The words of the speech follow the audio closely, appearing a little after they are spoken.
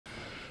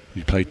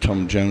You played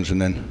Tom Jones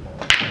and then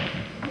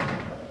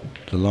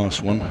the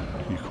last one,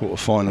 your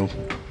quarter-final.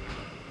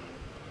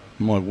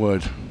 My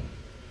word,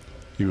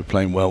 you were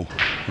playing well.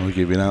 I'll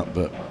give you that,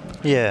 but...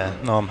 Yeah,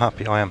 no, I'm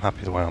happy. I am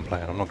happy the way I'm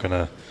playing. I'm not going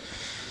to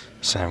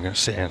say I'm going to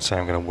sit here and say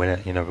I'm going to win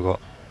it. You know, we've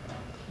got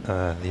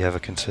the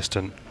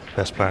ever-consistent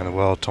best player in the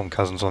world, Tom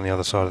Cousins, on the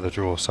other side of the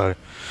draw. So,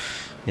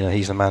 you know,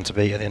 he's the man to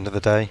beat at the end of the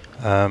day.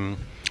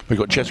 We've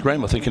got Jess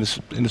Graham, I think, in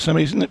the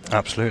semi, isn't it?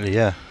 Absolutely,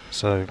 yeah.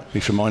 So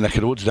he's from my neck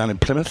of the woods, down in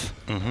Plymouth.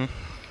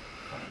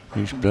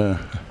 He's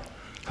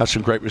had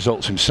some great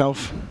results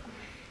himself.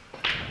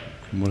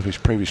 In one of his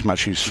previous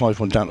matches,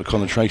 5-1 down to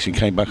Conor Tracy and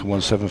came back and won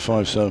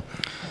 7-5. So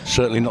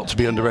certainly not to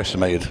be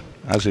underestimated,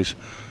 as is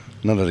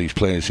none of these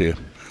players here.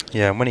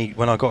 Yeah, and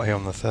when I got here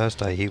on the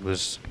Thursday, he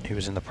was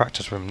in the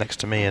practice room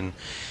next to me, and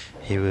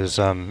he was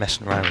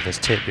messing around with his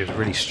tip. He was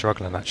really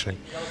struggling, actually.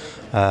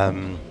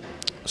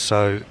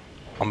 So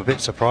I'm a bit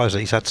surprised that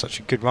he's had such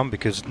a good run,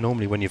 because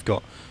normally when you've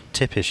got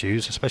tip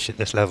issues, especially at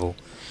this level,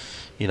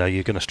 you know,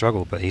 you're going to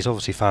struggle. But he's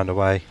obviously found a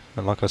way,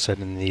 and like I said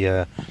in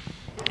the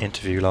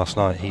interview last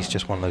night, he's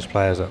just one of those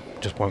players that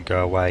just won't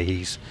go away.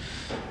 He's,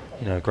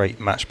 you know, a great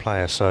match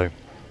player. So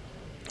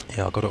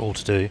yeah, I've got it all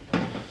to do.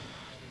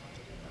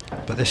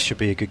 But this should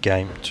be a good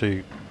game.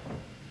 Two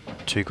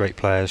great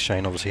players.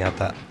 Shane obviously had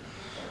that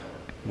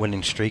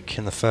winning streak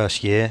in the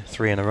first year,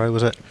 3 in a row,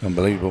 was it?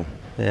 Unbelievable.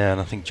 Yeah,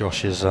 and I think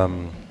Josh is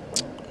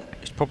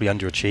he's probably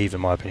underachieved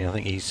in my opinion. I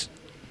think he's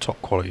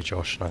top quality,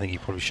 Josh, and I think he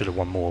probably should have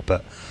won more.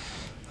 But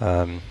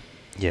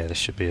yeah, this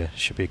should be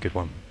a good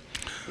one.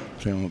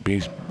 I think it'll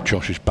be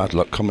Josh's bad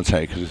luck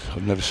commentator, because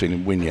I've never seen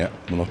him win yet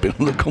when I've been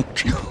on the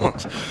commentary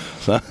course.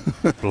 So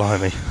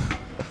blimey.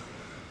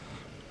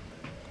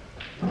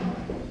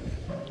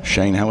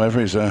 Shane,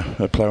 however, is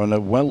a player I know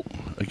well.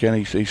 Again,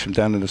 he's from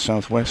down in the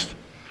southwest.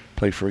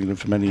 Played for England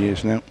for many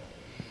years now.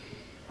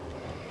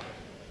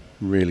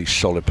 Really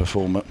solid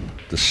performer.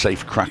 The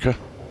safe cracker.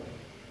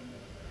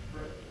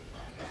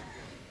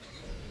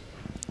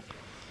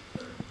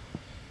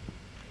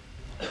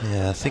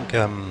 Yeah, I think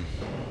the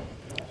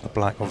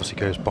black obviously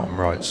goes bottom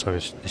right, so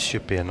this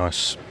should be a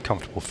nice,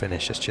 comfortable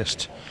finish. It's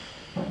just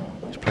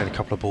he's played a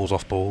couple of balls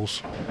off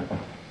balls.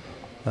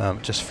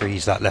 Just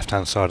frees that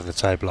left-hand side of the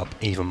table up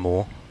even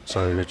more.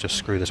 So just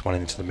screw this one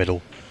into the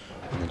middle,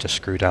 and then just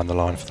screw down the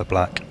line for the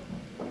black.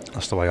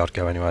 That's the way I'd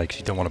go anyway, because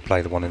you don't want to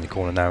play the one in the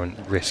corner now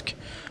and risk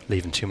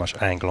leaving too much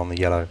angle on the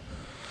yellow.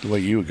 The way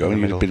you were going,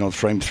 you'd have been on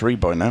frame 3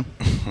 by now.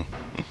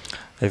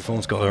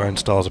 Everyone's got their own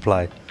styles of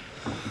play.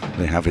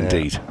 They have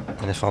indeed.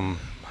 And if I'm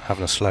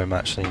having a slow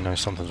match, then you know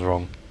something's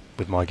wrong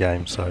with my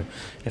game. So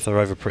if they're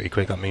over pretty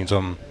quick, that means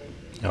I'm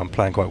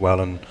playing quite well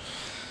and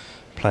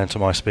playing to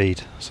my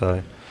speed.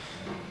 So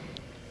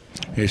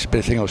it's a bit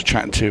of thing. I was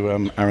chatting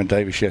to Aaron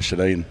Davis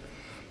yesterday and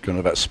going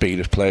about speed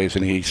of players,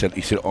 and he said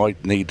I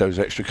need those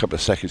extra couple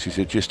of seconds. He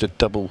said just to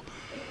double,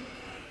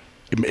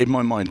 in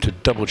my mind, to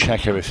double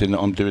check everything that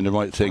I'm doing the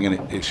right thing,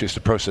 and it's just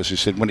a process. He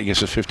said when it gets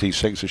to 15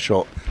 seconds a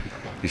shot,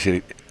 he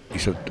said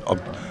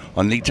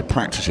I need to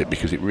practice it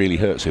because it really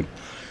hurts him.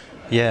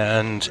 Yeah,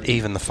 and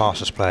even the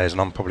fastest players, and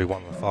I'm probably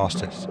one of the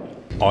fastest,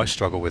 I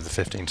struggle with the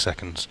 15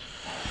 seconds.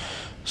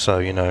 So,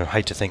 you know,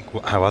 hate to think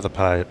how other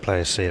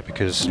players see it,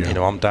 because, you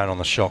know, I'm down on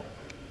the shot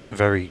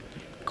very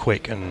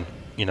quick and,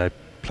 you know,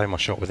 play my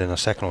shot within a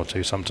second or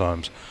two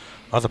sometimes.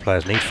 Other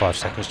players need 5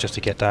 seconds just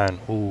to get down.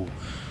 Ooh,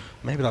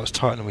 maybe that was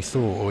tighter than we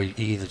thought, or he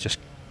either just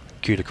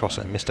cued across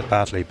it and missed it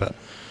badly. But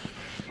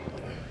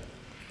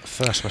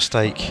first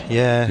mistake,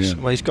 well,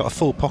 he's got a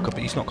full pocket,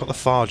 but he's not got the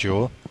far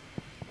jaw.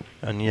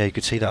 And yeah, you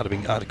could see that would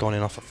have gone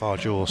in off a far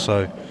jaw.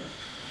 So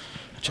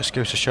it just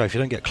goes to show, if you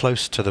don't get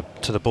close to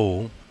the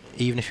ball,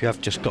 even if you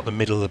have just got the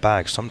middle of the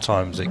bag,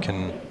 sometimes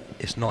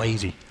it's not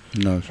easy.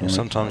 No, it's right.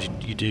 Sometimes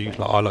you do.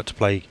 Like I like to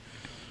play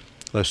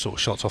those sort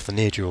of shots off the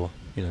near jaw.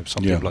 You know,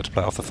 some people like to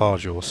play off the far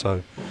jaw.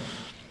 So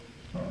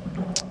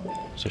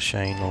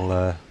Shane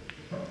will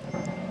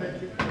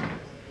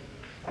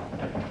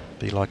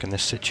be liking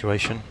this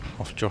situation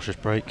off Josh's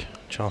break.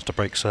 Chance to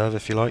break serve,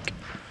 if you like.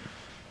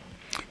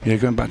 Yeah,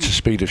 going back to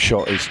speed of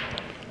shot is,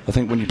 I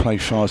think when you play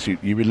fast, you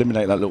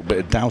eliminate that little bit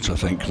of doubt. I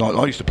think, 'cause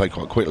I used to play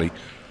quite quickly,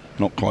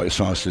 not quite as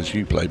fast as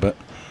you play, but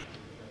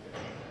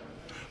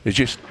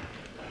it's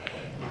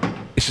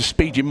the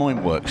speed your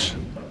mind works.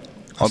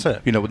 That's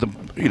it. You know,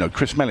 with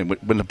Chris Mellon,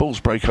 when the balls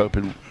break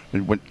open,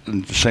 and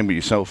the same with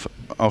yourself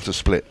after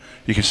split,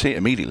 you can see it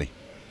immediately.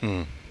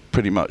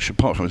 Pretty much.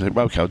 Apart from saying,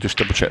 well, okay, I'll just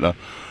double check that.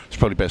 It's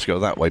probably best to go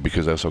that way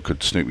because else I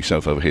could snoop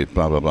myself over here.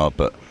 Blah blah blah.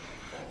 But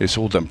it's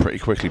all done pretty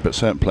quickly. But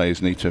certain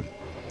players need to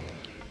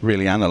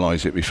really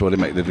analyse it before they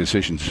make their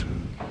decisions.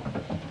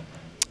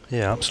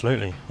 Yeah,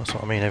 absolutely. That's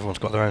what I mean. Everyone's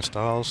got their own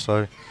styles,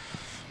 so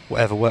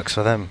whatever works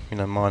for them. You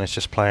know, mine is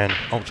just playing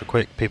ultra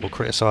quick. People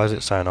criticise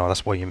it, saying, "Oh,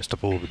 that's why you missed a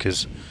ball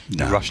because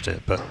you rushed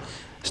it." But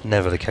it's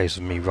never the case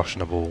of me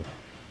rushing a ball.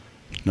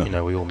 No. You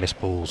know, we all miss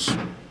balls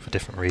for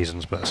different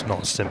reasons, but it's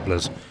not as simple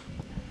as,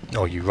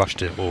 "Oh, you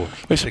rushed it," or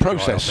it's a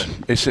process.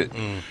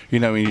 You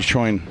know, when you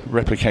try and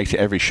replicate it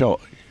every shot,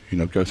 you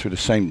know, go through the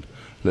same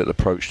little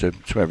approach to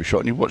every shot.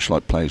 And you watch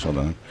like players, I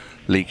don't know,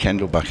 Lee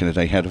Kendall back in the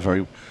day had a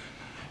very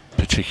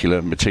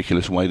particular,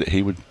 meticulous way that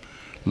he would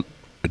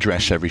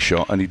address every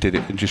shot, and he did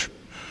it and just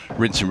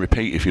rinse and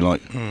repeat, if you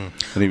like. And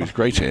he was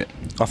great at it.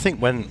 I think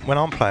when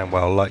I'm playing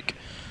well, like,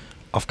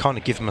 I've kind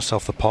of given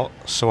myself the pot,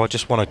 so I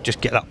just want to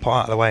just get that pot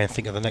out of the way and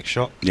think of the next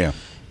shot. Yeah.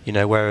 You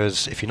know,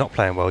 whereas if you're not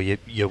playing well,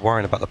 you're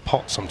worrying about the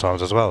pot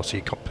sometimes as well, so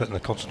you're putting the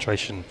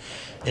concentration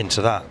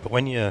into that. But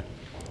when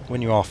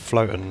you are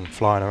floating,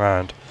 flying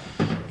around,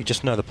 you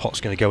just know the pot's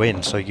going to go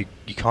in, so you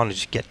kind of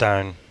just get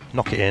down,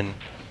 knock it in,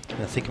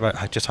 and think about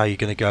how you're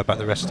going to go about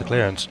the rest of the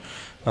clearance.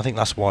 I think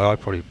that's why I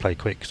probably play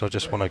quick, because I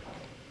just want to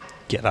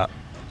get that.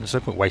 There's no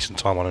point wasting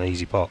time on an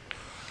easy pot.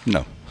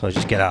 No. So I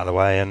just get out of the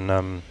way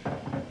and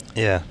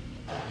yeah,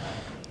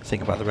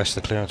 think about the rest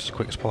of the clearance as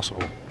quick as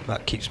possible.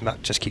 That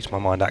just keeps my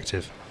mind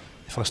active.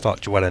 If I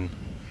start dwelling,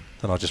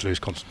 then I just lose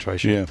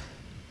concentration. Yeah.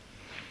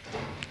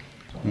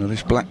 Well,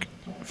 this black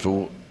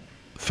for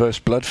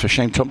first blood for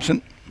Shane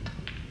Thompson,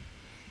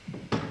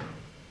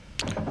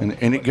 and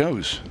in it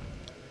goes.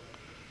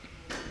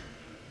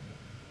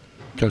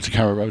 Go to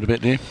Carrow Road a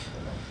bit, do you?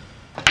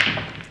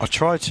 I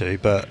try to,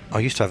 but I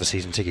used to have a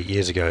season ticket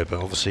years ago,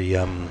 but obviously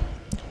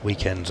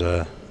weekends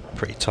are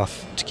pretty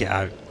tough to get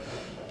out.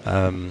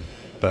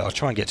 But I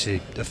try and get to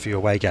a few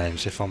away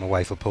games. If I'm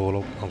away for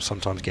pool, I'll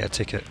sometimes get a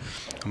ticket.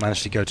 I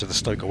managed to go to the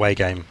Stoke away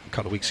game a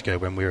couple of weeks ago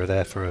when we were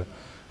there for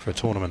a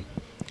tournament,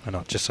 and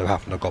it just so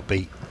happened I got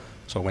beat,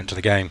 so I went to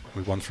the game.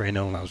 We won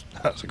 3-0, and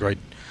that was a great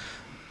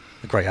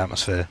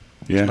atmosphere.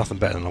 Yeah. There's nothing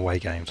better than away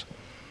games.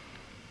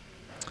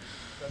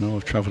 No,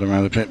 I've travelled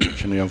around a bit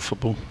watching the old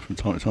football from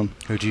time to time.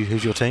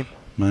 Who's your team?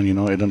 Man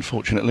United,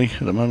 unfortunately,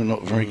 at the moment,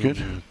 not very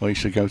good. I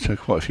used to go to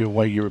quite a few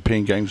away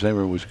European games. They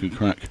were always a good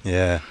crack.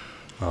 Yeah,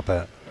 I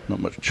bet. Not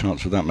much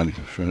chance of that many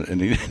for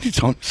any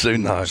time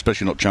soon, no.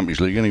 Especially not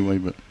Champions League anyway.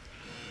 But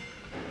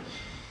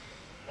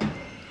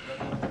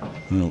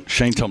well,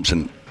 Shane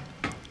Thompson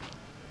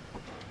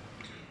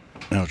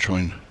now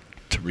trying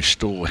to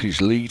restore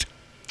his lead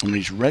on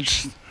these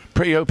reds.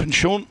 Pretty open,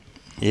 Sean.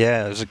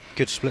 Yeah, it was a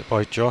good split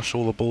by Josh.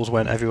 All the balls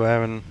went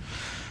everywhere and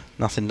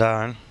nothing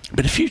down.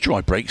 But a few dry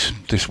breaks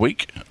this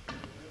week,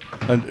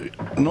 and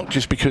not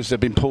just because they've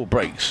been poor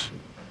breaks.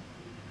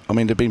 I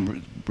mean, they've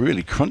been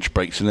really crunch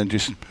breaks, and then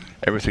just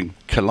everything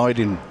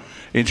colliding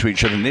into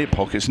each other near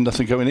pockets and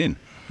nothing going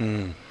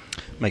in.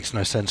 Makes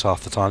no sense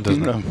half the time,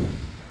 doesn't No. it?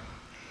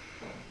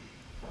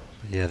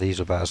 But yeah, these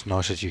are about as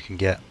nice as you can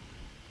get.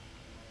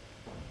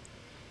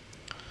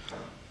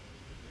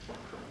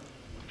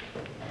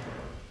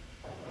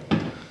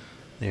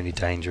 The only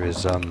danger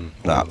is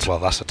that. Well,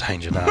 that's a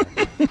danger now.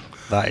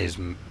 that is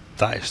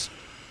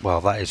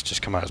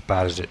just come out as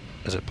bad as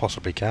it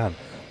possibly can.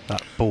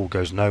 That ball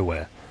goes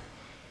nowhere.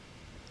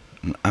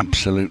 An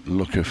absolute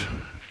look of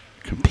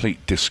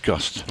complete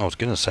disgust. I was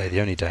going to say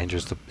the only danger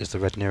is the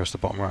red nearest the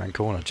bottom right hand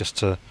corner. Just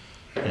to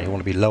you want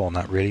to be low on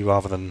that really,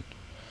 rather than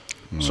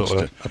sort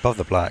of above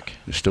the black.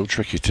 It's still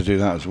tricky to do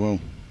that as well.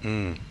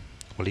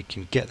 Well, he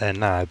can get there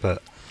now,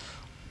 but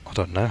I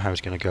don't know how he's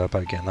going to go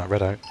about getting that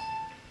red out.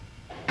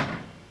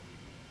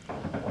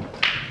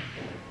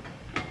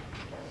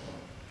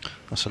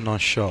 That's a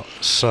nice shot.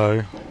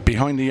 So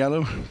behind the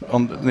yellow,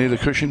 near the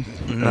cushion.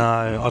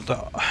 No,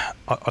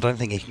 I don't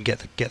think he can get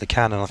the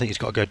cannon. I think he's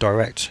got to go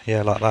direct.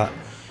 Yeah, like that.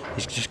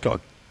 He's just got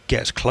to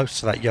get as close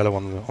to that yellow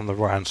on the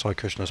right hand side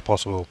cushion as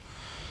possible,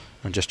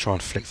 and just try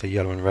and flick the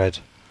yellow and red.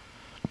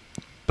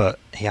 But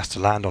he has to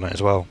land on it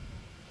as well.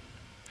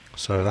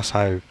 So that's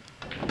how.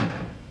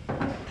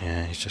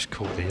 Yeah, he's just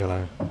caught the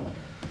yellow.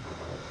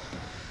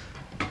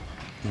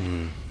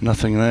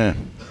 Nothing there.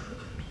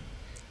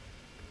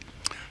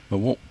 But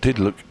what did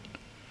look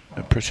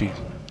a pretty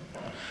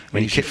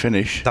easy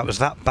finish. That was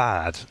that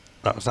bad.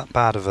 That was that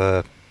bad of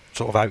a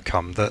sort of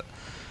outcome that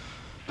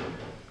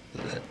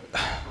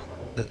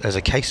there's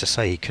a case to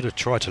say he could have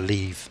tried to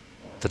leave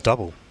the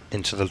double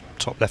into the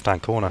top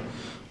left-hand corner.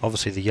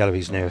 Obviously, the yellow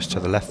he's nearest to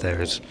the left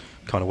there is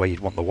kind of where you'd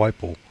want the white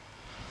ball.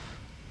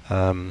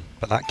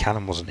 But that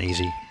cannon wasn't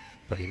easy.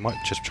 But he might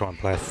just try and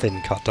play a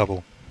thin cut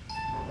double.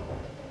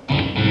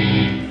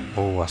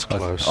 Oh, that's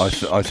close.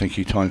 I think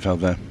he time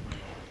fouled there.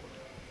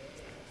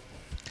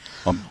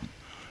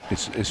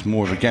 It's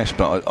more of a guess,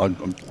 but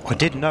I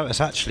did notice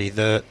actually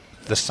the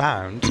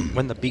sound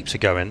when the beeps are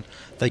going,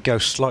 they go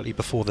slightly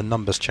before the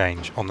numbers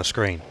change on the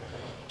screen.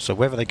 So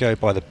whether they go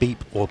by the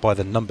beep or by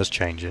the numbers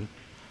changing,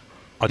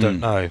 I don't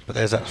know. But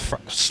there's that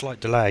slight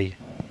delay.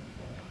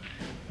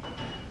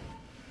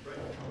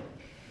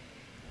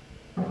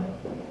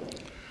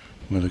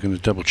 Well, they're going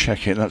to double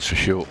check it, that's for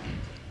sure.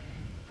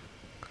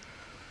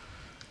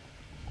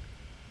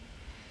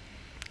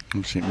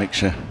 Obviously, it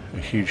makes a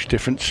huge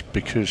difference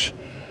because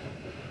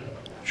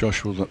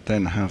Josh will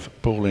then have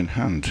ball in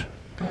hand.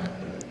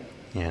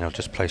 Yeah, and I'll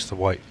just place the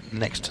white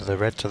next to the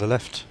red to the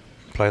left.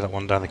 Play that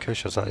one down the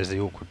cushion, as that is the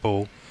awkward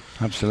ball.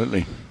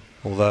 Absolutely.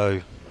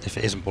 Although, if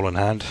it isn't ball in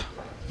hand,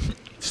 you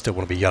still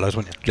want to be yellows,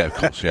 wouldn't you? Yeah, of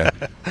course, yeah.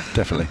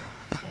 Definitely.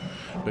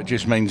 But it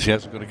just means he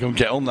hasn't got to go and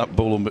get on that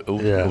ball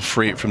or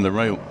free it from the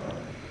rail.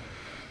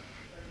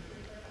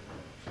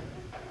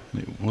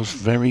 was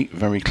very,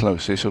 very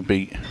close. This will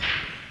be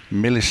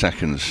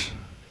milliseconds.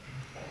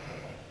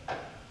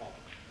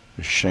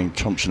 As Shane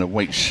Thompson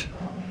awaits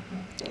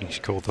He's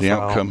called the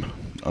foul. outcome.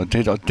 I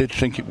did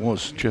think it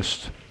was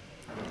just.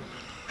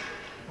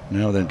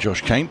 Now then,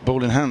 Josh Kane,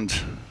 ball in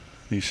hand.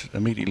 He's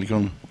immediately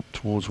gone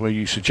towards where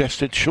you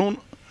suggested, Sean.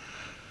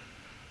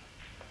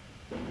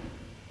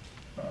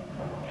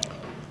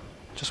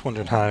 Just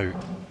wondering how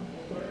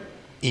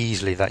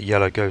easily that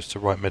yellow goes to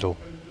right middle,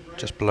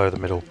 just below the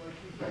middle.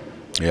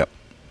 Yep.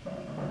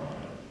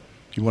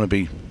 You want to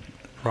be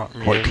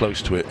quite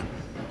close to it.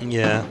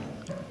 Yeah.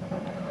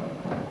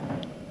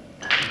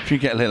 If you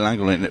get a little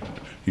angle in it,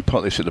 you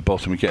pot this at the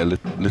bottom, you get a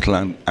little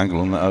angle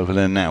on that over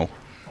there now,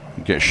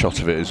 and get a shot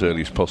of it as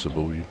early as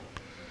possible.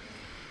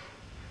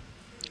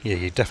 Yeah,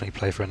 you definitely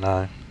play for it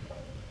now.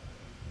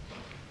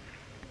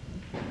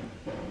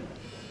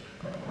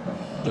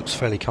 Looks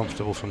fairly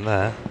comfortable from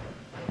there,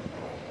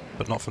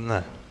 but not from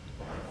there.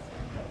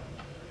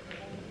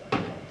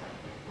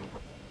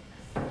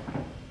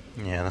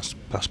 Yeah,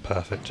 that's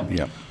perfect.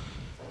 Yeah.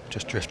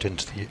 Just drift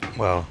into the,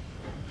 well,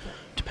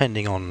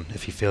 depending on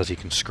if he feels he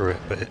can screw it,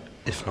 but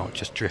if not,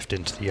 just drift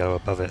into the yellow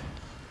above it.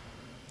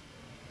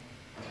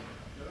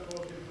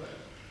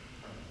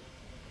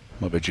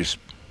 Might be just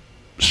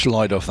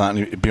slide off that and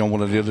it'd be on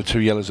one of the other two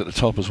yellows at the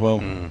top as well.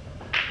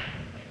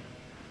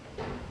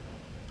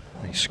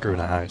 He's screwing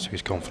it out, so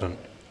he's confident.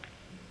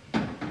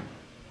 It's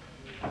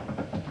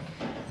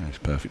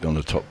perfect on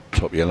the top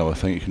yellow. I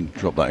think you can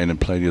drop that in and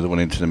play the other one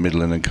into the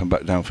middle and then come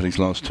back down for these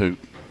last two.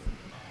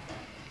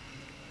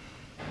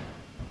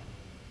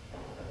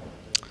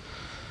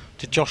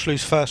 Did Josh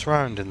lose first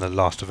round in the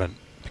last event?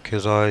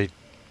 Because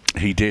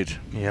He did.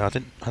 Yeah, I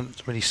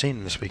hadn't really seen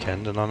him this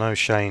weekend, and I know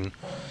Shane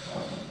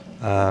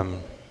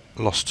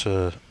lost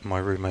to my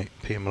roommate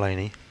Peter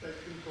Mullaney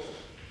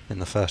in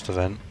the first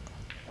event,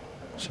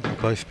 so they'll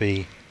both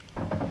be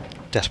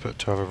desperate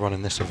to have a run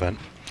in this event.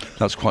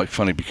 That's quite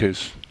funny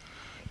because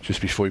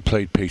just before he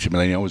played Peter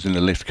Mullaney, I was in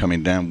the lift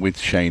coming down with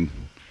Shane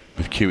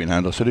with cue in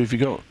hand. I said, "Who have you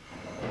got?"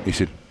 He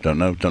said, "Don't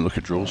know, don't look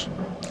at draws."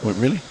 I went,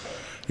 "Really?"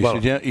 He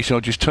said, "Yeah." He said,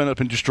 "I'll just turn up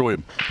and destroy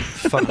him."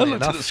 Funnily I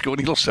looked at enough, the score and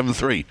he lost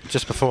 7-3.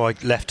 just before I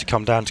left to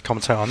come down to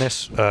commentate on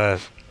this,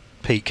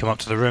 Pete came up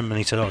to the room and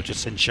he said, "Oh,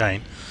 just seen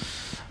Shane."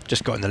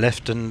 Just got in the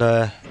lift and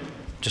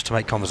just to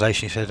make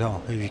conversation, he said,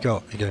 "Oh, who have you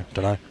got?" You go,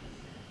 "Don't know."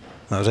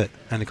 That was it.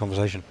 End of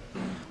conversation.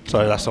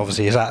 So that's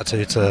obviously his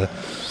attitude to,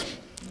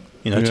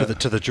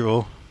 to the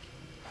draw.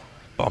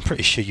 But I'm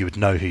pretty sure you would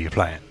know who you're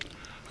playing.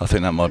 I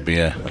think that might be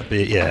a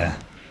Yeah.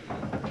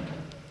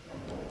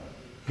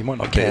 You might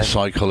not bit care. of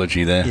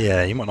psychology there.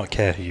 Yeah, you might not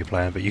care who you're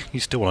playing, but you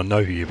still want to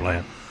know who you're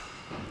playing.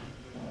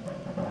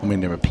 I mean,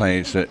 there are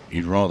players that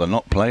you'd rather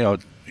not play.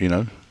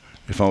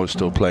 If I was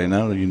still playing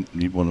now,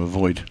 you'd want to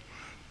avoid.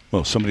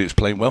 Well, somebody that's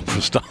playing well for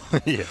a start.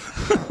 Yeah.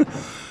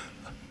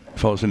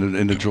 If I was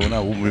in the draw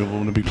now, I wouldn't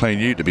want to be playing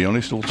you, to be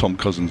honest, or Tom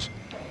Cousins.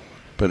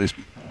 But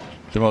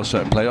there are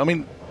certain players. I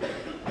mean,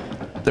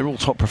 they're all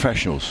top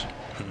professionals.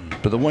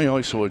 But the way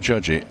I sort of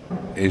judge it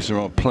is there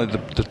are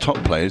the top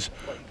players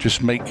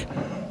just make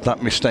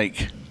that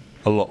mistake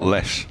a lot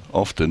less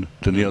often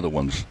than the other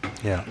ones.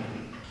 Yeah.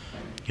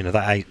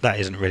 That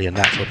isn't really a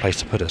natural place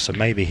to put it. So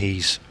maybe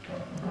he's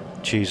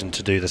choosing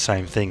to do the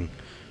same thing,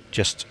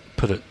 just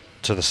put it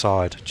to the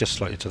side, just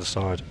slightly to the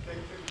side.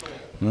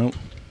 Well,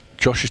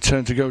 Josh's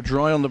turn to go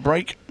dry on the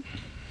break.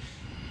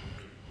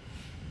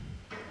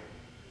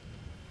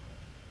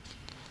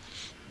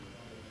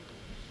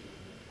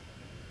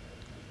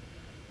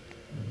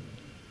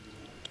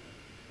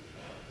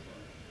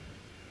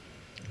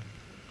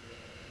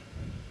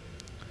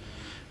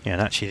 Yeah,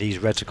 and actually these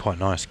reds are quite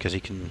nice because he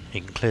can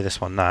clear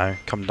this one now,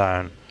 come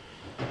down,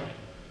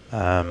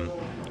 and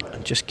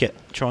just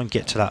try and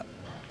get to that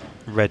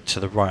red to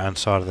the right hand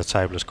side of the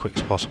table as quick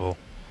as possible.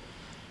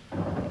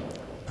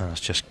 And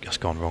it's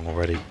gone wrong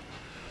already.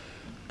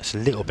 It's a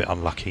little bit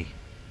unlucky.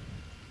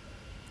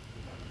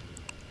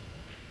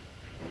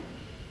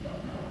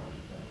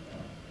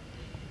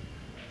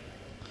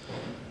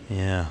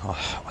 Yeah,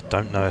 I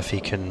don't know if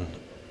he can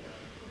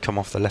come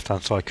off the left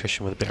hand side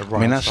cushion with a bit of right.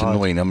 I mean, that's side.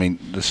 annoying. I mean,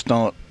 the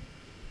start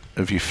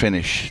of your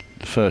finish,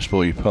 the first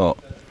ball you pot,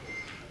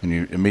 and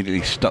you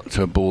immediately stuck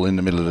to a ball in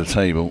the middle of the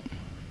table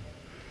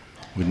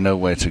with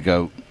nowhere to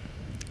go.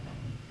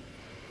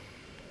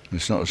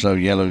 It's not as though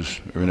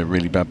yellows are in a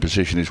really bad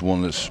position. It's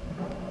one that's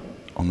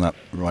on that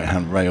right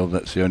hand rail.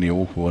 That's the only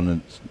awful one.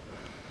 And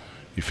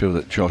you feel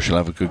that Josh will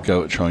have a good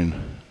go at trying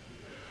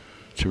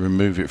to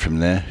remove it from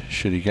there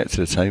should he get to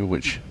the table,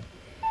 which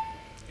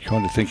you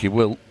kind of think he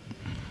will.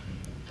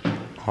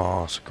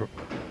 Oh, it's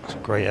a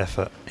great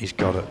effort. He's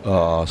got it.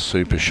 Oh,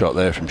 super shot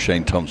there from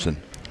Shane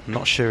Thompson. I'm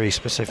not sure he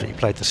specifically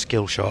played the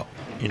skill shot,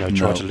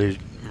 tried to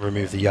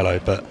remove the yellow,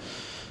 but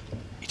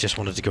he just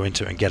wanted to go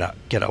into it and get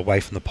it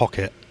away from the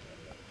pocket.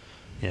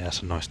 Yeah,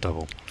 that's a nice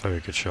double. Very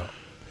good shot.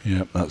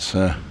 Yeah, that's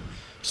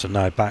so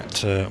now back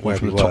to where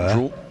we the were. top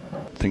draw.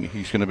 I think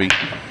he's going to be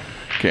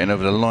getting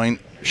over the line.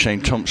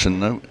 Shane Thompson,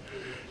 though,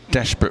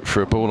 desperate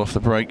for a ball off the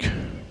break.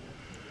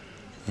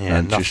 Yeah,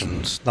 And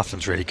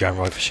nothing's really going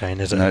right for Shane,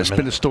 is it? No, it's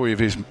been the story of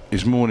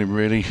his morning,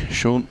 really,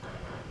 Sean.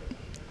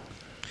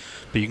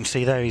 But you can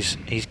see there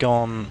he's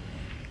gone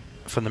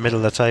from the middle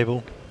of the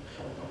table.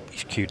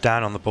 He's queued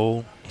down on the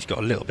ball. He's got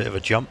a little bit of a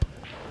jump.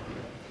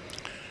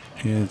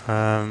 Yeah.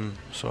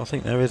 So I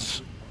think there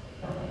is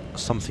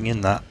something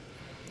in that.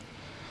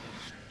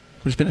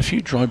 There's been a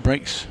few dry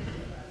breaks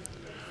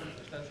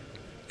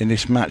in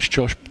this match.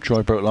 Josh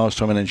dry broke last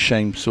time, and then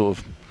Shane sort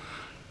of,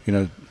 you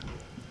know,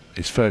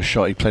 his first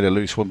shot he played a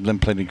loose one, then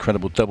played an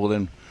incredible double,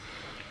 then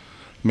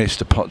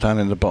missed a pot down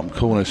in the bottom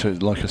corner. So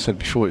like I said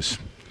before, it's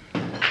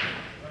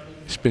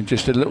been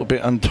just a little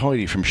bit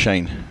untidy from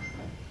Shane.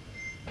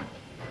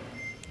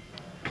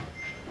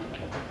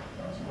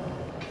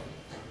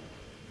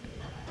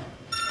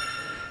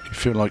 You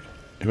feel like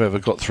whoever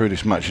got through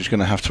this match is going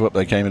to have to up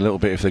their game a little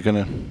bit if they're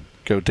going to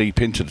go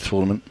deep into the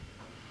tournament.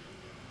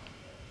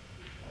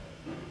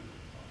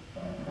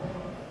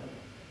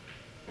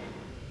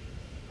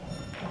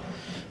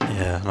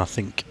 Yeah, and I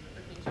think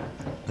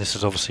this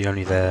is obviously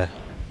only their,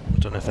 I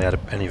don't know if they had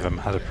any of them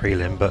had a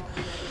prelim, but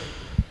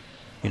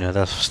you know,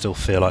 they'll still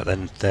feel like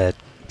then they're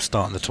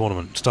starting the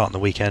tournament, starting the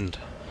weekend.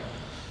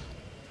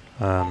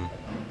 So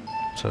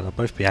they'll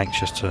both be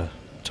anxious to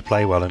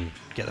play well and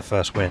get the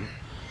first win.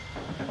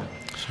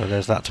 So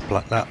there's that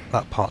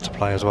that part to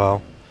play as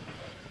well.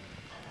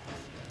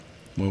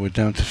 Well, we're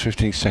down to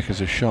 15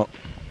 seconds of shot.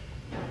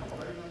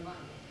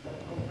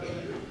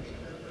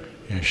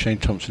 Yeah, Shane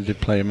Thompson did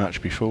play a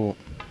match before.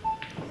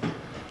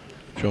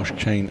 Josh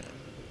Chain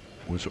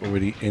was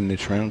already in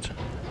this round.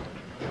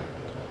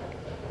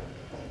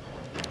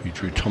 He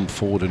drew Tom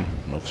Ford, and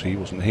obviously he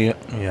wasn't here.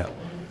 Yeah.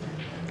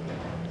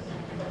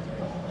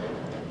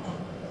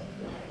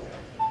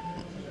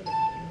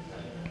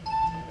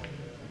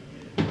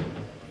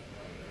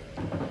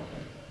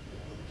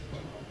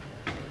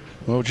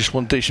 Well, just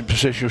one decent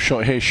positional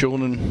shot here,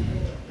 Sean, and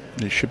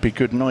it should be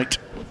good night.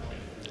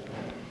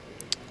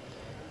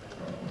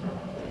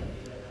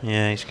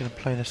 Yeah, he's going to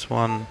play this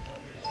one.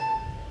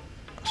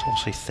 It's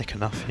obviously thick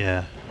enough,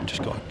 yeah.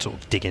 Just got to sort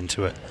of dig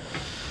into it.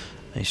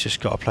 He's just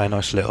got to play a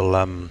nice little,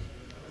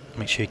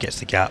 make sure he gets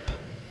the gap.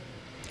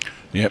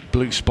 Yep,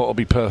 blue spot will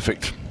be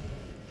perfect.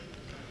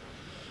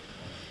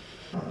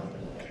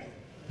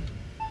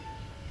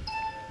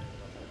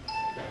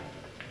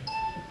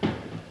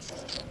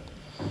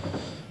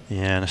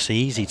 Yeah, and it's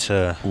easy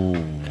to,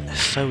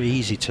 it's so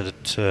easy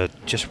to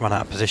just run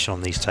out of position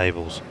on these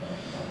tables.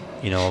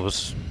 You know,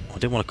 I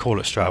didn't want to call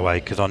it straight away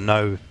because I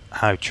know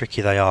how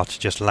tricky they are to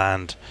just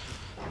land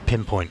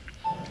pinpoint.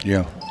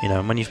 Yeah. You know,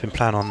 and when you've been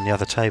playing on the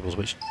other tables,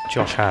 which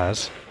Josh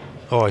has,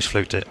 oh, he's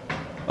fluked it.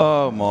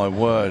 Oh my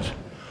word,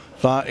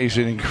 that is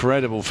an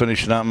incredible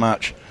finish to that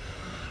match.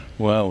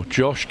 Well,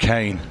 Josh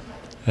Kane,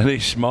 and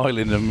he's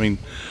smiling. I mean,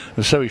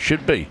 and so he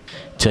should be.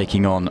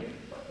 Taking on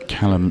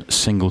Callum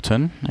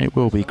Singleton. It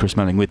will be Chris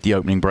Melling with the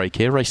opening break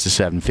here. Race to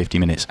 7, 50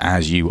 minutes,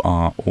 as you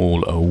are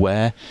all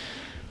aware.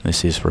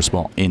 This is for a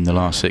spot in the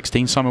last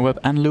 16. Simon Webb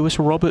and Lewis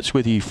Roberts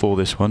with you for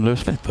this one.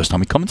 Lewis, first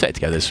time we commentated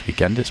together this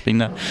weekend. It's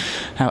been,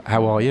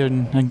 how are you?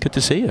 And good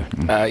to see you.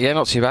 Yeah,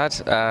 not too bad.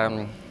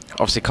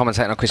 Obviously,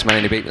 commentating on Chris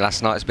Melling who beat me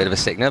last night is a bit of a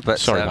sickener. But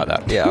sorry about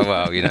that. Yeah,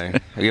 well, you know,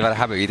 you've had a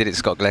habit. You did it to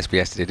Scott Gillespie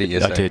yesterday, didn't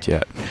you? I did,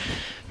 yeah.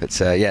 But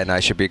yeah, no,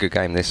 it should be a good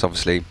game. This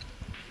obviously,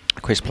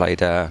 Chris played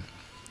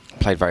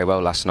very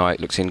well last night.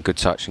 Looks in good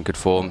touch and good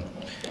form.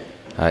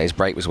 His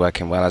break was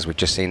working well, as we've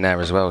just seen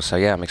there as well. So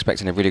yeah, I'm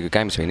expecting a really good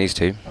game between these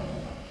two.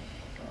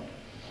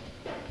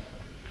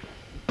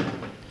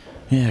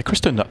 Yeah, Chris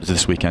turned up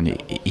this weekend.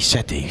 He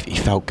said he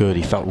felt good.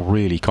 He felt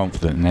really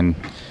confident, and then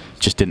it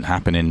just didn't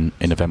happen in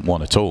event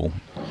 1 at all.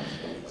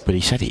 But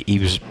he said he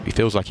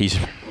feels like he's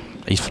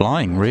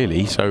flying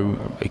really.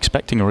 So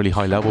expecting a really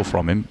high level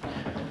from him.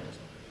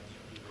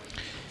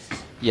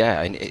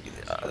 Yeah, and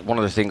one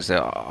of the things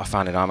that I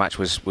found in our match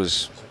was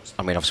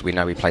I mean, obviously we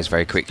know he plays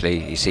very quickly.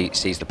 He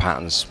sees the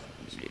patterns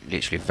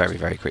literally very,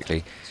 very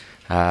quickly.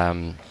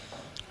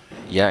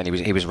 Yeah, and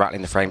he was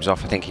rattling the frames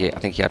off. I think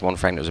he had one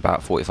frame that was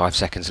about 45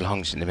 seconds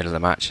long just in the middle of the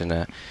match, and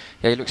yeah,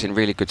 he looks in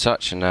really good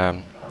touch,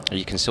 and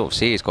you can sort of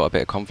see he's got a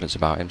bit of confidence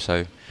about him.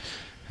 So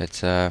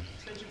let's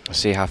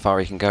see how far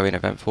he can go in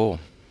event 4.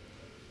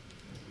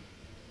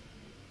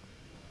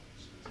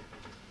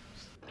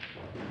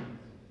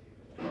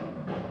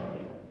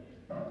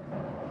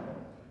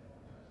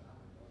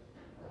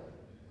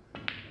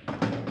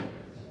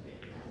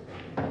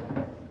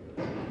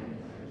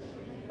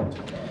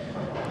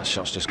 That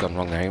shot's just gone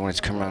wrong there. He wanted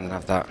to come around and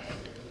have that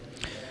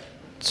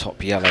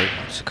top yellow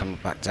to come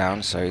back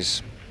down, so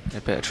he's in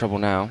a bit of trouble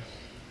now.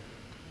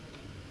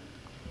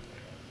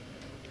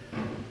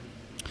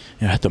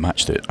 Yeah, I had the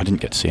match that I didn't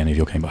get to see any of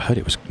your game, but I heard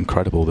it was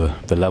incredible,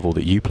 the level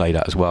that you played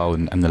at as well,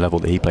 and the level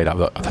that he played at.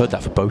 I've heard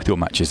that for both your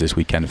matches this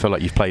weekend. I feel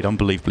like you've played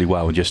unbelievably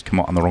well and just come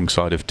out on the wrong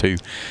side of 2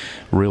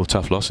 real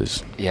tough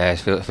losses. Yeah, I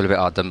feel a bit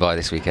hard done by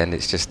this weekend.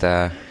 It's just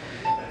I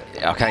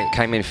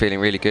came in feeling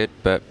really good,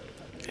 but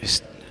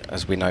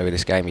as we know with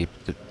this game, you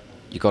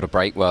got to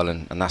break well,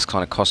 and that's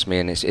kind of cost me,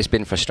 and it's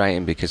been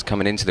frustrating because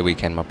coming into the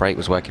weekend my break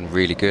was working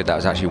really good. That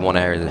was actually one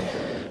area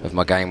of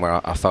my game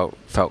where I felt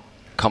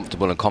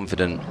comfortable and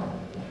confident.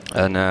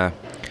 And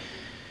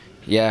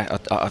yeah,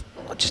 I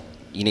just,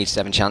 you need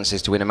 7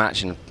 chances to win a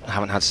match, and I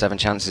haven't had 7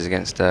 chances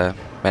against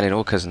Mellin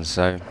or Cousins.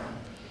 So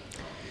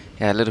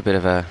yeah, a little bit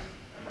of a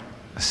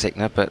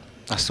sickener, but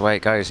that's the way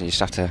it goes, and you just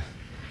have to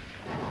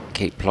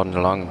keep plodding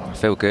along. I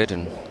feel good,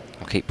 and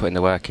I'll keep putting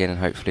the work in, and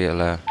hopefully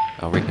I'll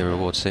reap the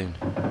reward soon.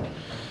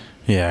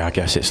 Yeah, I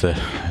guess it's the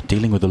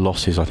dealing with the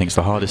losses. I think it's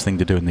the hardest thing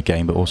to do in the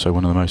game, but also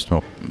one of the most,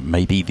 well,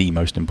 maybe the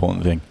most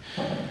important thing.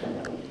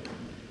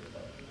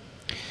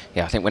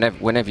 Yeah, I think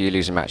whenever you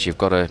lose a match, you've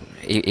got to,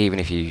 even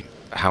if you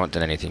haven't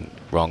done anything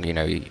wrong, you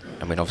know.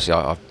 I mean, obviously,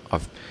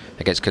 I've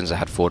against Cousins I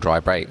had 4 dry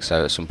breaks,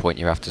 so at some point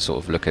you have to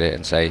sort of look at it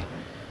and say,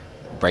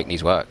 break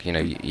needs work. You know,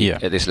 yeah.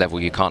 At this level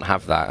you can't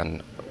have that,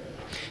 and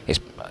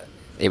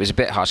it was a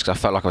bit harsh because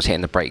I felt like I was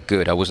hitting the break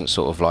good. I wasn't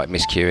sort of like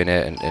miscuing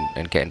it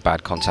and getting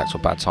bad contacts or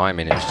bad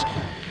timing. It was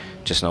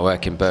just not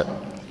working. But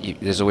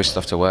there's always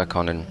stuff to work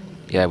on, and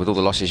yeah, with all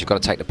the losses, you've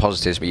got to take the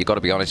positives, but you've got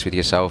to be honest with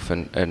yourself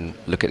and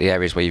look at the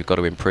areas where you've got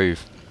to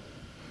improve.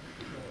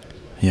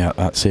 Yeah,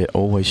 that's it.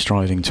 Always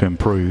striving to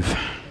improve.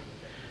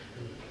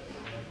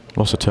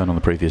 Lost a turn on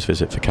the previous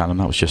visit for Callum.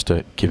 That was just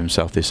to give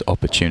himself this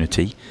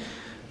opportunity.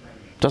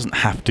 Doesn't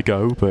have to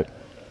go, but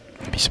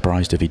I'd be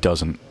surprised if he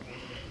doesn't.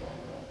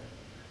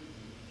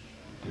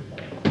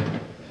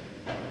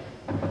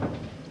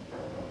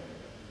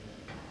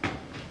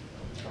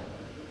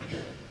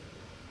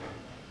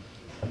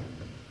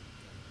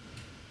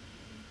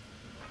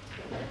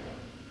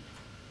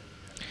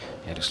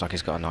 Yeah, looks like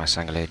he's got a nice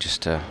angle here,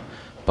 just to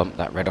bump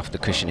that red off the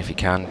cushion if he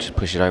can. Just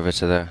push it over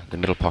to the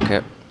middle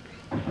pocket.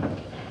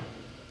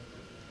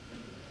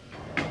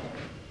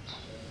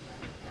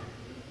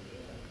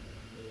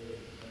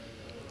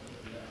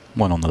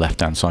 One on the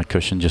left-hand side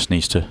cushion, just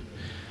needs to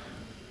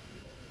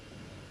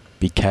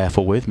be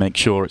careful with, make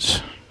sure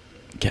it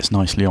gets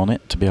nicely on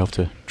it to be able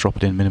to drop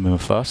it in minimum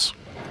of fuss.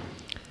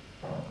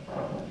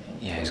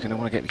 Yeah, he's going to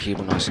want to get the cue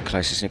nice and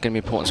close. It's going to be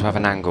important to have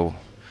an angle.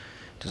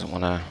 Doesn't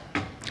want to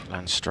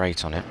land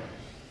straight on it.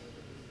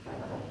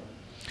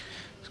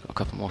 He's got a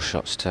couple more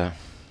shots to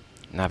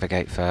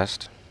navigate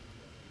first.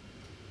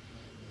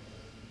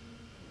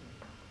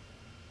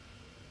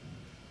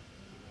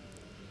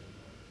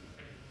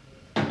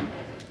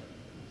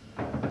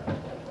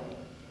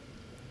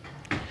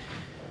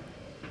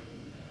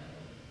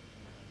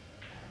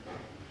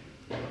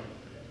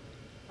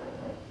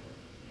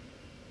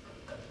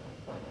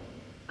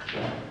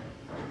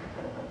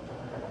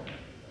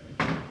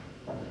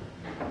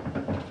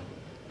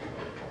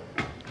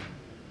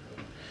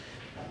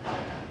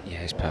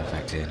 Yeah, he's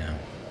perfect here now.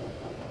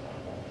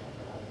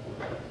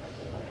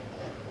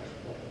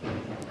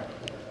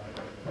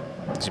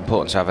 It's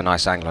important to have a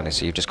nice angle on it,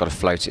 so you've just got to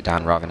float it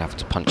down rather than having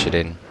to punch it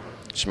in.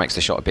 Just makes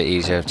the shot a bit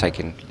easier,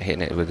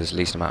 hitting it with as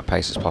least amount of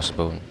pace as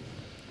possible.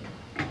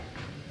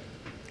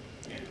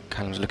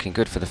 Callum's looking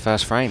good for the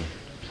first frame.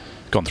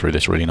 Gone through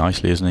this really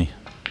nicely, isn't he?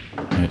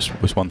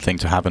 It's one thing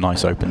to have a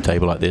nice open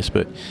table like this,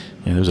 but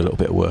there was a little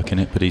bit of work in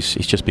it, but he's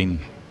just been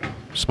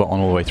spot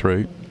on all the way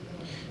through.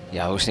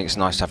 Yeah, I always think it's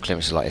nice to have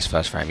clearances like this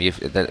first frame.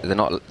 They're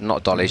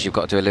not dollies, you've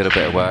got to do a little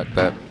bit of work,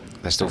 but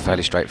they're still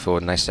fairly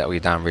straightforward and they settle you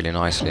down really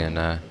nicely. And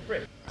I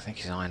think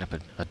he's eyeing up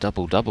a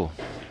double-double.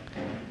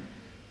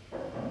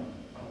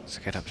 Let's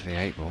get up to the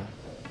 8 ball.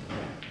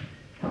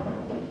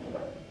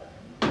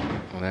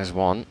 Well, there's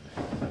one.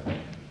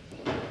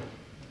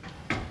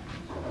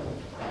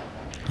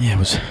 Yeah, it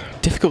was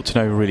difficult to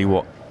know really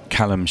what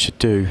Callum should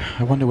do.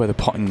 I wonder whether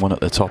potting one at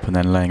the top and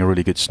then laying a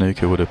really good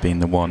snooker would have been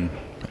the one.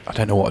 I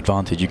don't know what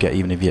advantage you get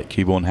even if you get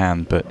cue ball in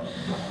hand, but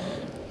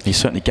he's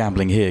certainly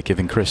gambling here,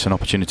 giving Chris an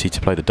opportunity to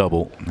play the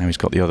double. Now he's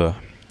got the other.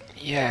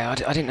 Yeah,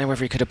 I didn't know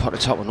whether he could have potted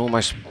the top and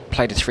almost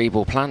played a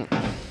 3-ball plant.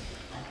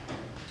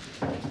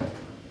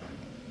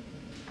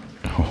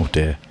 Oh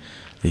dear.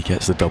 He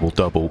gets the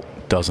double-double,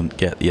 doesn't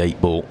get the 8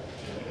 ball.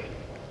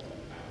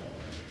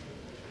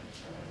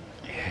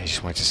 Yeah, he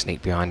just wanted to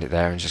sneak behind it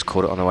there and just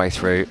caught it on the way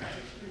through.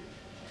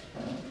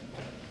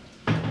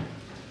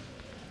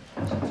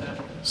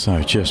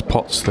 So just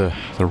pots the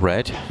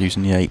red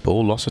using the 8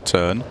 ball, lost a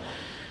turn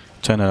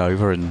it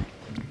over, and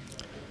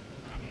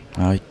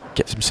he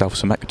gets himself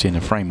some equity in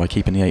the frame by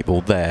keeping the 8 ball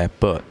there,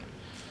 but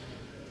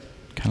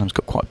Callum's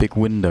got quite a big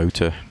window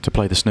to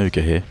play the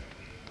snooker here.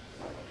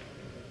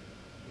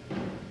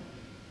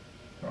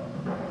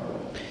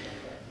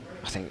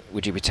 I think,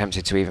 would you be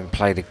tempted to even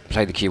play the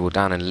cue ball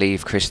down and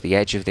leave Chris the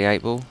edge of the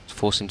 8 ball to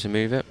force him to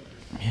move it?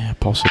 Yeah,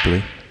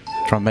 possibly.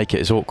 Try and make it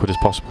as awkward as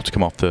possible to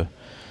come off the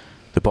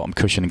bottom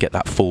cushion and get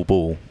that full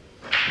ball.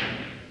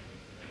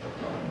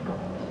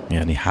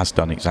 Yeah, and he has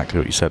done exactly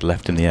what you said,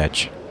 left in the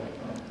edge.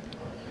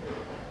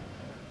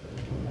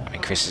 I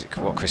mean,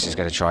 what Chris is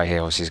going to try here,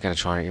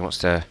 he wants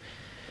to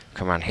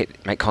come around,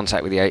 make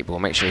contact with the 8 ball,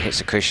 make sure he hits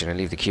the cushion and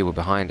leave the cue ball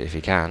behind it if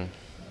he can.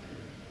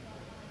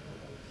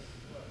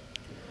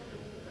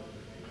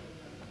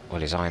 Well,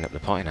 he's eyeing up the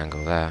potting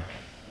angle there.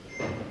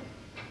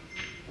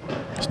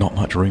 There's not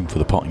much room for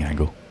the potting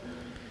angle.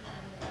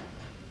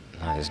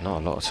 No, there's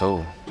not a lot at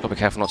all. Got to be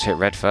careful not to hit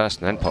red first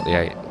and then pot the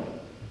 8.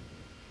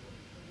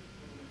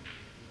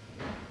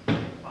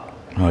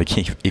 Oh,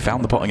 he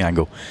found the potting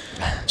angle.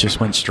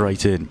 Just went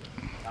straight in.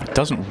 It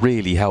doesn't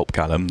really help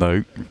Callum,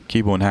 though.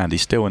 Cue ball in hand,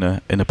 he's still in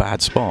a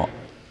bad spot.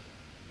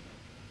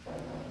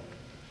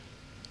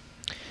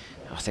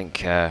 I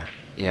think, yeah,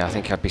 I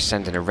think I'd be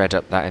sending a red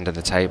up that end of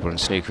the table and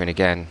snookering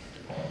again.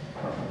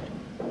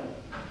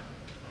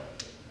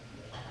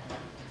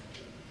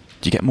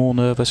 Do you get more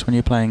nervous when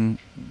you're playing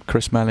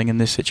Chris Melling in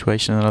this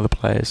situation than other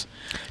players?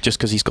 Just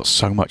because he's got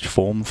so much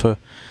form for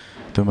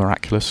the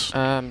miraculous?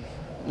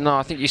 No,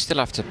 I think you still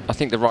have to. I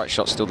think the right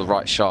shot's still the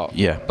right shot.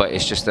 Yeah. But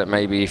it's just that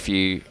maybe if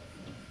you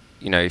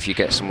know, if you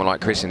get someone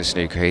like Chris in the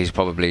snooker, he's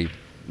probably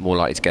more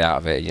likely to get out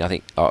of it. You know, I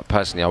think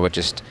personally, I would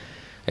just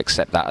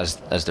accept that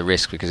as the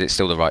risk because it's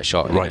still the right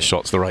shot. Right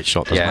shot's the right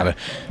shot. Doesn't matter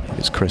if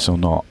it's Chris or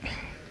not.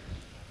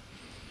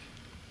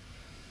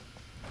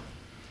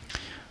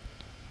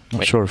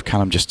 Not sure if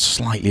Callum just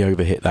slightly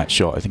overhit that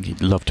shot. I think he'd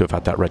love to have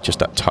had that red just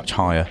that touch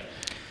higher.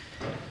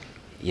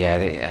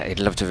 Yeah, he'd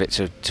love to have it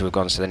to have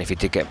gone. So then, if he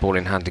did get ball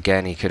in hand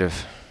again, he could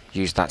have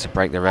used that to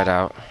break the red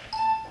out.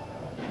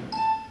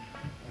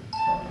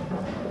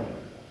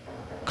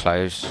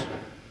 Close.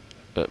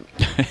 But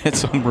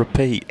it's on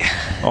repeat.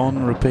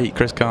 On repeat.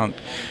 Chris can't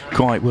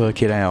quite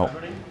work it out.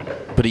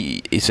 But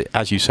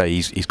as you say,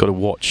 he's got to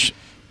watch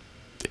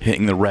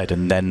hitting the red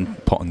and then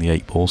potting the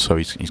 8 ball. So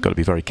he's got to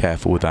be very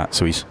careful with that.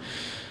 So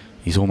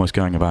he's almost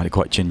going about it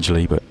quite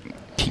gingerly, but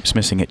keeps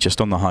missing it just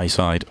on the high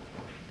side.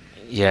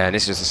 Yeah, and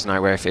this is a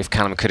scenario where if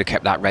Callum could have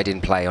kept that red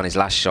in play on his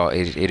last shot,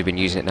 he'd have been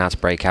using it now to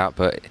break out,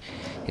 but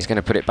he's going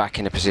to put it back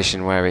in a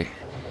position where if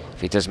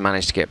he does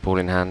manage to get ball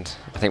in hand,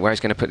 I think where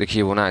he's going to put the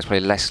cue ball now is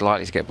probably less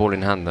likely to get ball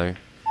in hand though.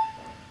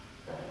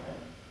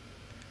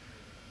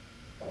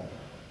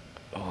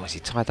 Oh, has he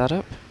tied that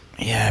up?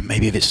 Yeah,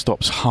 maybe if it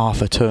stops half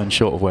a turn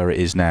short of where it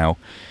is now,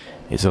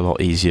 it's a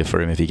lot easier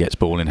for him if he gets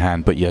ball in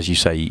hand. But yeah, as you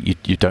say,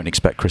 you don't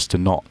expect Chris to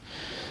not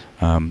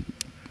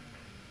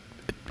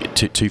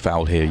too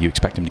fouled here. You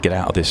expect him to get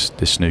out of this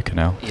snooker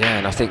now. Yeah,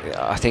 and I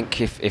think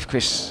if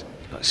Chris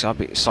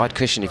side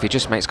cushion, if he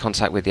just makes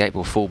contact with the 8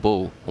 ball full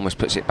ball, almost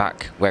puts it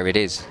back where it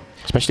is.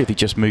 Especially if he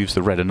just moves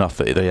the red enough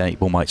that the 8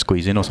 ball might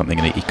squeeze in or something,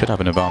 and he could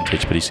have an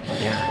advantage. But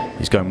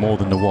he's going more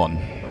than the 1.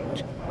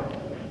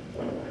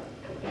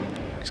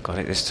 He's got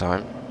it this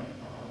time.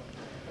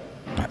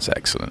 That's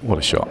excellent. What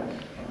a shot.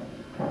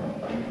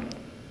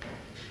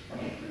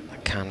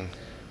 Can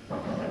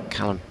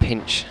Callum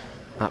pinch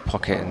that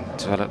pocket and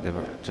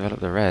develop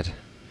the red?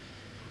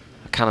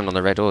 A cannon on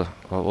the red or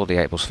the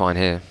 8 ball's fine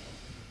here.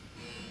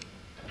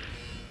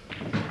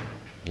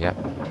 Yep,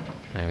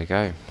 there we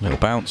go. Little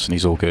bounce and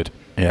he's all good.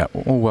 Yeah,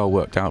 all well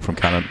worked out from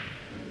Callum.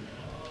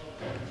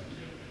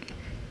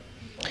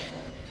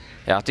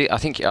 Yeah, I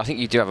think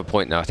you do have a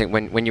point there. I think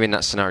when you're in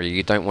that scenario,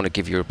 you don't want to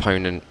give your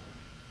opponent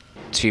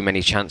too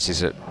many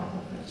chances at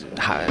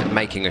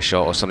making a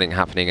shot or something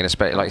happening, and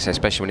especially, like you say,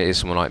 especially when it is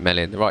someone like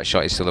Mellin. The right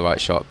shot is still the right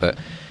shot, but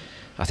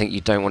I think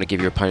you don't want to give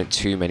your opponent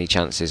too many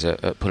chances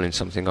at pulling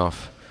something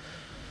off.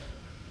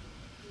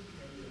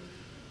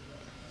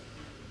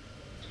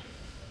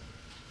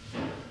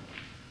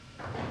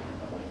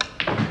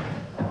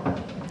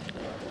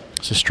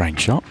 It's a strange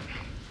shot.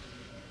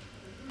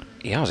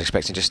 Yeah, I was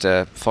expecting just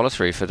a follow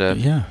through for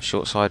the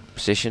short side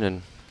position,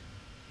 and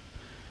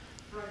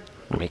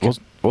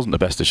wasn't the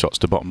best of shots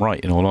to bottom right,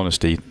 in all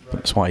honesty.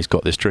 That's why he's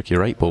got this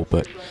trickier 8 ball,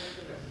 but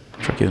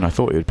trickier than I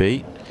thought it would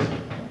be.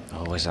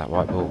 Oh, where's that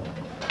white ball?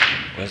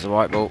 Where's the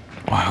white ball?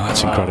 Wow,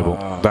 that's incredible.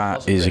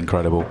 That is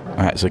incredible.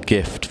 That's a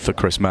gift for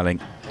Chris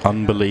Melling.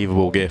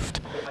 Unbelievable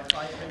gift.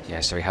 Yeah,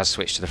 so he has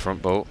switched to the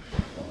front ball.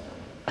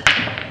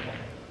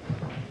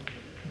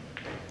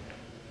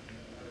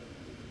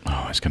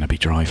 Oh, it's going to be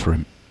dry for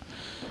him.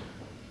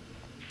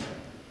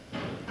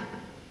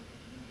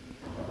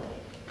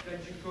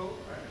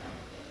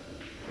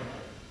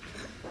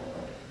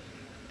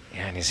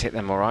 Yeah, and he's hit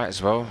them all right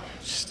as well.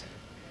 Just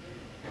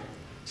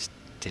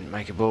didn't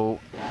make a ball.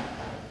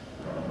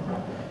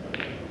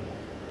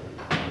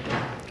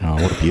 Oh,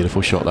 what a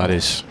beautiful shot that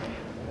is.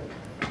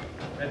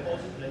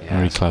 Yeah,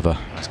 very clever.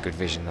 That's good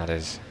vision, that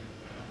is.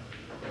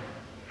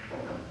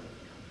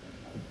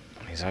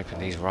 He's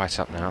opened these right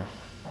up now.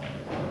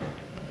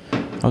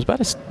 I was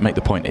about to make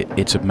the point,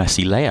 it's a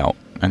messy layout,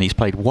 and he's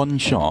played one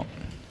shot,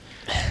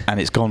 and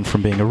it's gone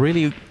from being a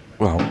really,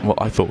 well,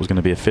 what I thought was going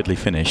to be a fiddly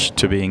finish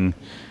to being,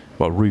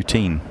 well,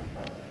 routine.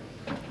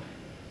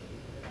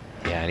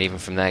 Yeah, and even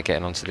from there,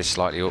 getting onto this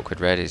slightly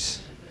awkward red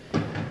is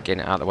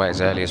getting it out of the way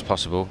as early as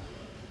possible.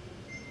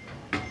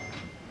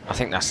 I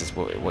think that's just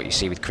what you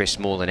see with Chris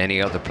more than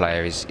any other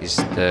player is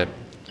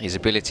his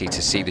ability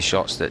to see the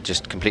shots that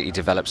just completely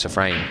develops a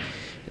frame.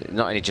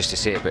 Not only just to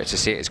see it, but to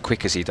see it as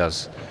quick as he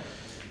does.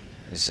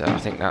 I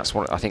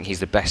think he's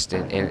the best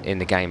in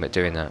the game at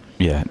doing that.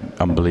 Yeah,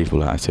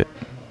 unbelievable at it.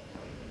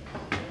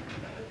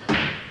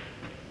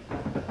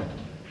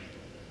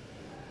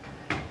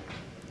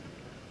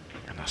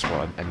 And that's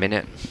what, a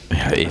minute?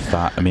 Yeah, if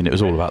that. I mean, it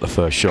was all about the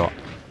first shot.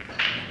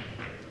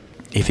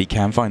 If he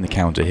can find the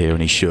counter here,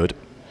 and he should.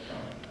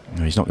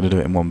 No, he's not going to do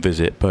it in one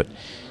visit, but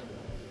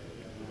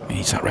he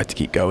needs that red to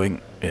keep going.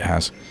 It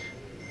has.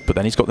 but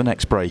then he's got the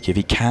next break. If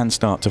he can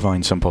start to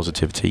find some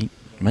positivity,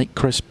 make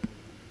Chris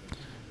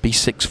be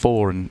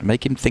 6-4 and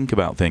make him think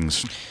about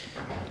things.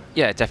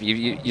 Yeah,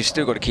 definitely. You've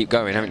still got to keep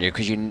going, haven't you?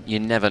 Because you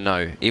never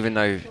know. Even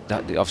though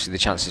that, obviously the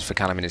chances for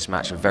Callum in this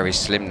match are very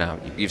slim now,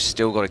 you've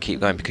still got to keep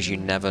going because you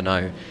never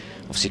know.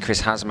 Obviously,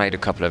 Chris has made a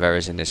couple of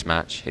errors in this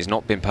match. He's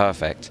not been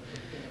perfect.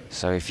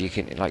 So if you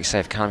can, like you say,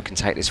 if Callum can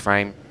take this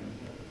frame,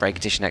 break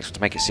addition extra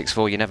to make it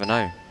 6-4, you never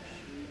know.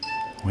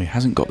 Well, he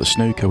hasn't got the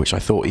snooker, which I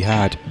thought he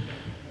had.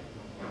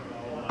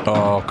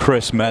 Oh,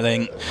 Chris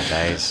Melling.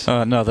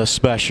 Another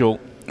special.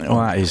 Oh,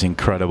 that is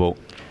incredible.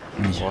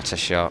 What a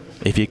shot.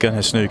 If you're going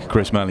to snooker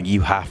Chris Melling,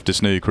 you have to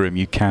snooker him.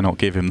 You cannot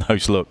give him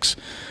those looks.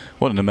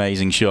 What an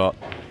amazing shot.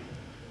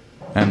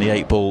 And the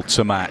 8-ball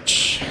to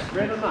match.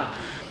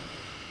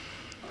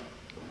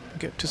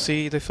 Get to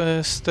see the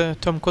first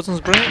Tom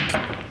Cousins break.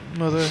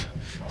 Another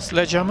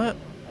sledgehammer.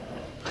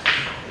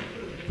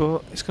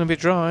 But it's going to be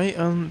dry,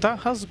 and that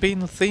has been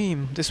the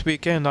theme this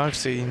weekend. I've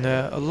seen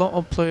a lot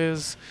of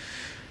players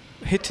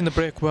hitting the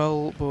break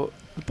well, but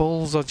the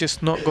balls are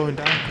just not going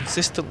down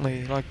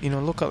consistently. Like, you know,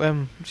 look at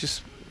them,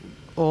 just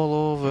all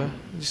over,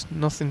 just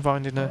nothing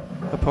finding a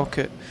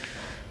pocket.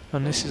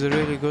 And this is a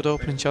really good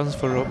opening chance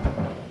for Rob.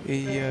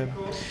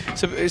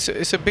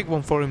 It's a big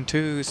one for him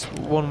too. It's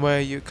one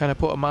where you kind of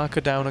put a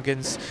marker down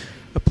against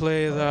a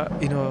player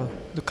that, you know,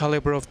 the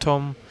calibre of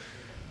Tom.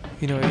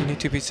 You know, you need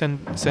to be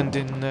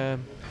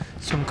sending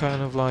some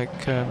kind of like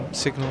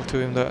signal to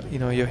him that, you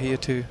know, you're here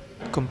to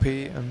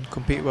compete and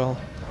compete well.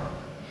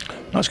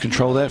 Nice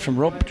control there from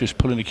Rob, just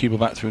pulling the cue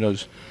back through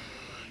those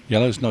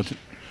yellows.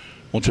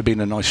 Want to be in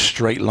a nice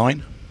straight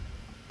line.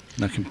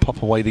 And I can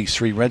pop away these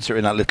 3 reds that are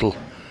in that little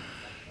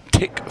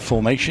tick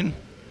formation.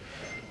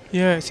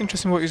 Yeah, it's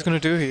interesting what he's going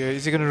to do here.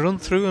 Is he going to run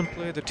through and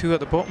play the 2 at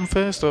the bottom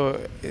first,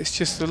 or it's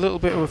just a little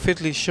bit of a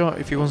fiddly shot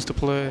if he wants to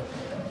play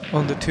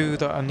on the 2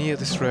 that are near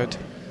this red?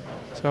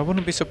 So I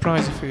wouldn't be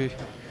surprised if he...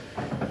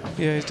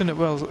 Yeah, he's done it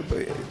well.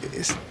 But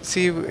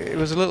see, it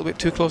was a little bit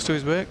too close to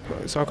his work,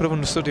 so I could have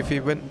understood if he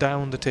went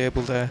down the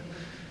table there.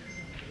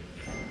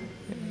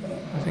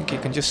 I think he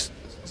can just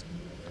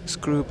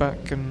screw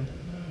back and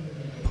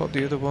put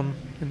the other one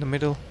in the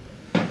middle.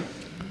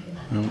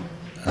 Well,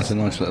 that's a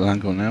nice little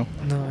angle now.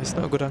 No, it's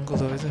not a good angle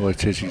though, is it? Well,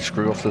 it is. You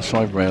screw off the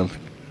side rail,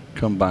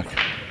 come back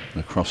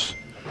and across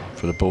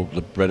for the ball,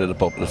 the red at the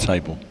bottom of the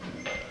table.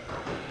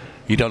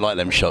 You don't like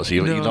them shots.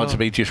 You like to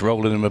be just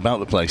rolling them about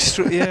the place.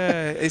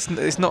 Yeah,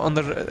 it's not on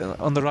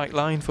the right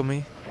line for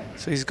me.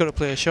 So he's got to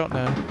play a shot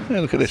now.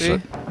 Yeah, look at this.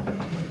 See?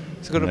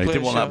 He's got to play he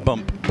didn't a want shot. that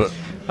bump, but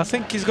I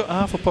think he's got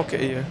half a pocket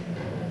here.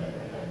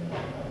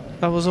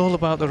 That was all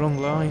about the wrong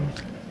line.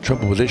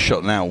 Trouble with this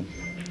shot now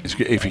is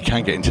if he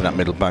can get into that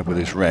middle bag with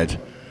this red,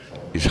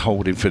 he's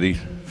holding for the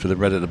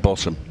red at the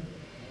bottom.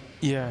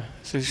 Yeah,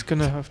 so he's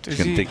gonna have to. He's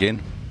gonna dig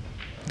in.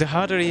 The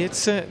harder he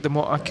hits it, the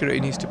more accurate he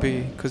needs to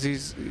be, because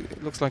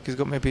it looks like he's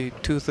got maybe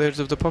 2/3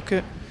 of the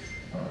pocket.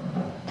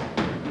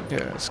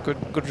 Yeah, it's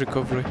good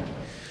recovery.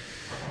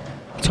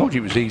 I told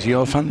you it was easy.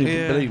 I found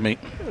it, believe me.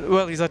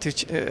 Well, he's had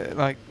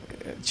to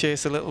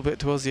chase a little bit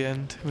towards the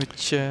end,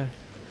 which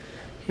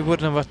he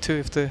wouldn't have had to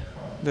if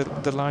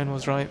the line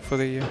was right for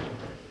the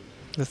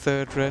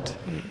 3rd red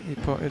he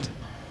potted.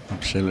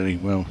 Absolutely.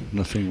 Well,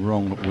 nothing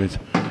wrong with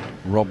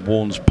Rob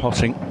Warren's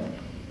potting.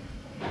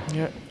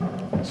 Yeah,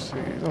 so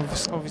he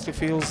obviously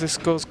feels this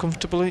goes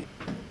comfortably.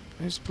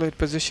 He's played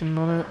position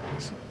on it.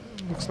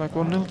 Looks like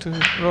 1-0 to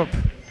Rob.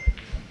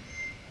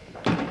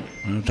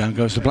 Well, down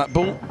goes the black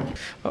ball.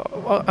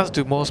 As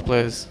do most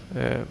players,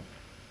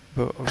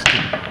 but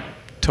obviously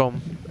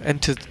Tom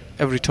entered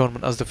every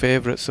tournament as the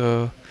favourite,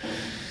 so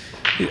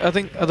I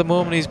think at the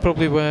moment he's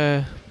probably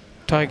where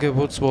Tiger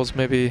Woods was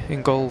maybe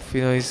in golf.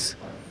 You know, he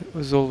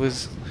was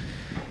always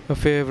a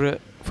favourite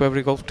for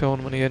every golf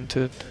tournament he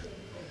entered.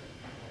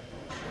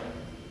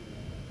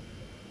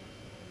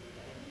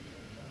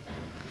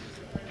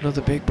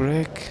 Another big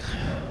break,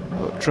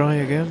 but dry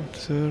again.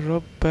 So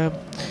Rob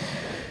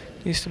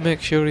needs to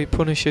make sure he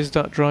punishes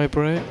that dry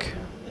break.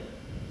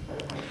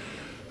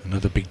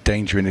 Another big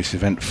danger in this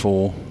event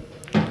for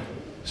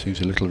seems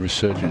a little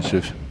resurgence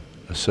of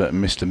a certain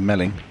Mr.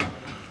 Melling,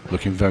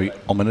 looking very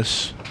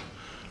ominous.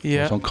 Yeah.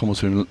 I was on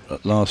commentary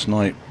last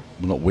night,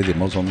 well, not with him,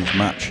 I was on his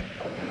match,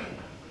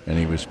 and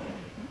he was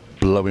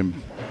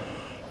blowing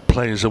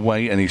players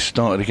away, and he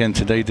started again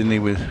today, didn't he,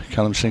 with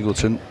Callum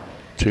Singleton,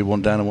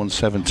 2-1 down and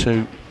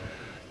 1-7-2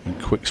 in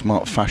quick,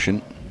 smart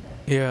fashion.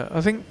 Yeah,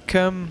 I think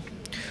a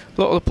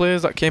lot of the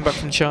players that came back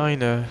from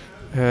China,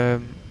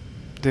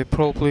 they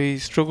probably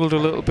struggled a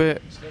little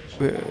bit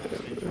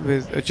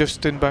with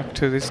adjusting back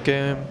to this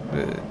game.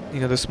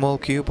 You know, the small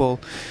cue ball.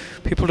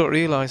 People don't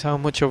realise how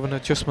much of an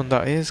adjustment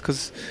that is,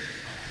 because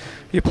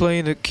you're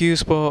playing a cue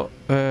sport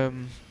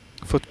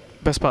for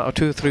best part of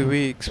 2 or 3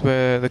 weeks,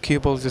 where the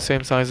cue ball is the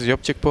same size as the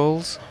object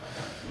balls.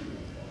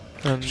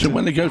 And so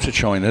when they go to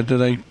China, do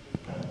they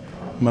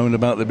moan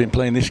about they've been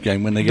playing this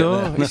game when they get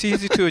there? No, it's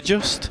easy to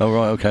adjust. Oh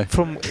right, okay.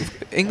 From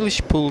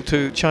English pool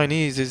to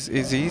Chinese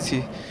is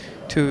easy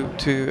to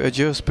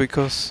adjust,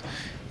 because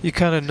you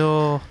kind of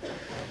know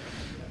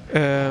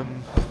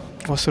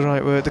what's the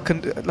right word?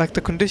 Like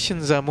the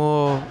conditions are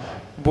more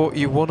what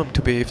you want them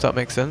to be, if that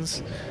makes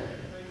sense.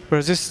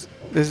 Whereas this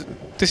is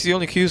the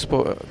only cue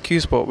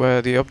spot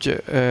where the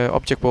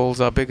object balls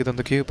are bigger than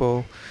the cue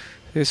ball.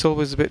 It's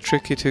always a bit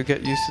tricky to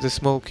get used to the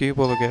small cue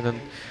ball again and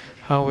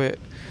how it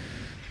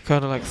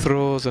kind of like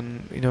throws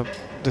and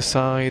the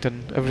side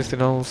and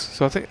everything else.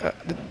 So I think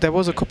there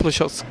was a couple of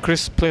shots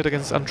Chris played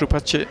against Andrew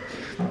Patchett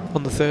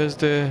on the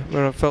Thursday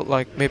where I felt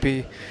like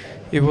maybe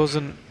he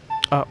wasn't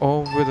at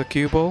home with the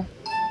cue ball.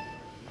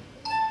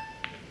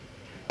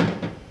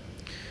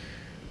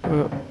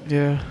 But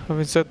yeah,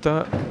 having said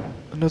that,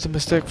 another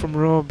mistake from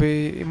Rob.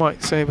 He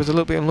might say he was a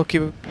little bit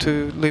unlucky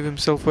to leave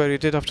himself where he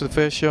did after the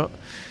first shot.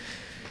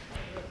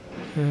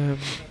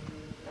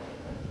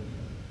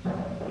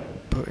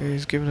 But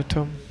he's given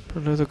Tom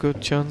another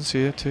good chance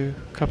here to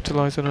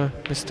capitalise on a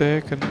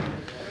mistake, and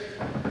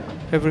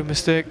every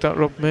mistake that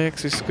Rob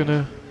makes is going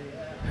to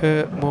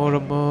hurt more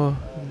and more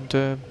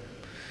and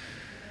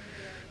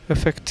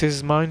affect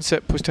his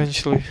mindset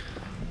potentially.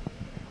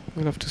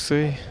 We'll have to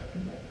see.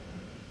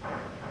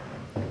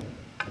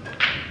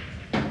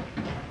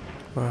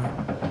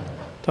 Wow,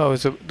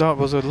 that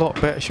was a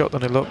lot better shot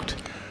than it looked.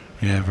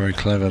 Yeah, very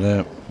clever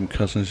there from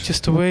Cousins.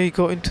 Just the way he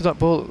got into that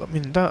ball, I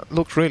mean, that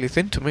looked really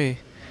thin to me.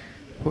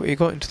 But he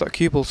got into that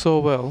cue ball so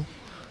well.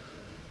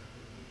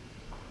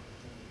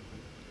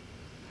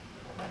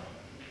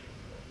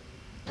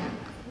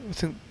 I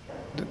think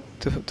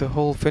the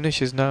whole finish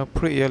is now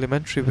pretty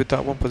elementary with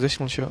that one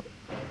positional shot.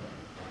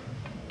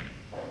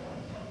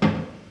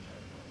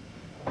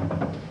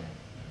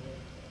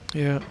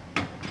 Yeah.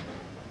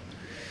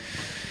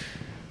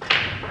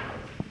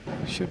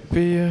 Should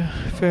be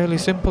fairly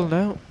simple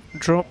now.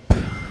 Drop,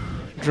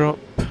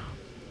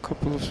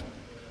 couple of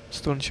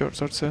stone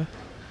shots, I'd say.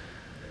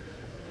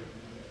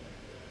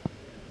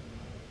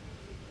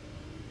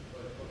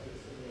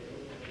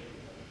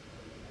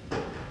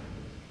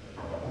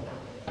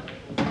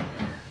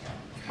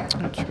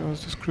 That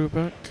shows the screw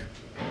back.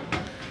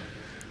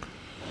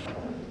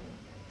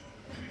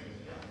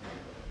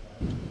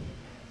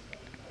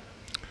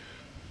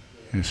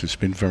 Yes, it's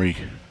been very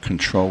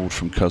controlled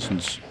from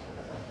Cousins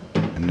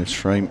in this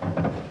frame.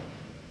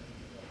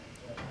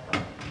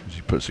 As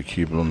he puts the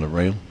cue ball on the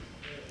rail.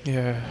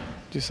 Yeah,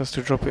 just has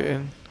to drop it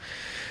in.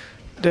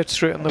 Dead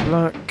straight on the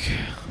black.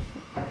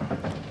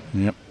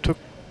 Yep.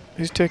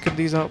 He's taken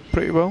these out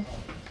pretty well.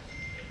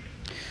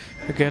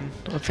 Again,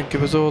 I think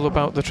it was all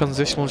about the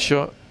transitional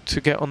shot to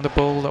get on the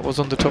ball that was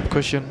on the top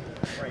cushion.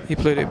 He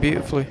played it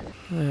beautifully.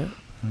 Yeah.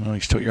 Well,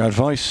 he's took your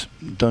advice,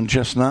 done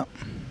just that.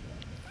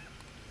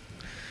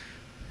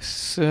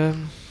 Does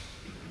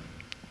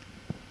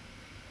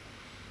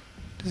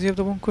he have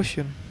the one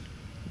cushion?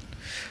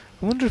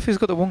 I wonder if he's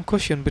got the one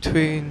cushion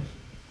between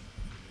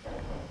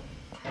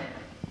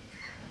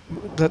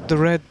the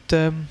red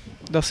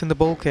that's in the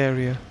bulk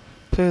area.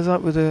 Plays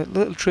that with a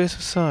little trace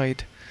of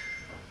side.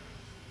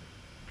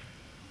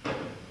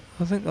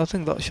 I think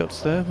that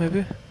shot's there,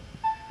 maybe.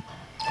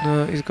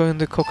 No, he's going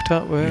the cocked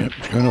out way. Yep,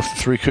 he's going off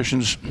the three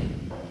cushions.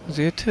 Has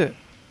he hit it?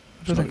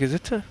 I don't think he's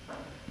hit it.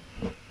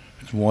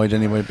 It's wide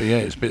anyway, but yeah,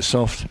 it's a bit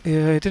soft.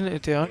 Yeah, he didn't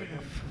hit it hard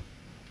enough.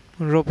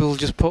 And Rob will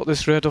just put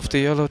this red off the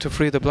yellow to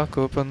free the black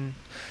up, and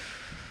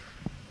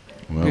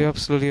be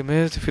absolutely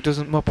amazed if he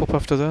doesn't mop up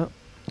after that.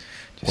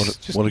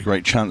 What a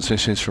great chance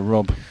this is for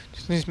Rob.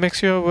 Just needs to make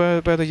sure where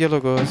the yellow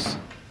goes.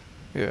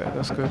 Yeah,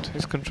 that's good.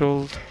 He's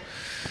controlled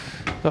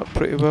that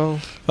pretty well.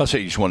 That's it,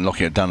 you just want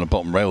knocking it down the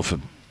bottom rail for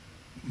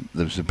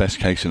there's the best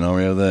case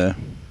scenario there.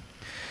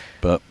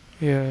 But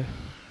yeah,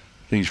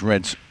 these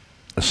reds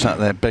are sat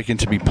there begging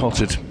to be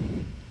potted.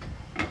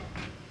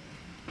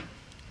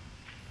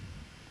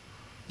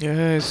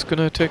 Yeah, it's going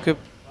to take a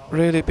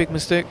really big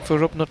mistake for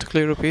Rob not to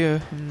clear up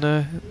here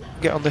and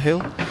get on the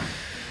hill.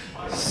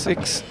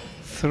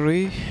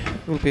 6-3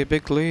 will be a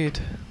big lead.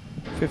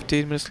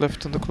 15 minutes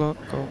left on the clock,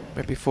 or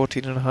maybe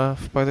 14 and a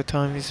half by the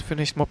time he's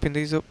finished mopping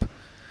these up.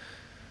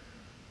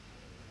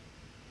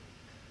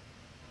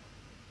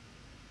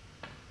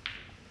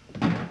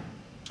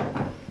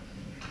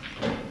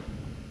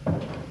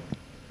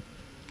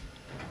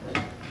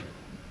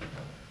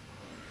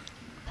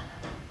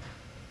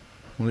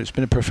 Well, it's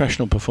been a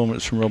professional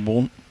performance from Rob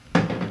Warren.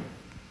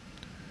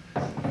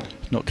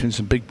 He's knocked in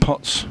some big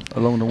pots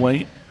along the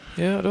way.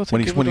 Yeah, I don't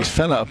think when he's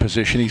fell out of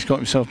position, he's got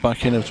himself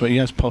back in as well. He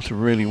has potted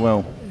really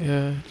well.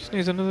 Yeah, just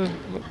needs another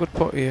good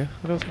pot here.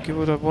 I don't think he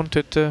would have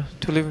wanted to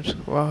leave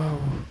him. Wow.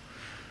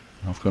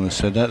 I've gone and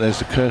said that. There's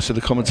the curse of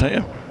the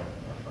commentator.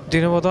 Do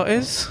you know what that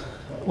is?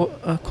 What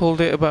I called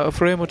it about a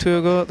frame or two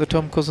ago, the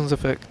Tom Cousins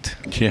effect.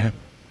 Yeah.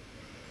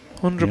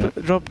 100.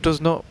 Yeah. Rob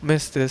does not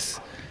miss this.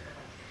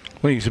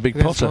 Well, he's a big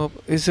potter.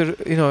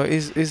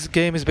 His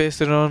game is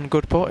based around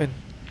good potting.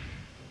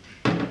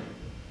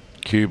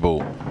 Cue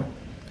ball.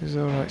 He's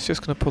alright, it's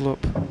just going to pull up.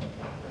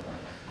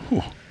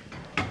 Ooh.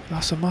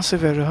 That's a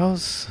massive error,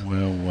 how's...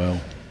 Well.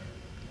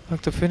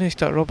 Like the finish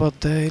that Rob had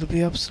there, he'll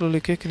be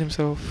absolutely kicking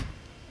himself.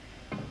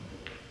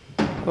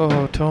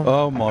 Oh, Tom.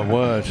 Oh my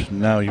word,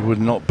 no, you would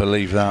not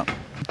believe that.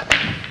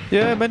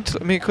 Yeah, mental.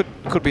 I mean, it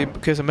could be a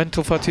case of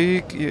mental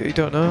fatigue. You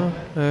don't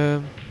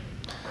know.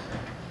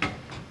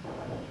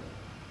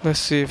 Let's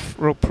see if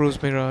Rob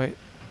proves me right.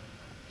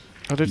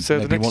 I did say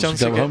Maybe the next wants chance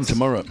to he go home gets.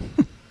 tomorrow.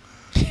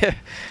 Yeah.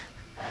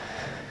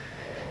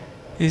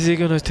 Is he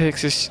gonna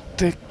take this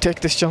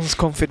chance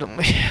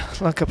confidently,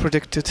 like I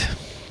predicted?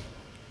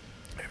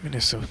 I mean,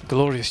 it's a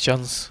glorious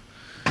chance.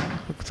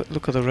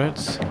 Look at the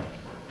Reds.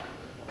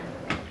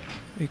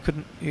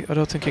 I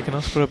don't think he can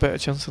ask for a better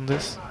chance than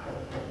this.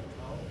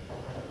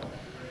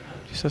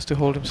 Just has to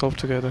hold himself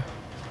together.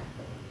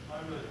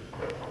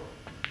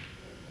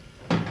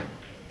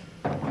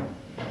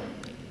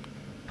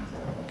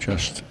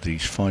 Just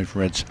these 5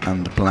 reds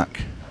and the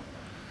black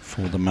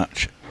for the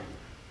match,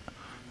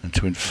 and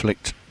to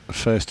inflict the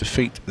first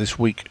defeat this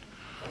week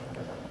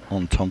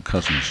on Tom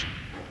Cousins.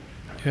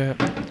 Yeah,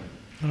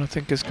 and I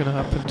think it's going to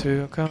happen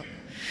too. I can't.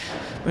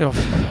 You know,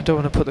 I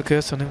don't want to put the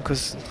curse on him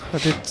because I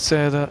did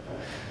say that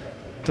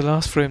the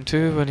last frame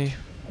too when he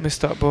missed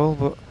that ball,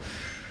 but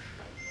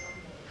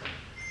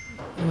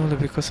only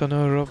because I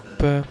know Rob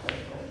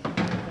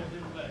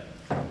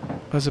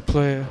as a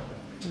player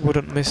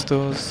wouldn't miss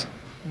those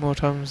more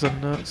times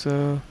than that,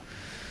 so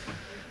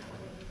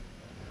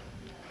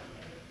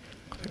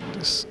I think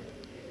this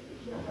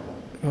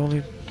the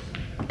only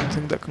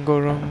thing that can go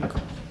wrong,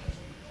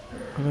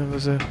 and then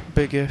there's a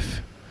big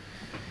if.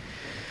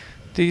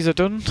 These are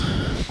done.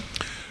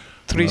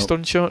 3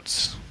 stun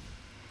shots.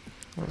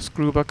 I'll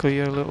screw back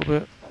here a little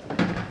bit.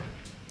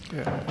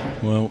 Yeah.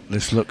 Well,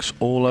 this looks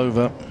all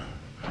over.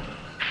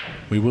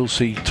 We will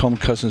see Tom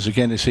Cousins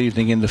again this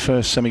evening in the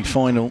first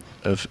semi-final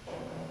of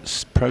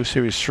Pro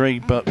Series 3,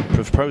 but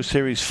for Pro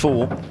Series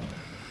 4,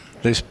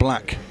 this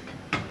black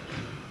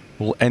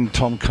will end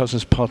Tom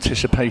Cousins'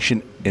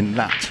 participation in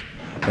that.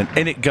 And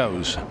in it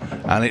goes,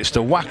 and it's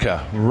the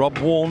whacker, Rob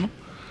Warne,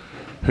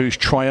 who's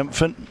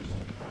triumphant.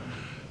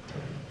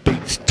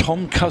 Beats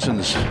Tom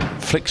Cousins,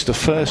 flicks the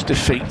first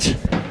defeat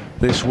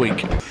this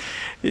week.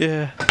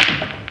 Yeah.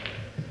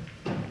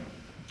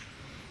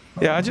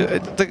 Yeah,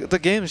 the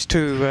game's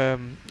too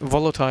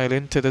volatile,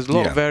 isn't it? There's a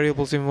lot of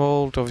variables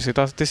involved. Obviously,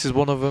 this is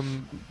one of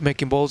them.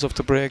 Making balls off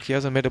the break. He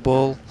hasn't made a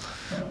ball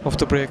off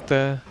the break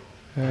there.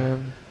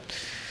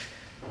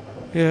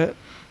 Yeah,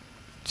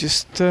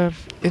 just it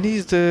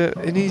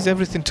needs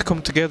everything to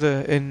come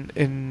together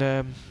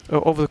in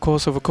over the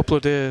course of a couple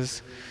of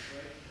days,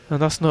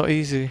 and that's not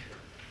easy.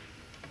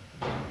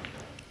 Well,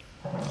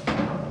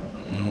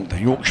 the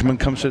Yorkshireman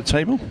comes to the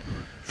table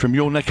from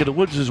your neck of the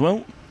woods as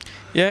well.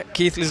 Yeah,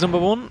 Keithley's number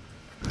 1.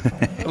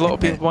 A lot of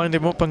people wind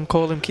him up and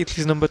call him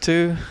Keithley's number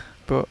 2,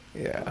 but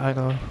yeah, I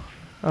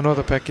know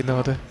the pecking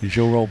order. He's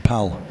your old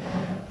pal.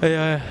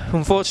 Yeah,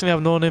 unfortunately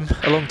I've known him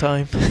a long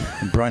time.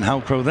 And Brian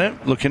Halcrow there,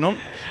 looking on.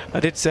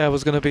 I did say I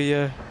was going to be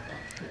a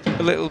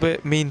little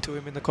bit mean to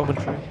him in the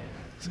commentary,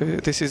 so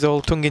this is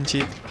all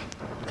tongue-in-cheek.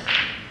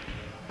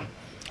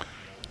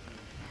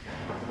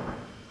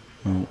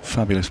 Well,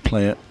 fabulous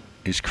player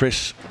is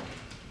Chris.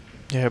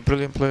 Yeah,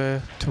 brilliant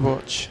player to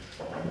watch.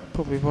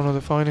 Probably one of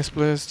the finest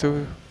players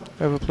to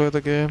ever play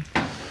the game.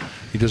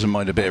 He doesn't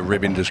mind a bit of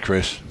ribbing, does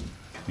Chris?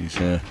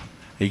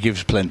 He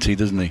gives plenty,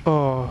 doesn't he?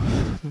 Oh,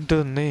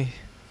 doesn't he?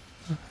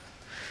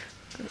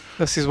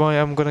 This is why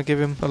I'm going to give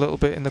him a little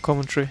bit in the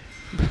commentary.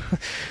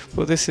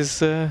 But this is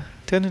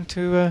turning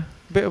into a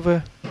bit of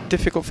a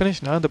difficult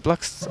finish now. The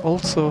black's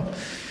also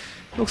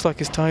looks like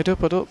it's tied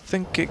up. I don't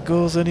think it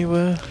goes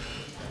anywhere.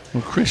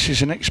 Well, Chris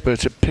is an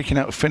expert at picking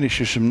out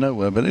finishes from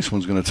nowhere, but this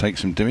one's going to take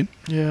some doing.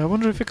 Yeah, I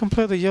wonder if he can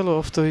play the yellow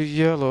off the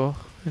yellow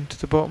into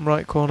the bottom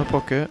right corner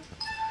pocket.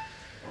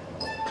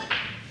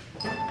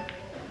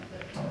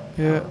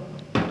 Yeah,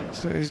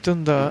 so he's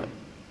done that.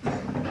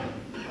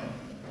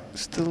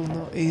 Still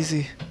not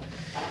easy.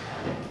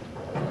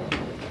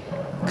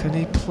 Can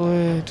he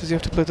play? Does he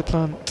have to play the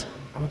plant?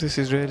 Oh, this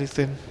is really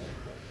thin.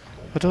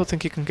 I don't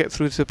think he can get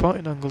through to the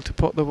potting angle to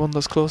pot the one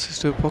that's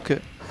closest to a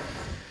pocket.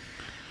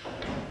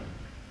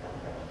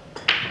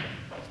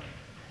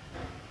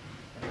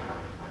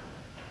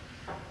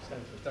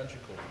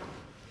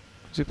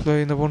 Is he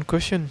playing the one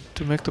cushion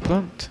to make the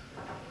plant?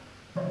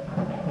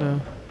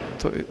 No,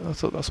 I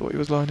thought that's what he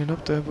was lining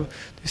up there, but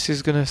this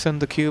is going to send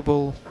the cue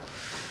ball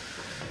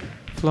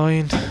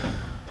flying.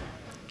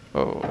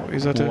 Oh,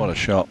 is that what a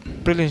shot.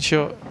 Brilliant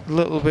shot. A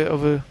little bit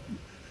of a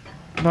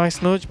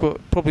nice nudge,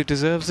 but probably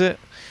deserves it.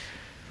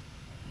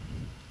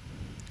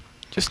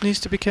 Just needs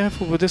to be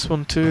careful with this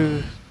one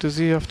too. Does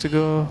he have to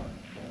go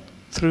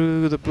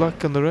through the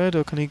black and the red,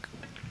 or can he?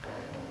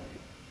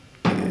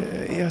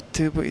 Yeah, he had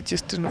to, but he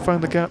just didn't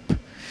find the gap.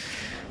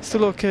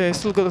 Still okay,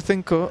 still got the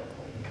thin cut.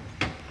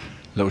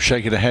 Little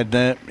shake of the head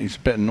there. He's a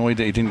bit annoyed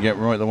that he didn't get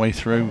right the way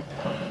through,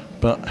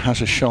 but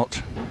has a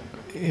shot.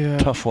 Yeah.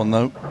 Tough one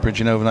though,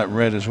 bridging over that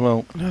red as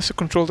well. He has to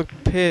control the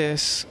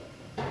pace.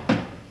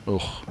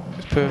 Oh,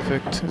 it's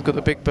perfect. He's got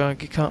the big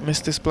bag. He can't miss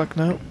this black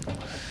now.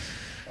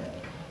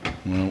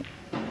 Well,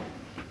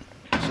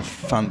 it's a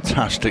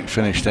fantastic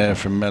finish there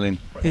from Mellin.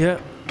 Yeah,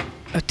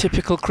 a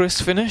typical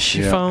Chris finish.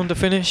 He found a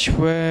finish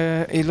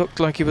where he looked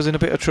like he was in a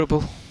bit of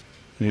trouble.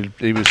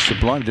 He was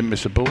sublime, didn't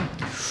miss a ball.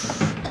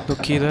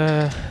 Lucky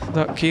there.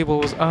 That cue ball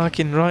was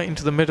arcing right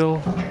into the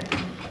middle,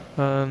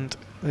 and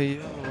the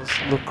yellows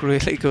look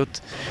really good.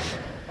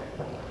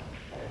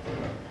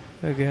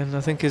 Again,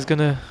 I think he's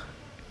gonna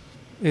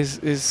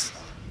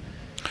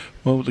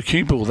Well, the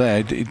cue ball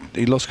there,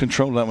 he lost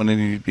control of that one,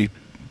 and he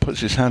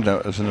puts his hand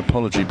out as an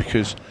apology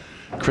because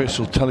Chris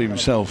will tell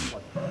himself,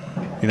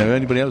 you know,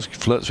 anybody else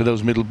flirts with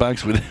those middle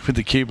bags with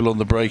the cue ball on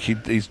the break,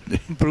 he's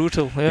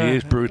brutal. Yeah, he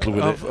is brutal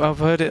with it. I've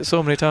heard it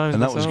so many times.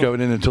 And that was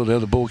going in until the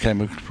other ball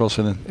came across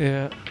and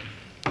yeah,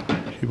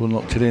 cue ball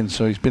knocked it in.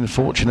 So he's been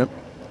fortunate.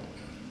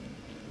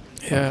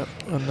 Yeah,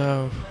 and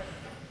now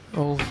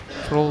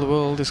for all the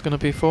world, it's going to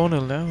be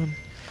 4-0 now, and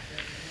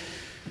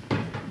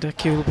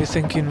Decky will be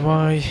thinking,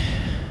 why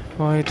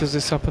does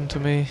this happen to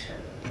me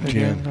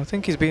again? Yeah. I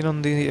think he's been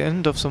on the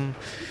end of some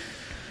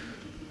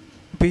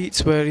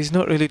beats where he's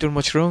not really done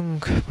much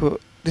wrong, but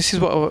this is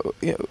what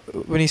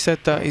when he said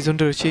that he's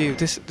underachieved.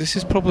 This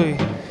is probably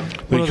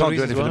one of the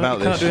reasons why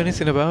he can't do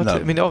anything about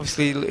it. I mean,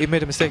 obviously he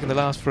made a mistake in the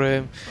last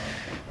frame.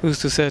 Who's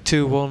to say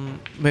 2-1?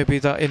 Maybe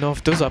that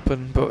enough does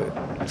happen, but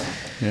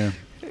yeah.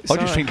 I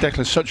just think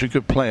Declan's such a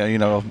good player. You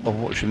know, I've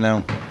watched him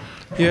now.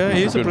 Yeah,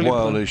 he's a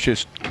brilliant player. It's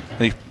just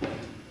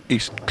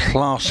he's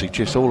classy.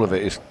 Just all of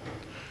it is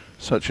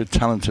such a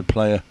talented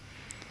player,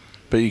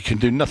 but you can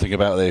do nothing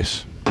about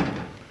this.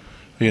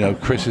 You know,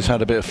 Chris has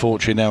had a bit of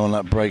fortune now on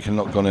that break and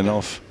not gone in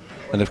off,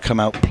 and they've come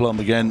out plumb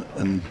again.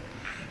 And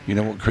you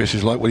know what Chris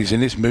is like when he's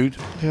in this mood.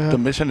 Yeah.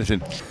 Doesn't miss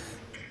anything.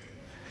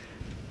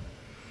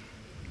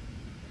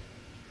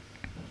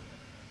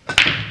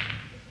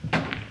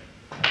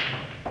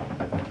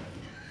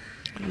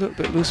 A little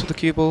bit loose with the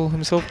cue ball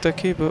himself,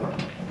 Decky, but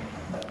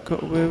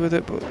got away with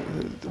it. But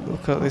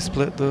look at this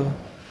split though.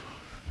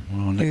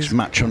 Well, next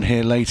match on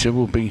here later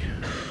will be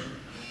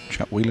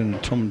Jack Whelan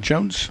and Tom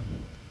Jones.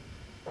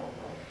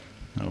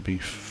 That'll be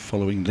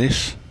following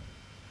this.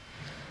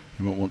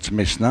 You won't want to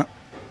miss that.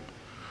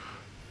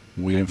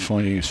 Whelan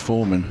finding his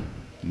form, and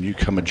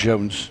newcomer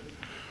Jones,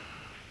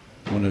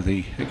 one of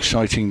the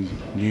exciting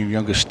new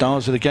younger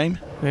stars of the game.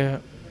 Yeah.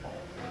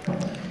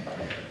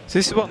 So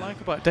this is what I like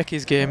about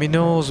Decky's game. He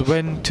knows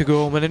when to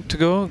go, when to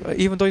go.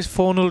 Even though he's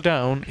 4-0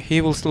 down,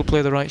 he will still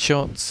play the right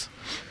shots.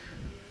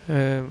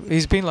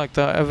 He's been like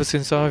that ever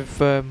since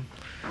I've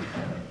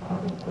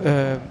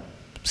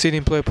seen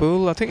him play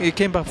pool. I think he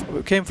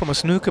came from a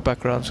snooker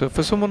background. So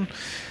for someone,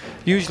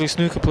 usually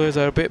snooker players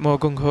are a bit more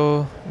gung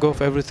ho, go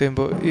for everything.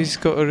 But he's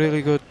got a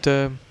really good,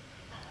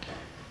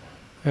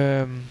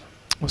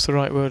 what's the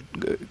right word?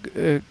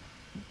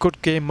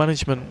 Good game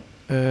management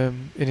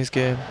in his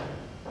game.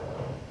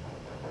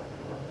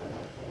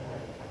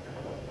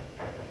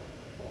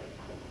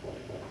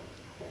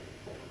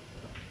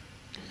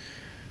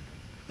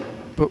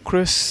 But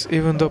Chris,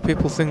 even though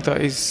people think that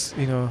he's,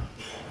 you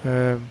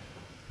know,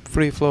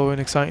 free-flowing,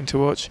 exciting to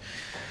watch,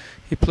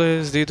 he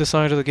plays the other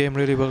side of the game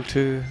really well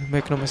too.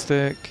 Make no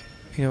mistake.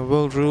 You know,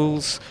 world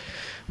rules.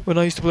 When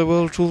I used to play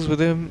world rules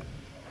with him,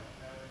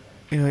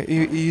 you know,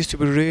 he used to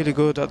be really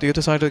good at the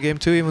other side of the game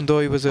too. Even though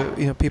he was a,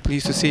 you know, people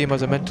used to see him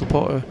as a mental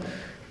potter,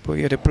 but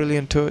he had a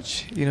brilliant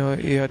touch. You know,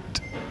 he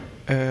had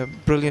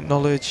brilliant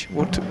knowledge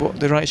what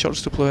the right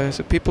shots to play.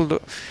 So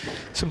people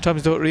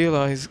sometimes don't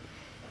realise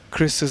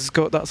Chris has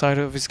got that side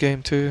of his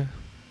game too.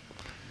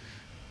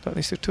 That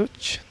needs to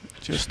touch,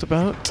 just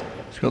about.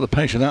 He's got the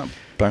pace of that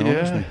bang on,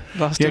 hasn't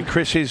he? Yeah,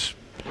 Chris is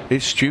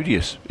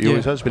studious. He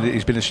always has been.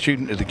 He's been a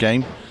student of the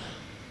game.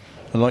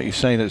 And like you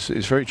say, it's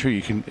very true.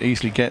 You can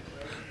easily get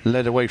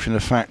led away from the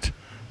fact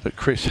that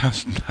Chris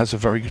has a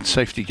very good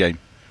safety game.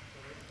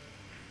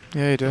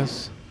 Yeah, he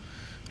does.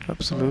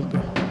 Absolutely.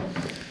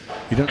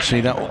 You don't see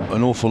that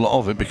an awful lot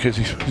of it because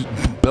he's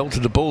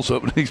belted the balls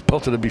up and he's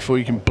potted them before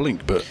you can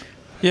blink. But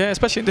yeah,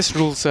 especially in this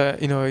rule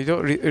set, you know, you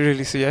don't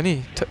really see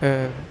any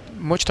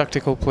much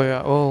tactical play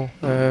at all.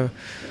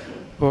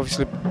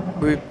 Obviously,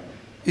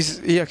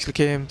 he actually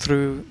came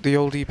through the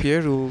old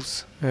EPA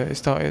rules.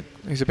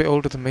 He's a bit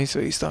older than me,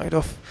 so he started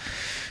off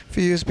a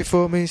few years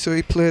before me. So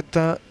he played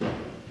that.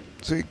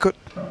 So he got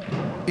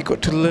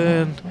to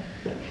learn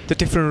the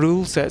different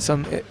rule sets,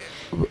 and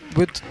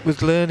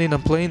with learning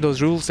and playing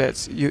those rule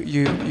sets,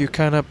 you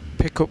kind of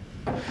pick up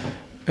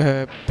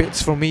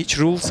bits from each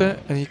rule set,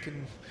 and you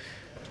can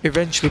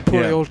eventually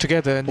put it all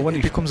together, and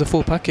it becomes a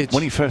full package.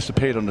 When he first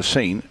appeared on the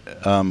scene,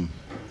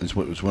 it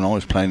was when I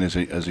was playing as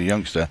a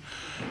youngster,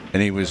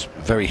 and he was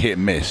very hit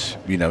and miss.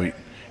 You know, you'd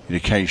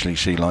occasionally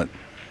see like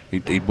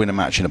he'd win a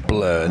match in a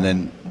blur, and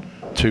then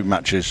 2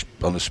 matches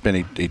on the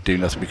spin he'd do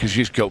nothing because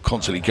you just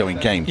constantly going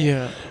game.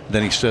 Yeah.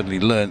 Then he suddenly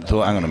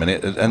thought, hang on a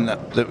minute, and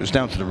that was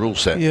down to the rule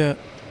set. Yeah.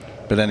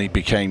 But then he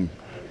became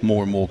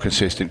more and more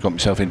consistent, got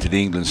himself into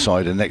the England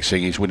side, and next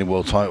thing he's winning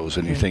world titles,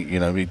 and you think, you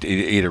know,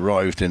 he'd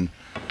arrived and,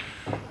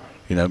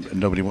 you know,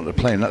 nobody wanted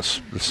to play, and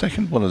that's the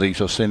second one of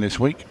these I've seen this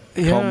week.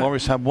 Yeah. Carl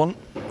Morris had one.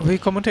 We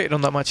commentated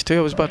on that match too,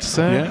 I was about to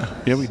say.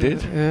 Yeah, we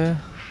did. Yeah.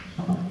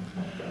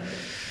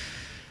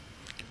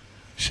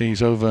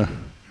 She's over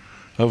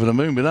the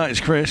moon with that, it's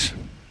Chris.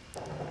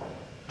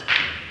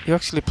 You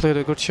actually played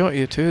a good shot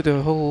here too,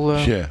 the whole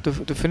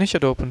the finish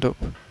had opened up.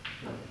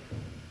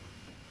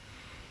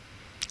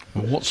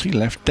 Well, what's he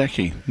left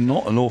Decky?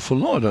 Not an awful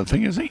lot, I don't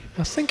think, is he?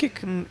 I think he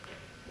can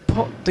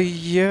put the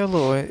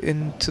yellow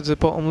into the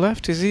bottom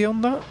left. Is he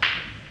on that?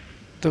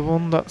 The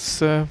one that's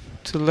to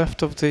the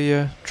left of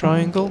the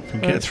triangle?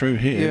 Can get through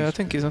here. Yeah, I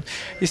think he's on.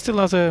 He still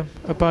has a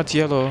bad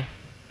yellow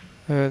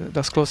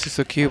that's closest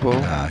to the cue ball.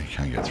 Ah, he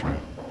can't get through.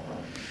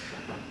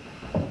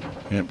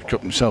 Yep,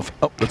 got himself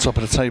up the top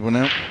of the table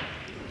now.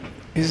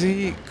 Is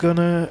he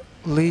gonna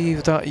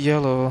leave that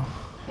yellow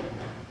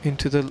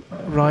into the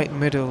right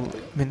middle?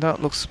 I mean,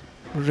 that looks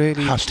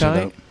really Has tight. to,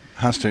 though.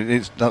 Has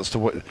to. That's the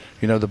way.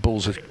 You know, the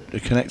balls are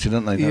connected,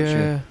 aren't they?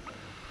 Yeah,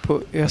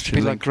 but he has to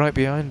be link. like right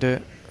behind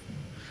it.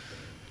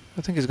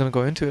 I think he's gonna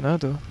go into it now,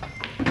 though.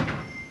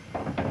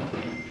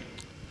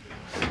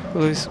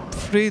 Well, he's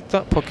freed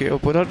that pocket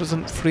up, but that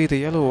doesn't free the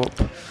yellow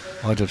up.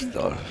 I'd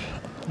have.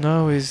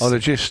 Now he's. I'd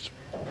have just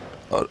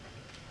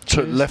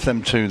left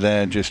them two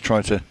there and just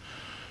tried to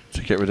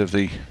get rid of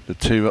the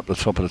two up the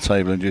top of the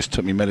table and just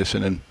took me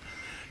medicine and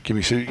give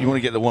me. So you want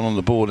to get the one on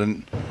the board,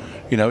 and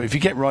you know, if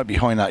you get right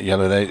behind that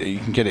yellow there, you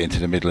can get it into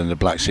the middle, and the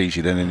black's easy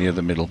then in the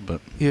other middle.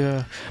 But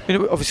yeah, I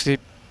mean, obviously,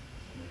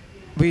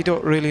 we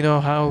don't really know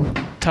how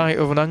tight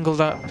of an angle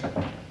that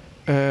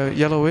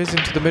yellow is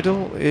into the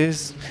middle.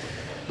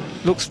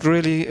 Looks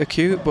really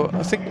acute, but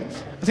I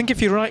think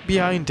if you're right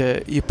behind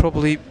it, you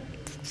probably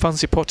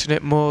fancy potting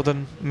it more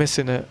than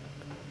missing it.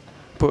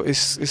 But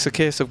it's a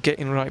case of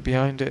getting right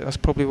behind it. That's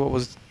probably what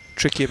was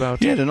tricky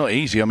about it. Yeah, they're not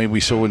easy. I mean, we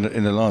saw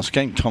in the last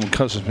game, Tom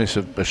Cousins missed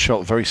a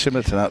shot very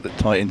similar to that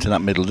tight into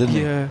that middle, didn't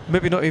he? Yeah,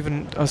 maybe not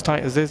even as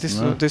tight as this.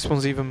 This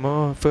one's even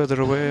more further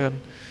away and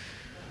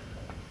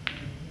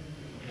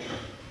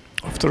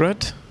off the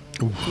red.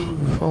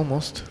 Oof,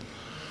 almost.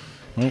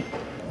 Well,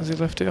 has he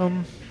left it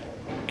on?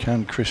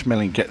 Can Chris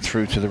Melling get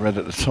through to the red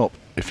at the top?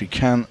 If he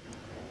can,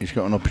 he's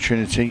got an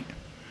opportunity.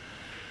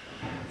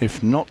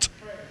 If not,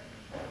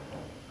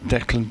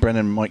 Declan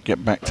Brennan might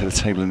get back to the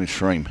table in his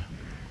frame.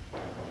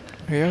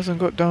 He hasn't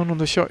got down on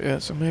the shot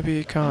yet, so maybe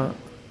he can't.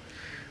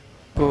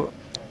 But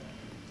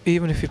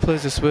even if he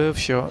plays a swerve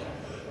shot,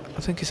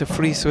 I think it's a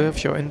free swerve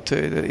shot into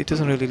it. It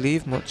doesn't really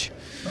leave much.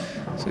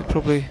 So it's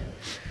probably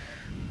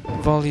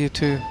value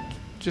to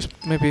just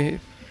maybe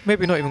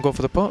not even go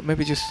for the pot.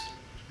 Maybe just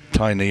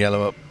tying the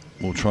yellow up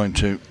or trying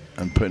to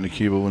and putting the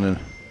cue ball in a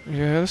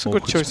that's a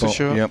good choice spot. of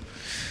shot. Yep.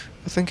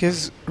 I think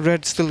his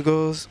red still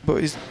goes, but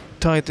he's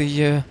tied the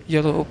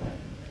yellow up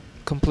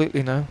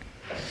completely now.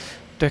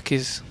 Deck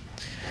is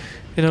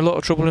in a lot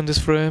of trouble in this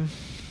frame.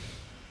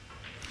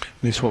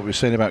 This is what we were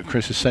saying about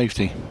Chris's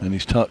safety and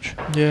his touch.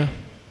 Yeah.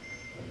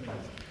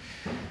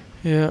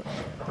 Yeah.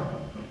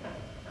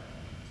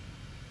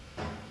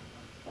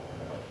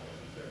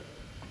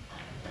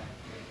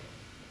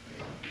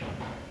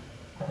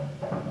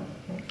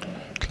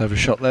 Clever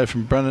shot there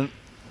from Brennan.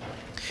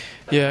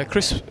 Yeah,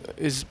 Chris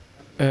is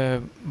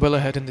well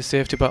ahead in the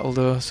safety battle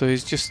though, so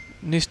he's just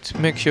needs to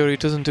make sure he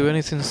doesn't do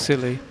anything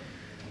silly.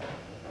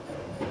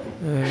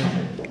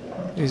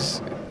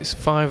 He's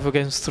 5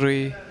 against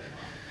 3.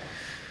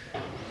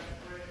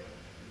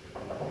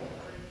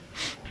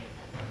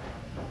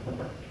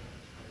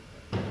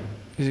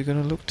 Is he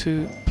going to look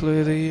to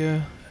play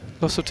the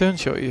loss of turn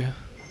shot here?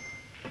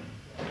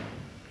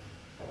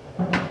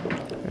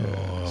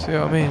 See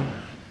what I mean?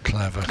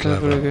 Clever.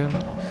 Again.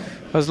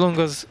 As long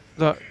as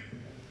that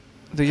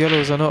the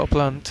yellows are not a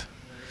plant,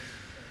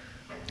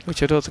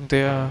 which I don't think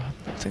they are.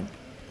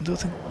 I don't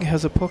think he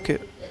has a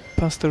pocket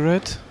past the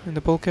red in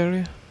the bulk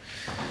area.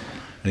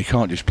 And he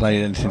can't just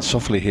play anything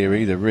softly here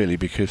either, really,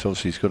 because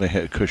obviously he's got to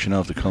hit a cushion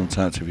after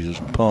contact if he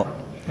doesn't pot.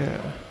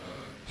 Yeah.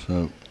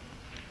 So.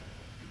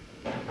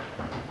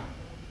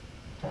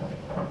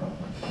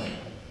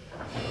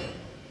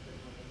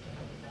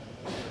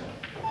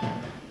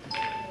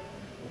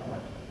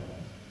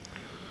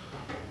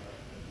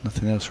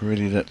 Nothing else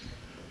really that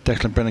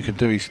Declan Brennan could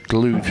do. He's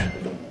glued.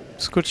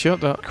 It's a good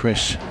shot, that.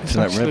 Chris to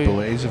that red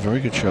ball. It is a very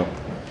good shot.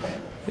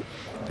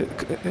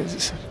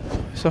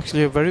 It's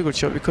actually a very good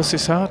shot because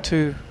it's hard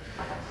to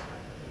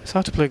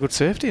play good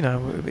safety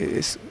now.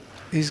 It's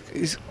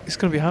going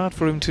to be hard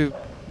for him to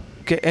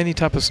get any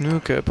type of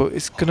snooker, but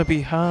it's going to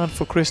be hard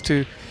for Chris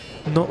to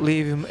not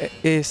leave him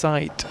a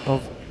sight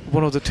of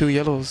one of the two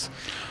yellows.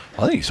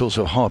 I think it's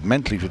also hard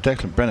mentally for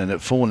Declan Brennan at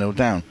 4-0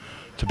 down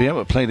to be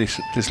able to play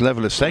this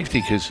level of safety,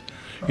 because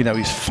you know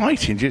he's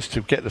fighting just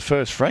to get the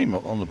first frame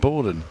on the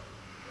board. And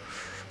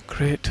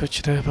great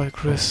touch there by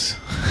Chris.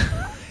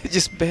 He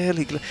just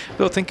barely. I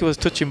don't think it was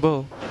touching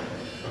ball.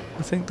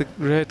 I think the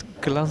red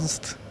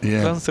glanced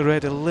the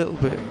red a little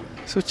bit.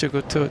 Such a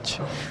good touch.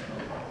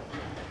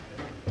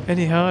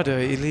 Any harder,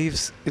 he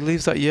leaves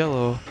that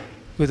yellow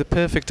with a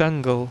perfect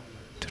angle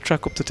to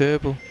track up the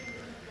table.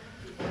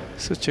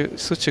 Such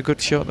a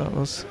good shot that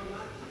was.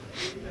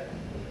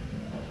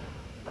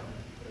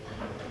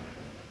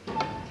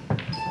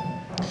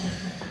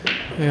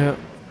 Yeah,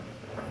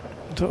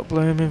 don't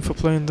blame him for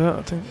playing that.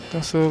 I think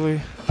that's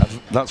early.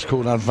 that's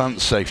called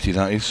advanced safety,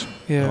 that is.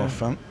 Yeah.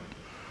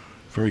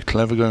 Very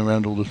clever going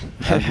around all the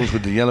angles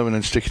with the yellow and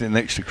then sticking it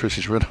next to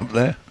Chris's red up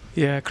there.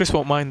 Yeah, Chris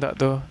won't mind that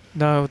though.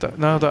 Now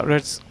that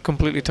red's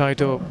completely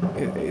tied up,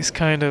 it's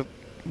kind of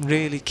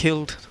really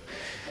killed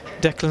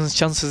Declan's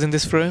chances in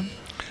this frame.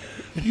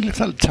 He left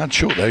that a tad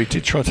short there. He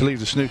did try to leave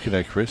the snooker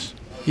there, Chris.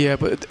 Yeah,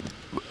 but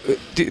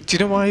do you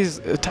know why he's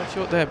a tad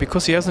short there?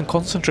 Because he hasn't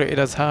concentrated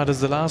as hard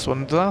as the last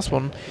one. The last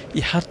one,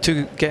 he had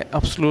to get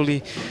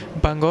absolutely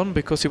bang on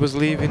because he was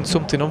leaving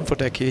something on for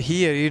Decky.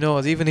 Here, you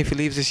know, even if he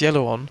leaves this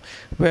yellow on,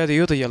 where the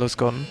other yellow's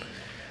gone,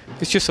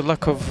 it's just a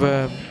lack of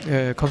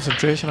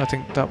concentration, I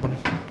think, that one.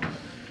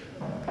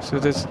 So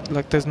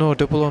there's no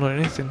double on or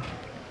anything.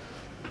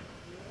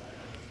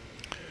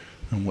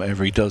 And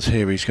whatever he does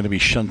here, he's going to be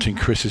shunting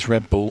Chris's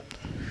red ball.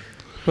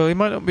 Well, he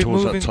might not be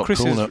moving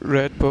Chris's corner.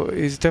 red, but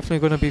he's definitely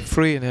going to be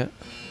freeing it.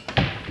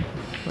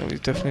 Well, he's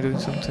definitely doing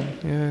something.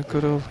 Yeah,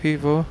 good old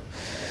Hevo.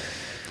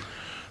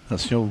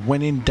 That's your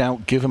when in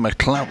doubt, give him a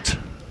clout.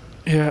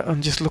 Yeah,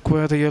 and just look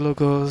where the yellow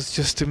goes,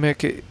 just to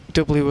make it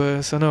doubly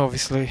worse. I know,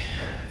 obviously,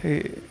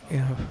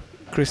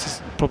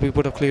 Chris probably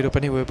would have cleared up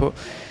anyway, but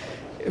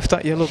if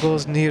that yellow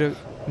goes near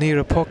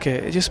a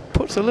pocket, it just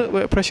puts a little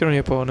bit of pressure on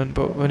your opponent.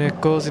 But when it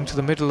goes into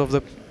the middle of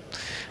the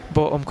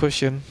bottom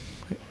cushion,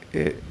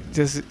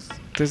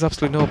 there's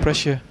absolutely no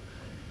pressure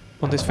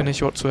on this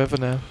finish whatsoever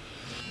now.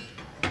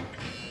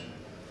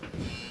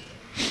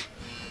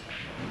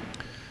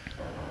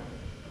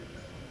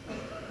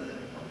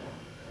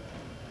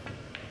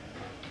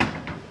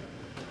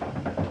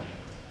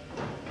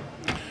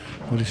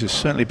 Well, this has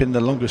certainly been the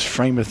longest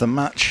frame of the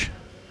match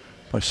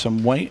by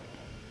some weight.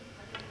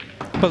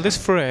 Well, this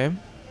frame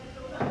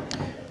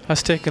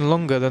has taken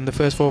longer than the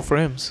first 4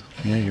 frames.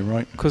 Yeah, you're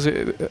right. Because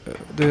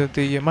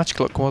the match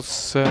clock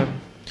was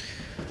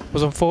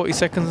on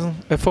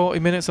 40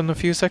 minutes and a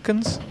few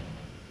seconds.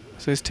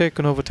 So it's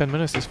taken over 10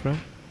 minutes this frame.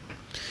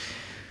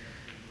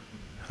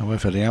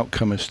 However, the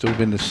outcome has still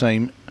been the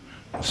same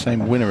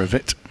winner of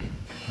it.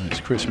 And it's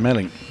Chris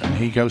Melling, and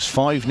he goes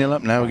 5-0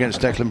 up now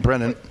against Declan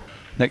Brennan.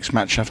 Next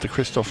match after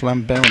Christophe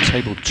Lambert on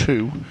table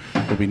 2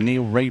 will be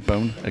Neil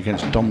Raybone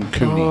against Dom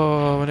Cooney.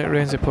 Oh, when it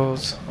rains it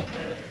pours.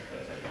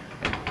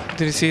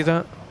 Did you see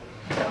that?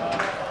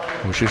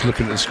 Well, she's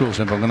looking at the scores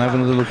then, but I'm going to have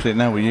another look at it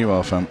now with you,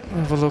 Arfam.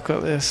 Have a look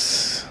at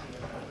this.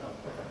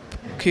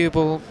 Cue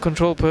ball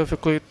controlled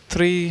perfectly.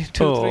 3,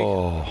 2,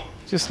 3.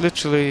 Just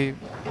literally,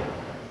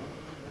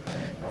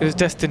 it was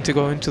destined to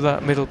go into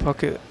that middle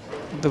pocket.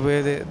 The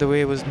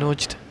way it was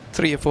nudged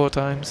 3 or 4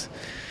 times.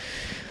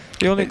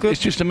 The only It's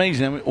just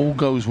amazing how it all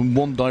goes in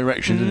one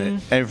direction, doesn't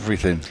it?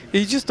 Everything.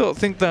 You just don't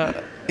think that,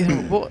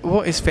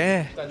 what is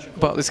fair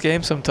about this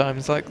game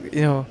sometimes. Like,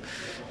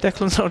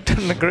 Declan's not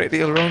done a great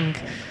deal wrong,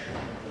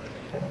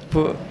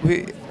 but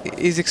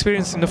he's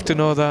experienced enough to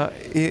know that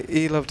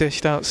he'll have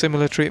dished out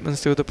similar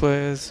treatments to other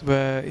players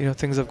where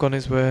things have gone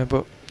his way,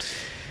 but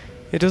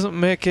it doesn't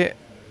make it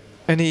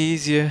any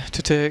easier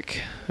to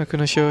take, I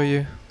can assure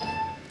you.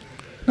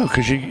 No,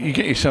 because you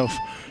get yourself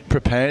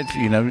prepared,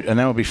 an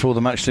hour before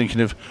the match, thinking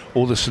of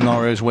all the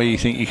scenarios where you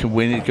think you can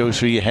win. It goes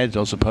through your head,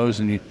 I suppose,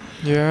 and you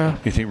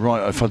think,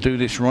 right, if I do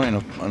this right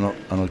and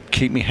I'll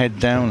keep my head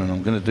down and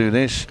I'm going to do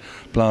this,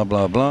 blah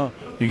blah blah.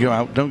 You go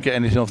out, don't get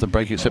anything off the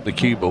break except the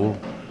cue ball,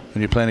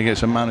 and you're playing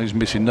against a man who's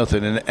missing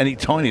nothing, and any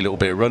tiny little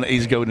bit of run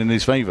is going in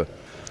his favour.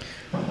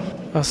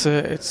 That's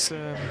it. It's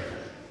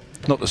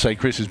not to say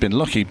Chris has been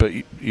lucky, but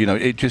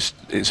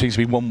it seems to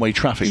be one-way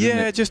traffic.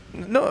 Yeah,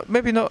 doesn't it?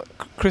 maybe not.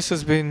 Chris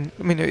has been.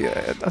 I mean,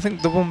 I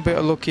think the one bit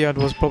of luck he had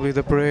was probably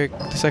the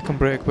second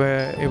break,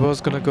 where it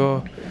was going to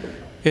go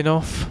in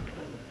off,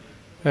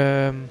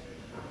 and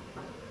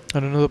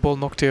another ball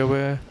knocked it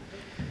away.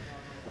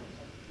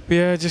 But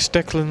yeah, just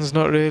Declan's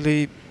not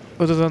really,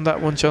 other than that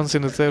one chance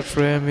in the third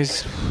frame,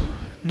 he's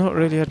not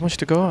really had much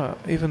to go at.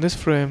 Even this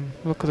frame,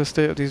 look at the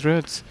state of these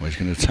reds. Well, he's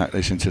going to attack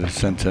this into the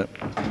centre.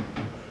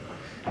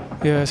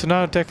 Yeah, so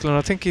now Declan,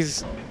 I think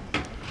he's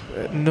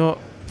not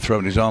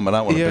throwing his arm at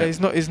that one. Yeah, a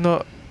bit. he's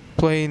not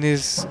playing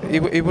his. He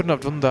wouldn't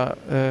have done that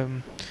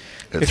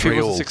if he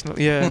was a 6-0.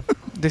 Yeah,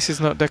 this is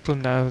not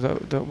Declan now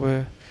that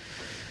we're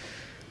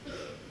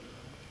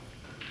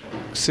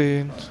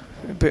seeing.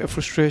 A bit of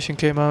frustration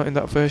came out in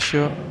that first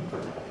shot.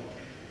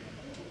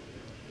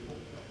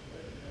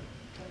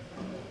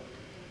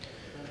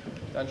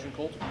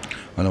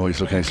 I know what he's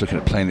looking at. He's looking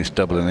at playing this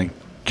double and then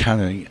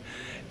cannoning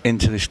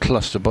into this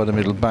cluster by the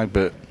middle bag,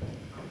 but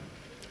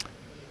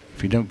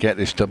if you don't get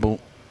this double,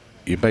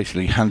 you're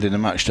basically handing the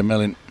match to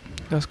Mellin.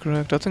 That's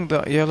correct. I think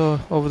that yellow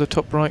over the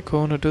top right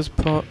corner does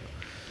pot.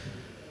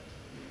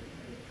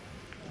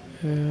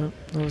 Yeah,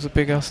 that was a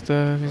big ass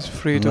there. He's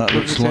freed up. That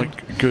looks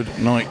like a good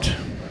night.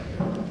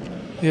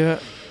 Yeah,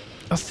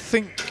 I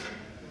think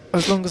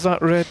as long as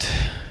that red,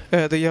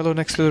 the yellow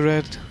next to the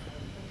red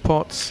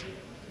pots,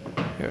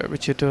 yeah,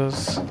 which it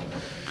does,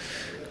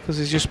 because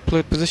he's just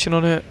played position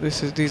on it.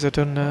 These are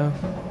done now.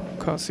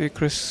 Can't see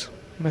Chris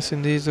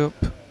messing these up.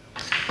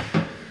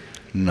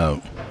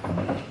 No.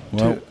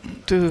 Well,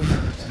 do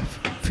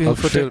feel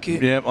for Decky.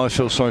 Yeah, I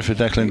feel sorry for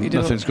Declan.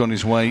 Nothing's gone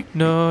his way.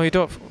 No, you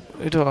don't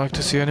like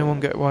to see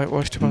anyone get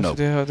whitewashed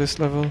at this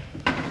level.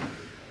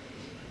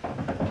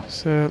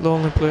 It's a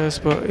lonely place,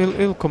 but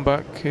he'll come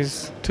back.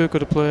 He's too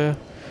good a player,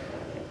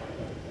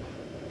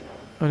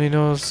 and he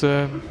knows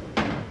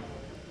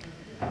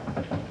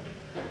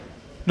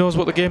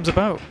what the game's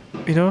about.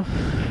 You know,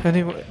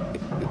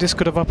 this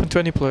could have happened to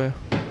any player.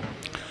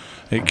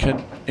 It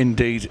can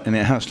indeed, and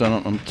it has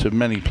done on to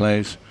many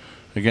players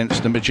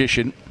against the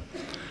Magician.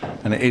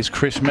 And it is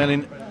Chris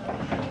Mellin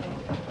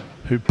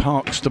who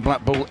parks the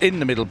black ball in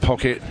the middle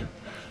pocket,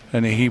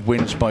 and he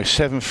wins by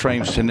 7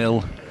 frames to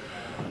 0,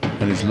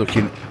 and is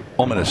looking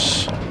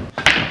ominous.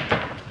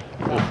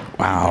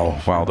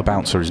 Wow, the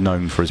bouncer is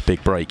known for his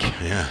big break.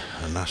 Yeah,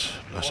 and that's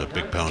a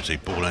big penalty.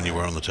 Ball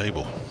anywhere on the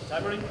table.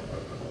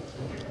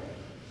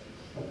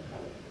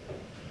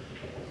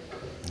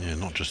 Yeah,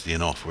 not just the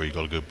in-off where you've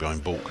got to go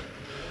behind baulk.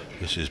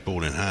 This is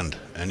ball in hand,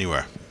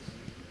 anywhere.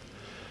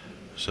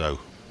 So,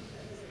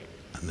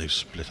 and they've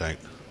split out.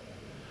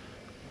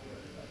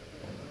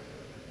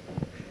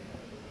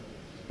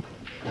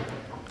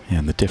 Yeah,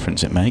 and the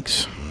difference it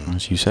makes,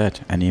 as you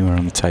said, anywhere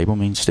on the table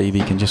means Stevie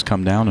can just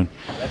come down and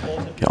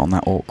get on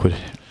that awkward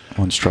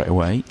one straight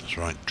away. That's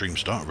right, dream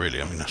start really.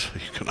 I mean,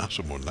 you couldn't ask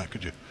for more than that,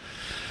 could you?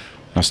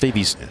 Now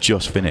Stevie's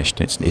just finished.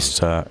 It's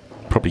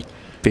probably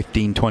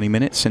 15-20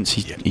 minutes since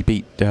he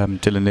beat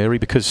Dylan Leary,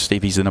 because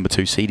Stevie's the number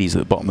 2 seed. He's at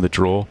the bottom of the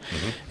draw.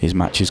 His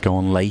matches go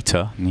on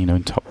later,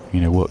 and,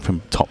 work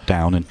from top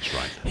down, and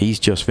he's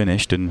just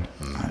finished. And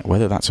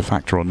whether that's a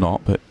factor or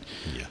not, but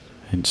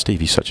and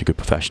Stevie's such a good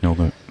professional.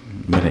 The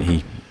minute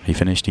he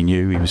finished, he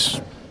knew he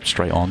was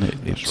straight on.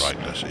 That's right.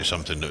 It's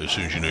something that as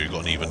soon as you know you've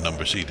got an even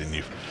number seed, and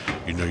you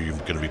know you're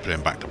going to be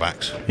playing back to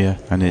backs. Yeah,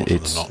 and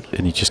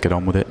and you just get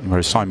on with it.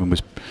 Whereas Simon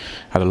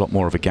had a lot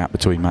more of a gap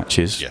between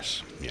matches.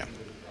 Yes.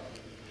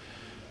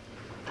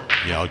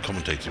 Yeah, I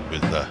commentated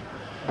with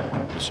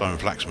Simon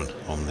Flaxman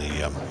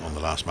on the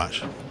last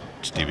match,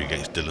 Stevie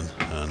against Dylan,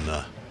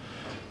 and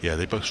yeah,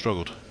 they both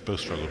struggled.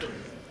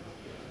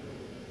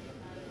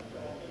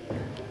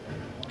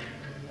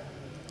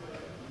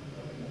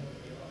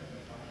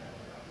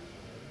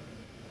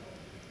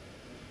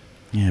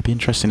 Yeah, it'd be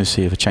interesting to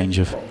see if a change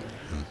of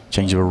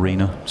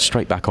arena,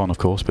 straight back on, of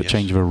course, but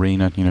change of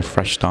arena,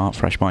 fresh start,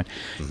 fresh mind.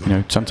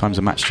 Sometimes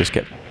a match just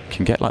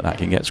can get like that,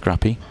 can get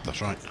scrappy.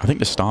 That's right. I think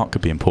the start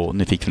could be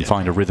important. If he can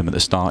find a rhythm at the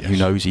start, who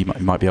knows, he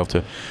might be able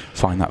to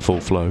find that full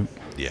flow.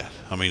 Yeah,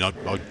 I mean, I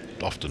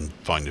often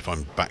find if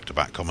I'm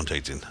back-to-back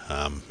commentating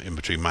in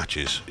between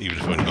matches, even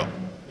if I've only got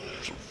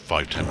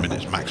 5-10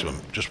 minutes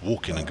maximum, just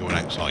walking and going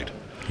outside,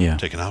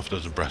 taking half a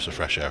dozen breaths of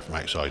fresh air from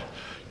outside,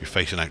 you're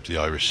facing out to the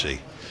Irish Sea.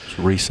 Just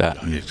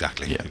reset.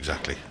 Exactly.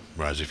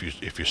 Whereas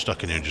if you're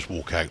stuck in here and just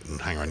walk out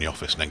and hang around the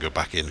office and then go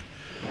back in,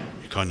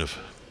 you kind of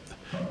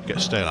get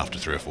stale after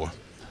 3 or 4.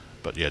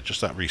 But yeah, just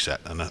that reset,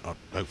 and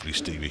hopefully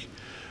Stevie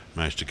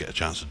managed to get a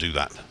chance to do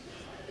that.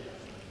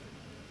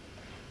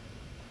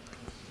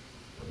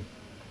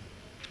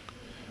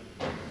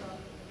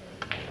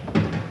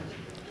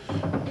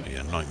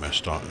 Yeah, nightmare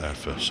start there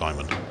for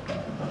Simon.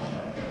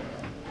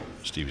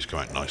 Stevie's come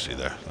out nicely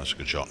there. That's a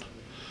good shot.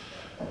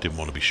 Didn't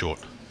want to be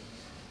short.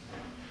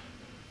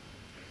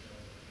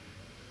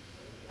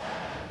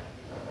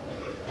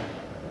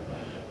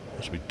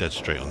 Must be dead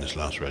straight on this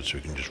last red so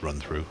we can just run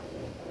through.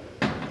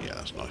 Yeah,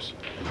 that's nice.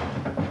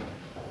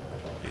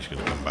 He's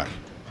going to come back.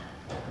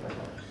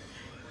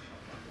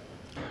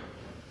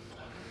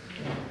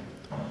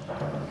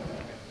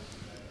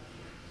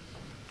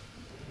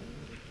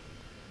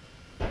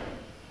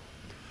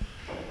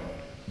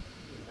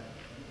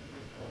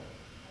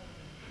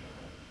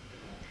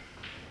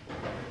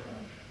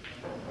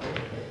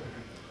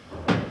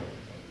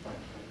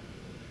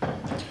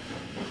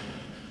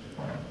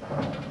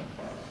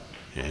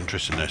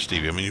 Interesting there,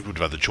 Stevie. I mean, he would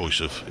have had the choice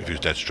of, if he was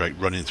dead straight,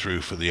 running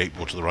through for the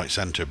 8-ball to the right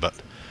centre, but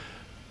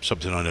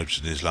something I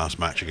noticed in his last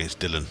match against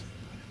Dylan,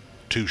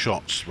 2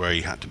 shots where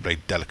he had to play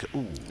delicate.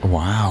 Ooh,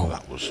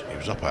 wow. He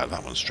was up out of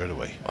that one straight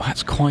away. Well,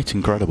 that's quite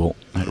incredible.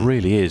 It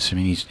really is. I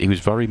mean, he was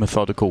very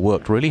methodical,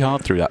 worked really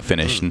hard through that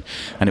finish, and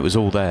it was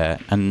all there.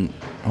 And,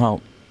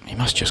 well, he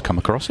must just come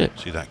across it.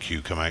 See that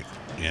cue come out?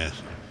 Yeah.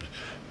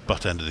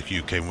 Butt end of the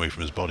cue came away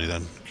from his body,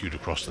 then cued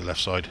across the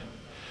left side.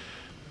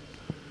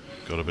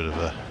 Got a bit of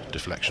a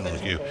deflection on the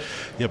cue.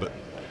 Yeah, but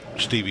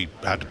Stevie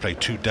had to play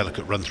 2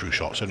 delicate run-through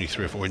shots, only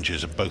 3 or 4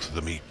 inches, and both of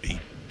them he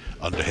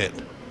under-hit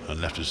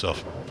and left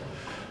himself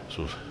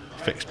sort of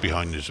fixed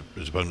behind his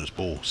opponent's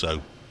ball.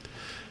 So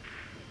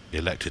he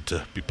elected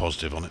to be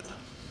positive on it.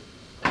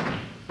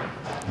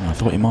 I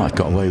thought he might have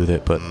got away with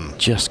it, but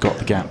just got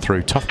the gap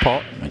through. Tough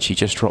pot, which he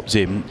just dropped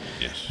in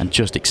and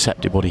just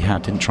accepted what he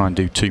had, didn't try and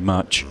do too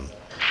much.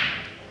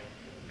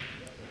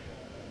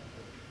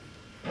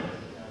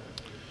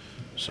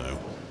 So you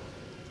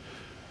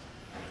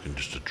can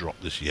just drop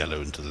this yellow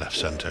into the left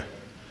centre.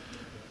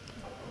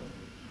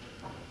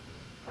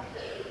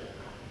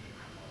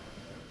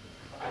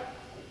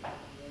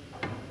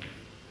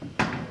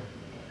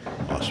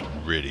 That's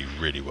really,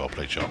 really well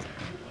played shot.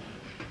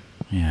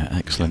 Yeah,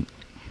 excellent.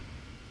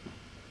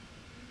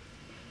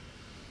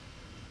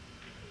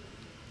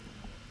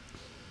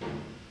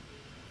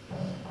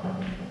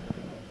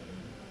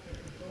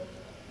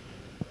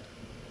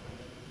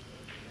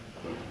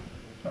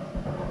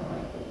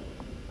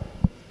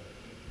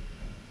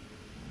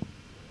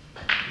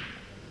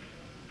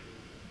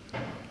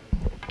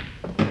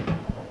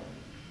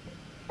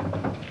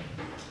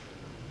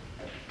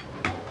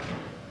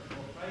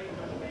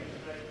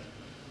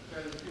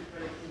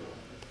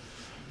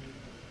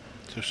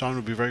 So Simon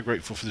will be very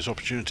grateful for this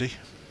opportunity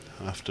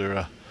after,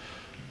 like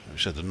we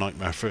said, the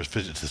nightmare first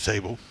visit to the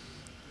table,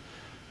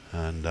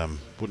 and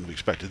wouldn't have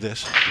expected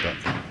this, but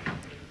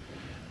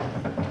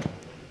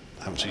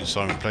haven't seen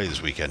Simon play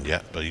this weekend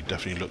yet, but he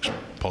definitely looks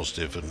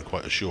positive and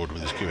quite assured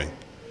with his cueing,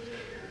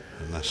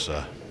 and that's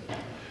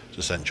it's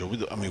essential.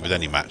 I mean, with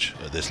any match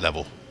at this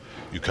level,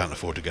 you can't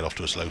afford to get off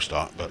to a slow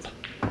start, but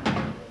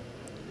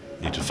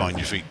you need to find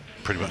your feet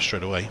pretty much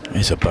straight away.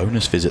 It's a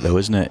bonus visit, though,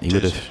 isn't it?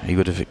 He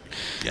would have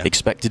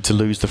expected to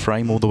lose the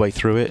frame all the way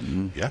through it,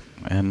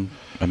 and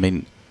I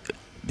mean,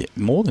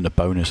 more than a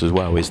bonus as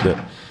well is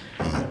that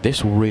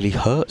this will really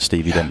hurt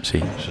Stevie Dempsey.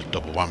 It's a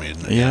double whammy,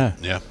 isn't it?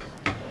 Yeah.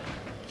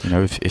 You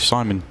know, if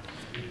Simon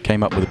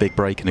came up with a big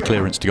break and a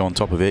clearance to go on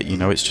top of it, you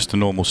know, it's just a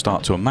normal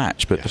start to a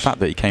match. But the fact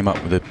that he came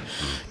up with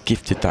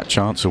gifted that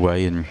chance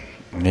away, and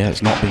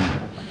it's not been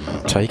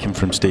taken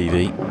from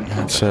Stevie.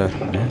 It's a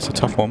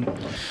tough one.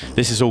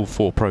 This is all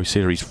for Pro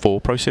Series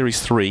 4. Pro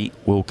Series 3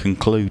 will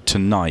conclude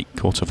tonight.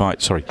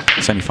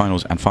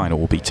 Semi-finals and final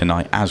will be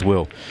tonight, as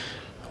will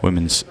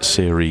Women's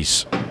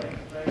Series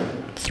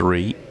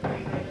 3.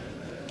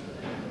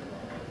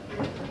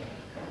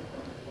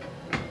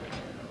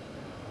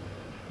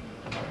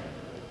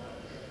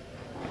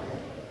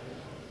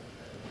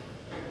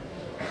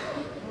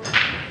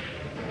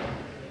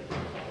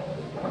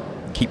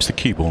 Keeps the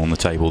cue ball on the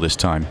table this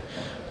time,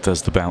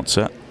 does the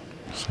bouncer,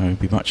 so he'll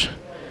be much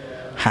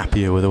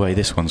happier with the way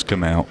this one's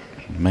come out.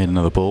 Made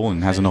another ball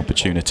and has an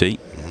opportunity,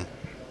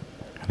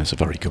 and it's a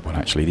very good one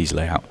actually. These are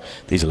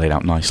laid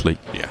out nicely.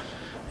 Yeah,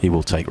 he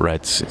will take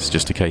reds. It's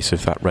just a case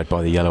of that red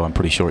by the yellow. I'm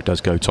pretty sure it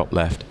does go top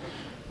left.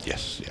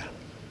 Yes, yeah.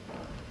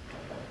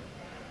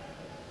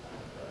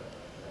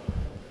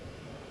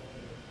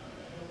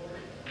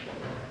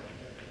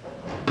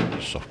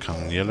 Soft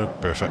cannon yellow,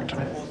 perfect.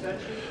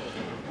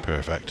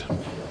 Perfect.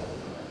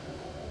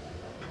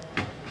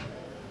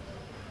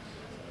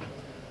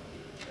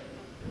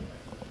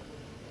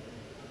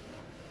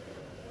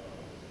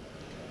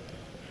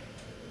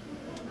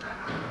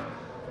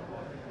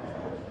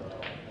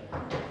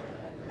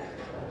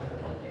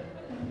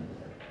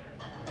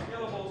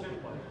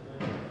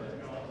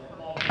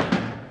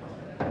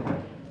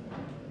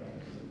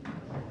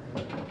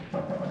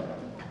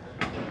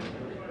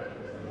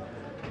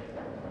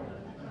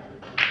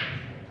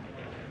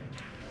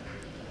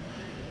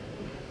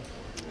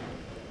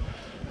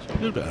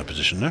 A little bit out of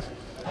position there.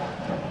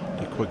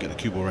 Didn't quite get the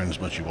cue ball around as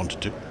much as you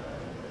wanted to.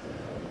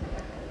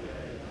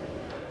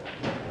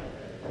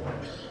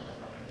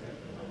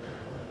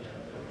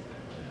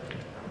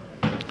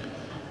 There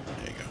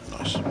you go,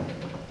 nice.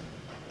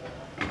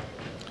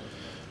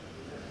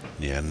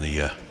 Yeah, and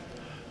the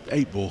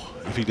 8-ball,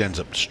 if he ends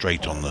up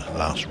straight on the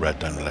last red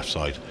down the left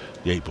side,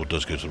 the 8-ball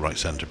does go to the right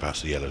centre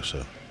past the yellow,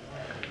 so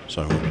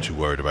I won't be too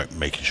worried about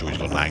making sure he's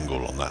got an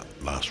angle on that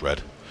last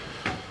red.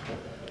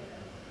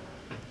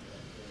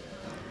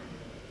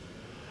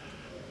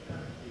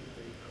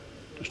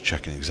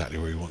 Checking exactly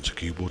where he wants a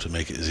cue ball to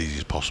make it as easy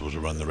as possible to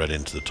run the red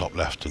into the top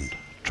left and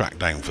track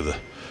down for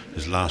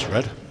his last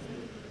red.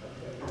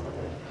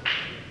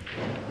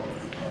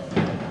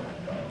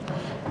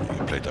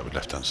 He played that with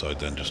left hand side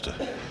then just to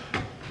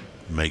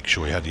make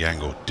sure he had the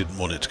angle. Didn't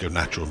want it to go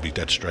natural and be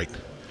dead straight,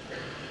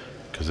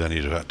 because then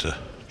he'd have had to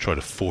try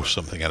to force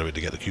something out of it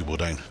to get the cue ball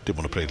down. Didn't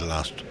want to play the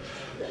last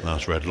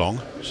red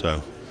long,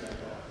 so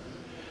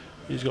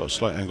he's got a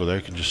slight angle there.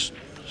 He can just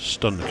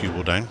stun the cue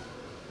ball down.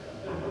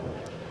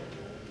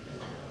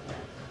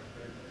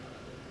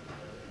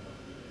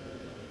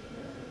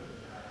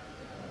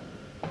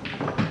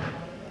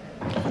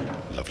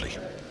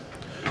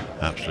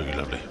 Absolutely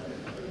lovely.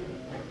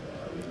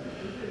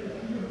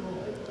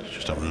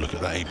 Just having a look at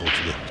that 8-ball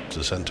to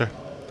the centre.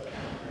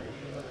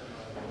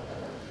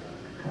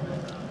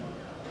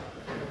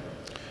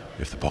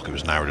 If the pocket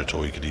was narrowed at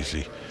all, you could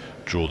easily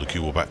draw the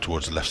cue ball back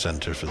towards the left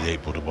centre for the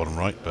 8-ball to bottom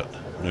right, but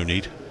no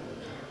need.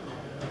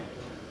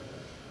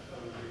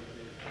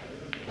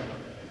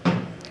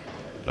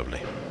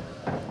 Lovely.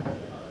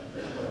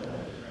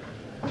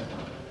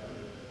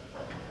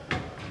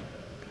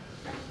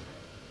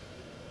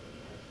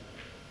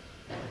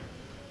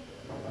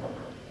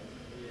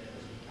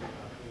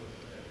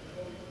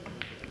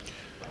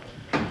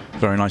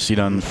 Very nicely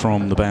done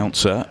from the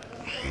bouncer.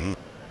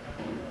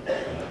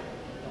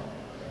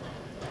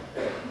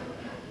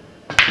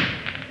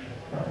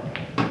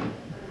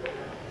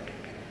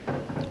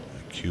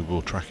 Cue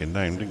ball tracking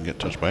down, didn't get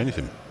touched by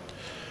anything,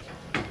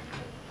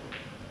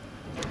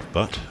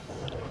 but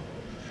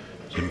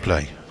it's in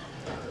play.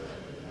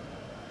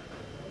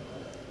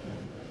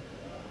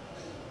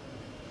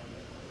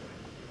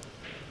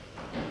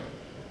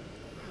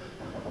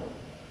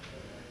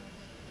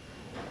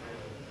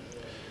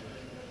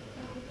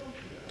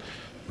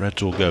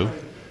 Reds all go.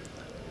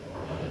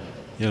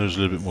 Yellow's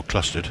a little bit more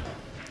clustered.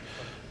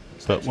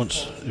 But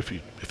if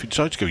he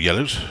decides to go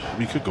yellows,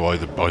 he could go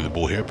either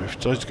ball here, but if he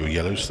decides to go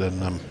yellows,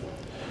 then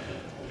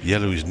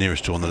yellow is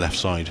nearest to on the left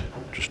side,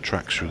 just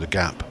tracks through the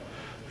gap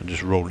and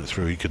just rolling it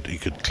through, he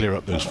could clear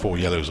up those 4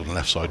 yellows on the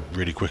left side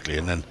really quickly,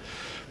 and then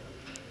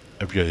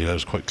every yellow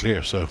is quite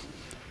clear. So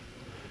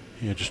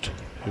yeah, just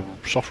he'll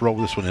soft roll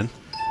this one in.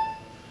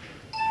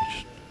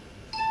 Just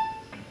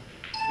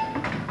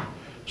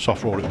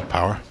soft roll it with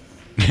power.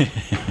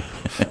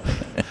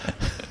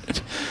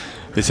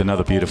 It's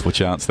another beautiful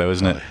chance, though,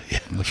 isn't it? Yeah,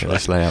 Look at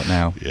this layout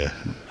now. Yeah.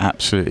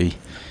 Absolutely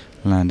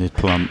landed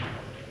plumb.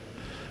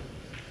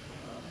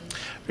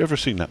 Have you ever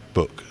seen that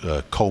book,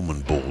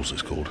 Coleman Balls?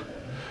 It's called.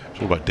 It's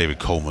all about David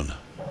Coleman,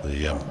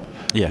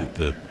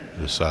 the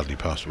sadly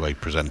passed away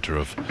presenter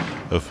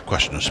of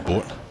Question of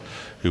Sport,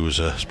 who was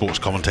a sports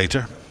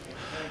commentator,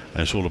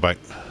 and it's all about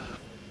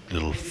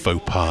little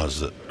faux pas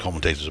that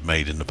commentators have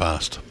made in the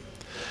past,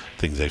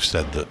 things they've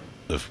said that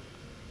have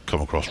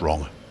come across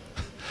wrong,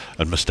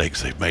 and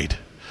mistakes they've made,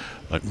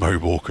 like Murray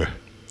Walker.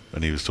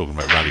 And he was talking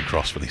about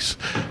rallycross when he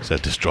said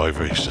this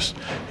driver, his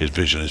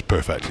vision is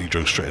perfect, and he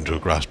drove straight into a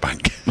grass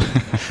bank.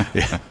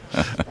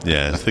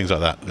 yeah, things like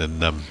that.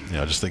 And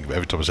I just think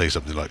every time I say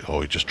something like,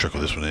 "Oh, he just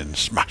trickle this one in, and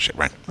smash it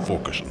around 4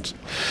 cushions."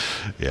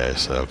 Yeah,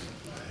 so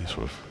you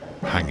sort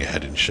of hang your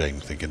head in shame,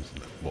 thinking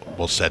what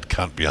was said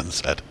can't be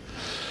unsaid.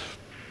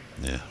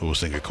 Yeah, I always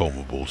think of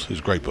Coleman Balls. It's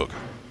a great book.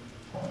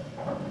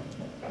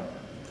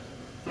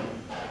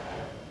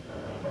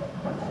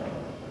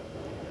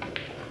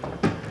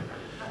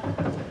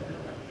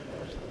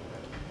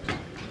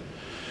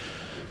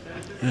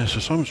 Yeah, so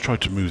Simon's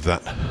tried to move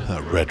that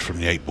red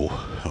from the 8-ball.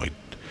 I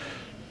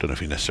don't know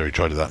if he necessarily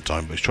tried it that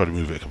time, but he's tried to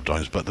move it a couple of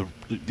times. But the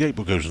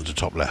 8-ball goes into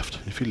top left.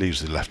 If he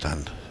leaves the left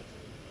hand,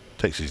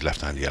 takes his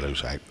left hand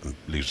yellows out and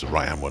leaves the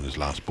right hand one as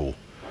last ball,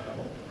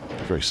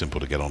 it's very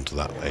simple to get onto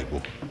that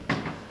 8-ball.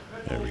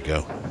 There we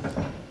go.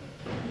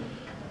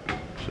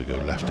 So go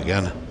left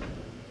again.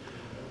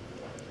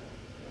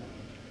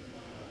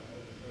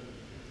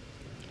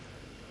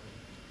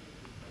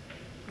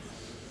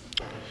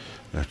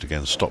 Left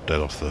again, stop dead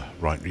off the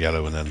right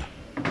yellow, and then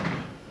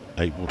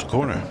 8-ball to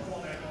corner.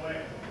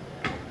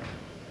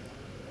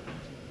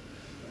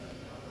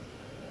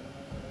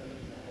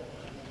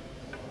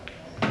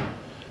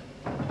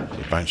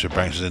 So bouncer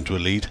bounces into a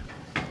lead.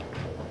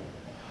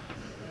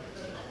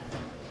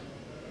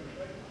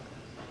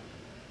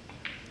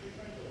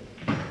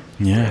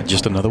 Yeah,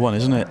 just another one,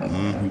 isn't it?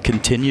 We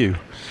continue.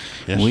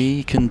 Yes.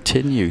 We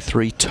continue.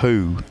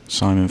 3-2.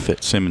 Simon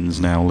Fitzsimmons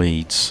now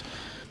leads.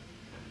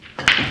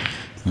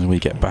 As we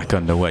get back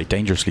underway,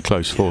 dangerously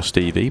close for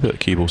Stevie, but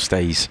cue ball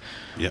stays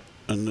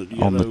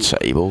and on the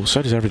table.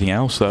 So does everything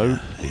else, though.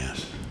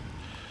 Yes.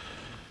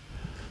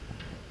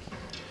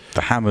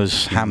 The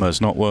hammer's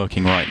not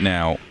working right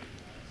now.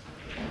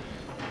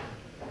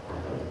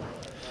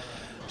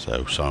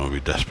 So Simon will be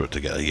desperate to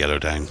get a yellow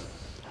down.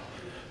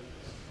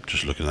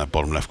 Just looking at that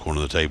bottom left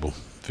corner of the table.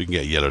 If he can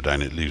get a yellow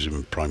down, it leaves him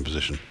in prime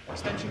position.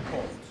 Extension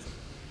call.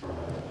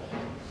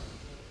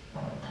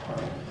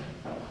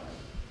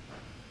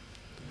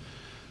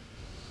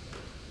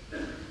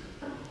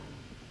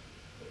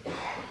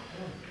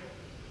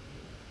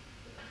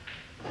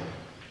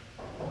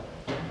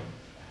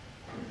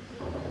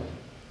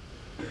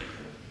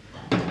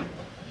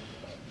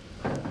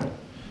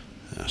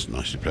 That's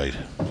nicely played.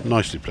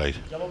 Nicely played.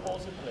 Yellow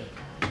balls in play.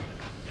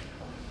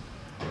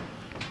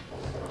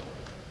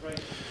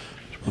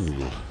 One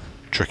little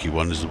tricky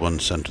one is the one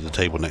centre of the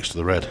table next to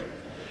the red.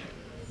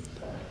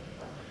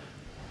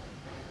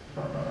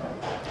 But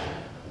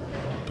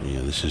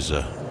yeah, this is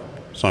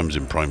Simon's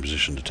in prime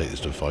position to take this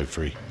to a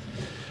 5-3.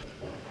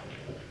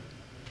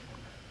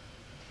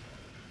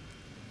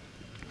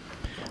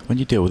 When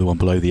you deal with the one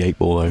below the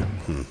 8-ball, though,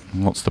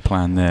 what's the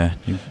plan there?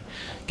 You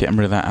getting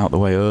rid of that out the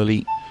way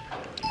early?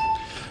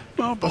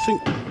 Well, I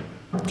think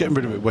getting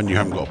rid of it when you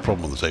haven't got a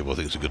problem on the table, I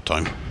think it's a good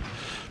time.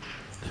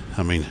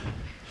 I mean,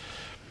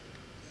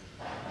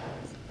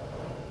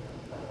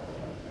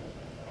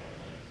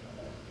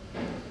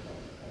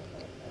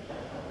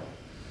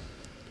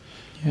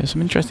 yeah,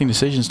 some interesting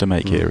decisions to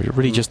make here.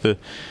 Really just we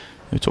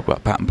talk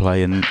about pattern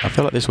play, and I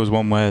feel like this was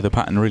one where the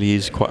pattern really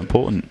is quite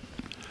important.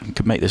 You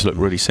could make this look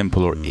really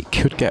simple, or it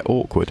could get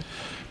awkward.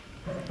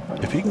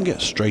 if he can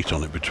get straight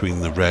on it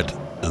between the red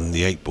and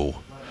the 8-ball,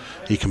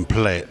 he can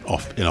play it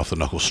off the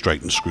knuckle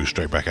straight and screw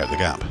straight back out the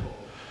gap.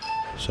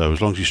 So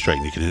as long as he's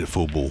straight, you can hit it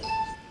full ball.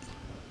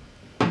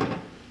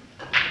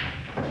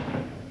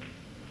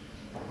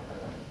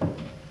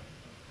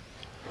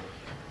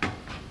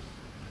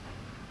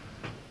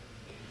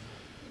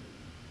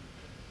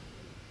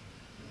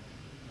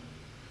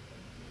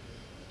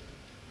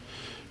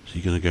 So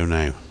you're going to go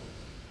now,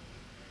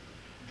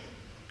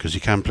 because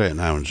you can play it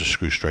now and just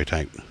screw straight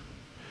out.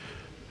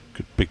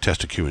 Good big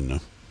test of cueing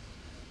though.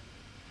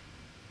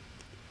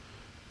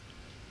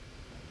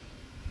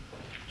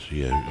 So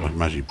yeah, I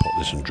imagine you pop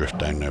this and drift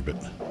down there,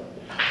 but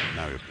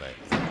now you play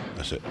it.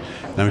 That's it.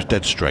 Now it's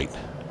dead straight.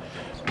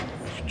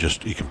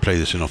 You can play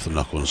this in off the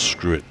knuckle and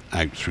screw it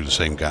out through the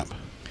same gap.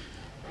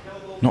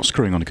 Not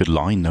screwing on a good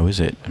line though, is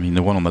it? I mean,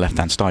 the one on the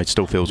left-hand side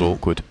still feels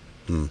awkward.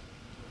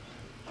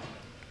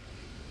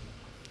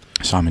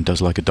 Simon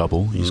does like a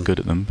double. He's good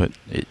at them, but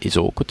it's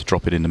awkward to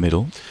drop it in the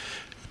middle.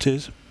 It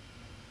is.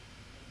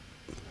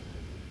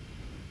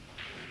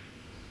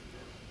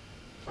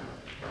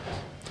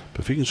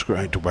 If he can screw it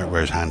out to about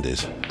where his hand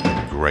is,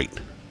 that'd be great.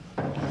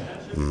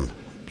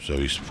 So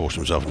he's forced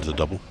himself into the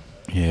double.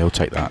 Yeah, he'll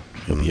take that.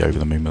 He'll be over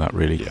the moon with that,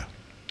 really. Yeah.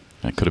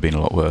 It could have been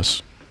a lot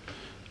worse.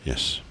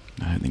 Yes.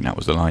 I don't think that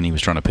was the line he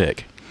was trying to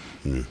pick.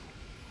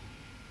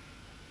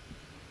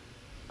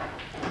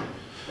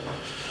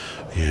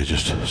 Yeah,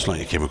 just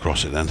slightly came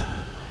across it then,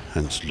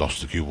 hence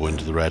lost the cue ball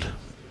into the red.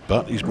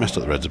 But he's messed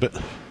up the reds a bit.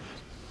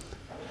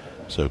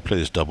 So play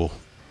this double.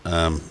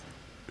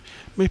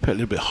 May play a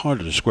little bit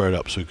harder to square it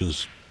up so he can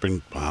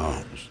bring.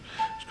 Wow, he's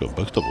got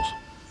both doubles.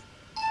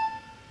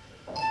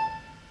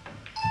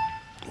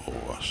 Oh,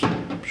 that's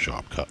a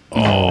sharp cut.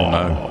 Oh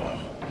no.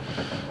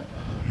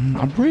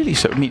 I'm really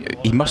so. I mean,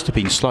 he must have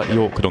been slightly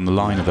awkward on the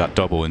line of that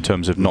double in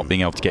terms of not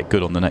being able to get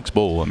good on the next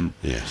ball.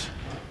 Yes,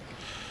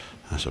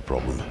 that's a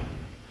problem.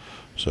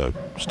 So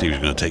Stevie's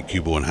going to take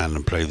cue ball in hand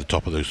and play the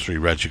top of those 3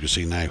 reds you can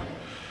see now.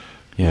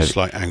 Yeah. A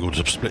slight angle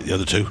to split the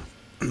other 2.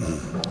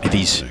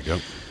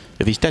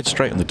 If he's dead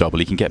straight on the double,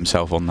 he can get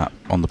himself on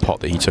the pot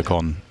that he took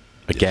on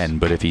again. Yes.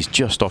 But if he's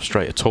just off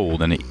straight at all,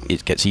 then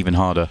it gets even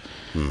harder.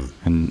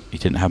 And he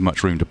didn't have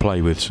much room to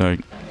play with. So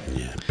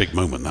yeah, big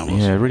moment that was.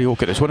 Yeah, really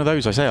awkward. It's one of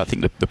those. I say, I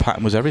think the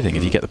pattern was everything.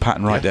 If you get the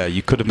pattern right there,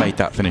 you could have made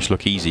that finish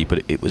look easy.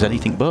 But it was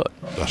anything but.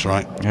 That's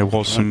right. There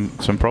was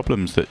some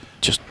problems that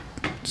just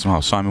somehow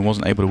Simon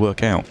wasn't able to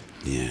work out.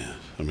 Yeah,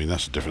 I mean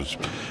that's the difference.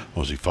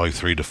 Obviously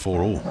 5-3 to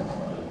 4-all.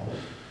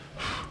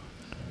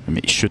 I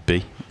mean, it should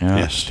be.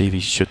 Yes. Stevie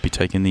should be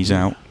taking these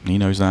out. He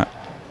knows that.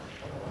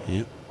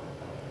 Yep.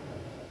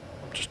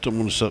 Just don't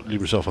want to leave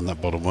himself on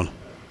that bottom one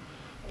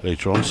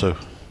later on, so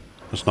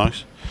that's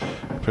nice.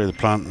 Play the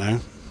plant now.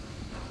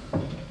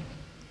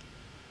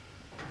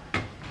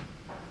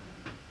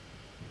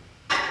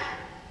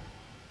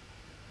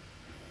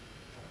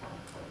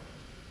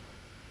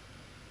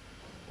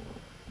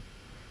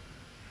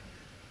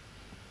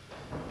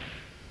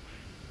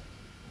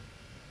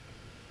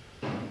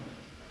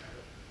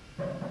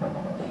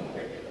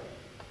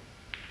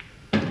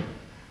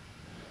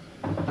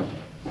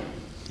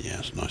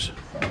 Nice.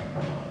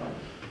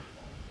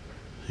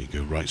 You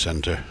go right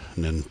centre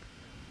and then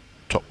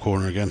top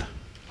corner again.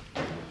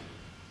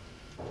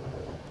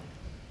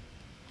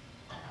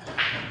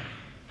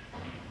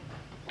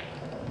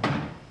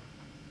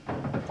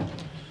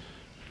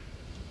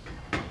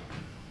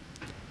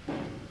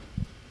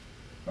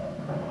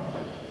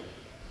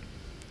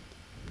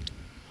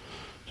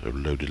 So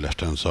loaded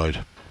left hand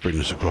side, bring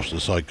this across to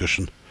the side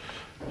cushion.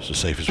 It's the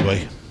safest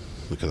way.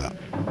 Look at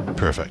that.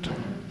 Perfect.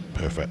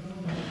 Perfect.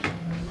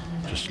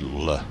 Just a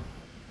little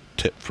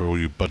tip for all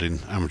you budding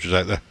amateurs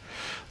out there.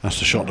 That's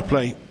the shot to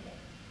play.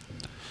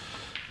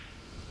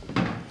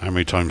 How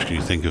many times can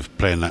you think of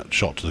playing that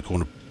shot to the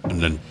corner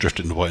and then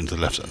drifting the white into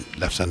the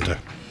left centre?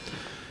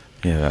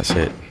 Yeah, that's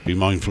it. Be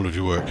mindful of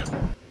your work.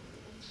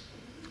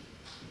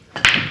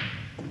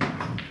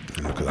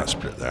 And look at that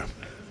split there.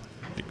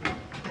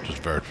 Just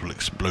a veritable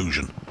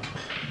explosion.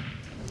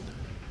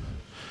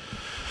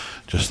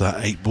 Just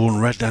that 8-ball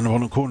and red down the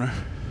bottom corner.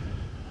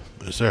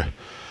 Is there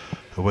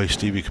a way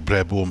Stevie can play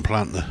a ball and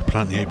plant the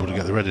 8-ball to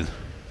get the red in?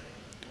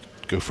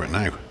 Go for it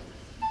now.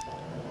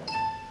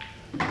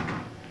 Look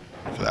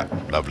at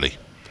that, lovely.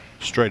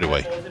 Straight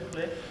away.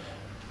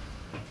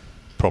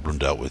 Problem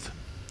dealt with.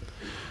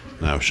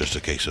 Now it's just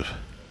a case of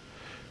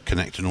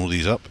connecting all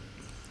these up.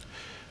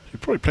 You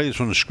probably play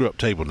this on a screw-up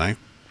table now.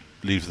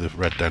 Leave the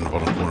red down the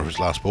bottom corner of his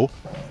last ball.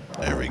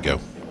 There we go.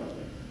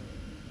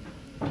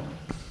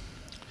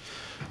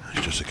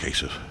 It's just a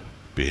case of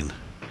being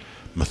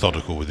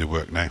methodical with your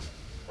work now.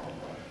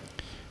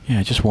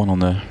 Yeah, just one on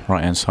the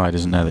right-hand side,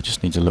 isn't there? That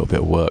just needs a little bit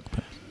of work.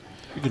 But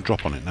you can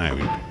drop on it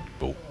now.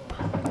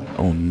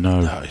 Oh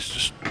no! No, it's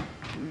just.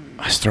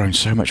 It's thrown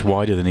so much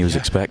wider than he was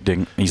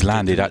expecting. He's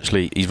landed.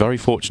 Actually, he's very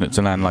fortunate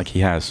to land like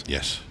he has.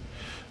 Yes,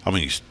 I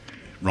mean he's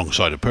wrong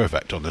side of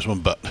perfect on this one,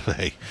 but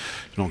hey,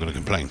 he's not going to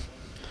complain.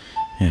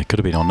 Yeah, it could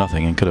have been on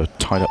nothing and could have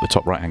tied up the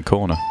top right-hand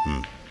corner.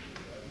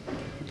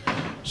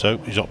 So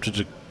he's opted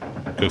to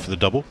go for the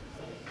double.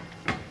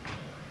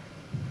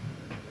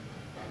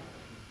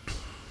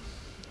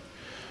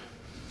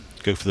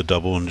 Go for the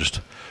double and just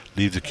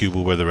leave the cue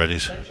ball where the red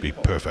is. Be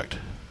perfect.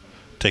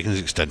 Taking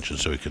his extension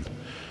so he can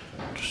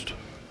just.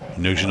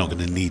 He knows you're not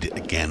going to need it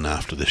again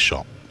after this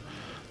shot.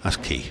 That's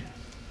key.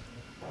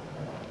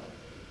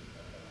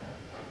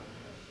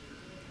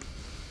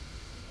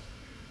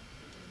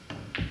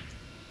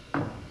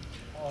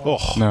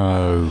 Oh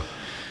no!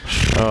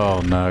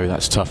 Oh no!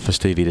 That's tough for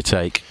Stevie to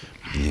take.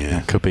 Yeah,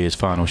 that could be his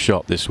final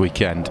shot this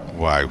weekend.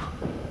 Wow.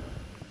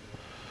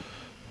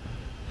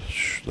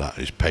 That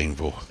is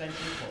painful.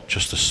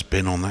 Just a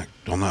spin on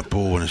that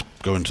ball when it's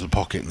going to the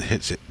pocket and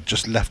hits it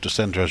just left of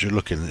centre as you're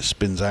looking and it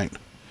spins out.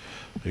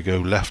 You go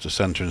left of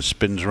centre and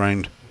spins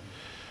around.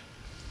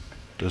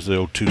 Does the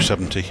old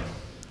 270.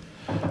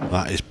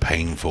 That is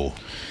painful.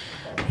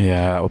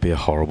 Yeah, that would be a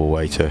horrible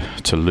way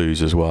to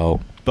lose as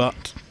well.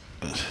 But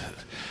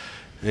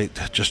it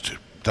just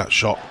that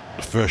shot,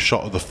 the first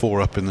shot of the 4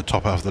 up in the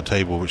top half of the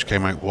table, which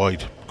came out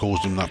wide,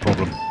 caused him that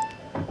problem.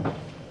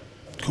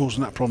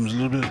 Causing that problem is a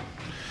little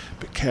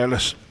bit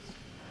careless.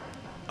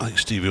 I think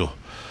Stevie will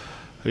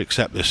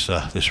accept this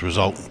this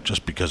result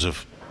just because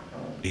of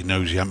he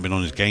knows he hasn't been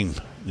on his game.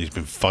 He's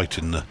been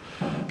fighting the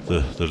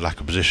lack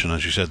of position,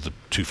 as you said, the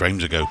 2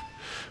 frames ago.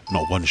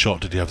 Not one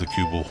shot did he have the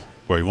cue ball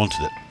where he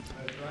wanted it.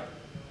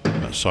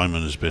 But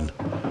Simon has been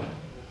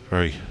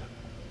very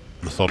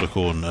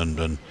methodical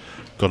and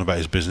gone about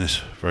his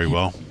business very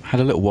well. Had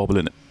a little wobble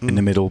in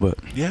the middle, but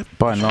yeah,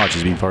 by and large,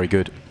 he's been very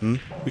good.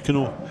 We can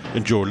all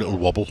endure a little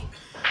wobble.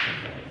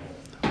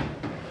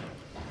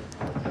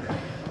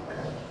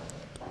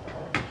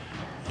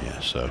 Yeah,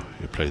 so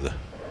you play the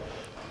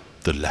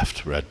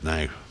left red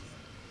now,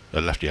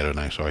 left yellow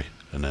now, sorry,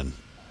 and then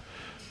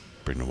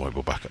bring the white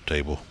ball back up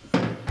table.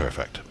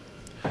 Perfect.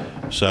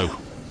 So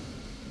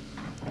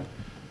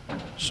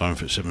Simon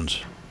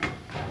Fitzsimmons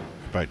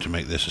about to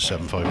make this a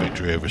 7-5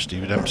 victory over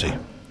Stevie Dempsey,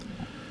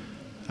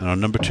 and our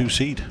number 2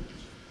 seed.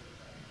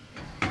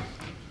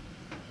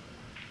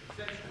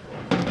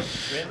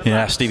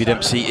 Yeah, Stevie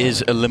Dempsey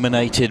is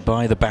eliminated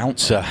by the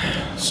bouncer.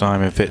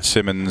 Simon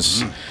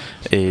Fitzsimmons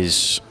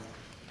is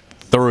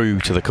through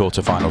to the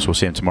quarterfinals. We'll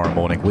see him tomorrow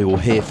morning. We will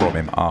hear from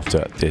him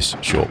after this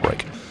short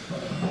break.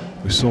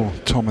 We saw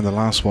Tom in the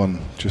last one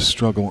just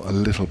struggle a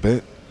little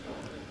bit.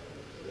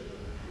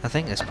 I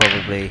think it's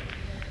probably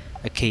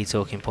a key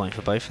talking point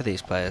for both of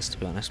these players, to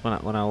be honest.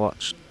 When I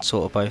watch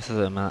sort of both of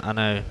them, I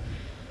know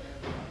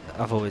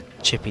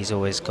Chippy's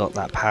always got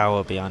that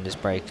power behind his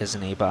break,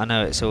 hasn't he? But I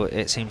know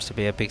it seems to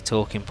be a big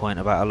talking point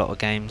about a lot of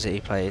games that he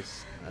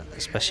plays,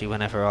 especially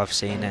whenever I've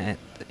seen it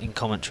in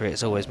commentary.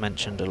 It's always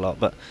mentioned a lot,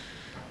 but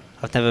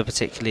I've never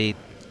particularly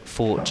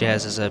thought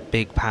Jez as a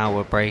big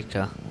power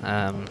breaker.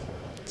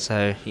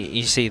 So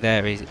you see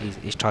there,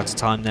 he's tried to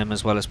time them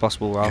as well as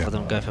possible rather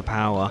than go for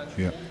power.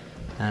 Yeah.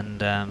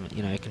 And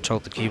you know, he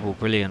controlled the cue ball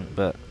brilliant,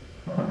 but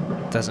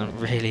doesn't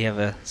really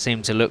ever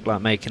seem to look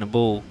like making a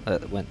ball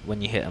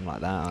when you hit him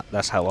like that.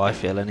 That's how I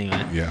feel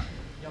anyway. Yeah.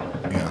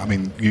 Yeah, I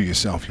mean, you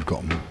yourself, you've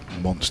got a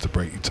monster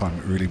break. You time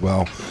it really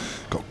well.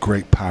 Got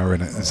great power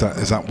in it. Is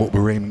that what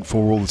we're aiming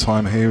for all the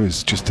time here?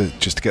 Is just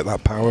to get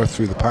that power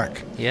through the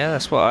pack? Yeah,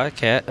 that's what I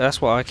care.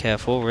 That's what I care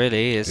for.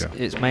 Really,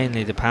 it's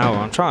mainly the power.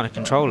 I'm trying to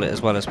control it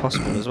as well as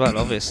possible as well,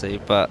 obviously.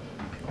 But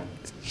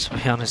to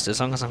be honest, as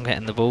long as I'm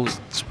getting the balls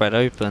spread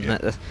open,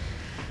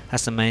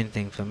 that's the main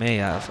thing for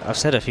me. I've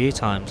said a few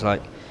times,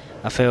 like,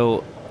 I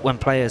feel when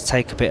players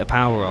take a bit of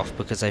power off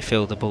because they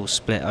feel the ball's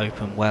split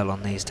open well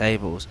on these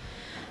tables,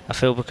 I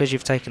feel because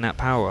you've taken that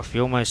power off,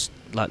 you're almost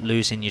like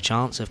losing your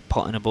chance of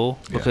potting a ball.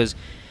 Because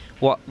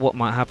what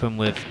might happen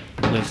with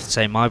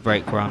say my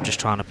break, where I'm just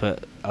trying to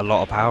put a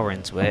lot of power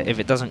into it, if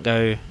it doesn't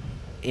go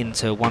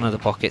into one of the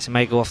pockets, it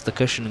may go off the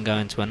cushion and go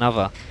into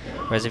another.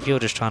 Whereas if you're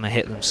just trying to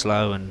hit them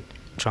slow and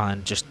try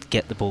and just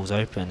get the balls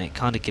open, it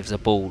kind of gives a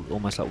ball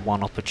almost like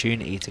one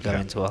opportunity to go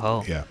into a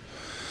hole. Yeah.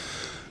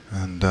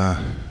 And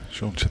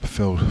Sean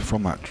Chipperfield,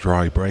 from that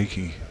dry break,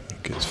 he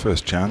gets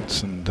first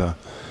chance and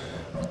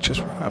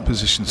just ran out of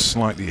position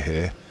slightly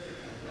here.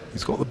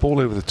 He's got the ball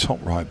over the top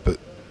right, but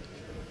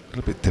a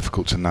little bit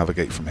difficult to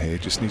navigate from here.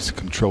 Just needs to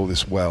control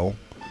this well.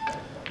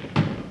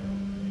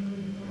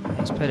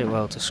 He's played it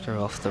well to screw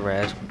off the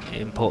red.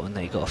 Important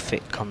that he got a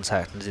fit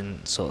contact and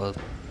didn't sort of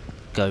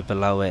go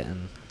below it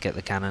and get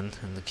the cannon,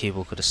 and the cue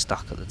ball could have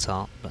stuck at the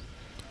top. But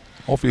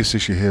obvious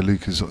issue here,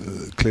 Luke, is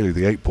clearly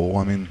the 8-ball.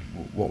 I mean,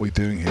 what are we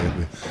doing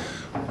here?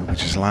 We're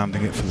just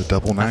landing it for the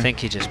double now? I think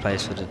he just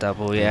plays for the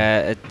double,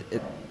 yeah.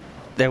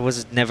 There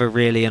was never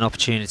really an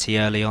opportunity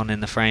early on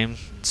in the frame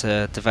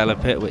to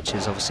develop it, which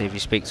is obviously, if you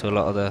speak to a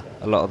lot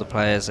of the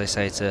players, they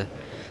say to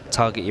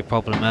target your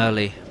problem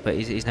early, but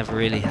he's never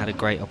really had a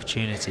great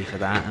opportunity for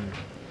that, and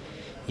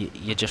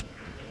you're just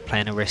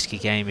playing a risky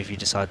game if you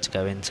decide to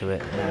go into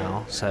it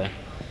now. So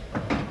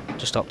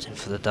just opting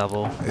for the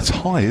double. It's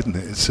high, isn't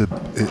it?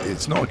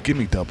 It's not a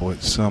gimme double.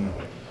 It's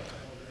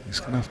he's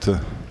going to have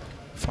to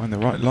find the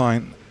right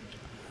line.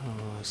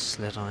 Oh,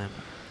 slid on him.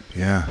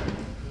 Yeah.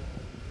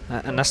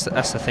 And that's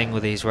the thing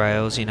with these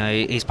rails, you know,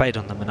 he's played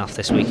on them enough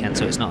this weekend,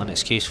 so it's not an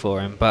excuse for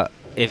him. But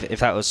if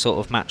that was sort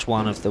of match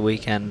one of the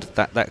weekend,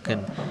 that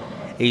can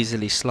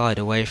easily slide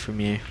away from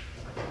you.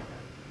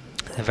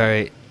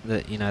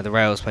 The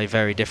rails play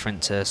very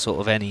different to sort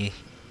of any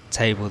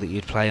table that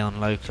you'd play on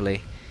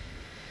locally.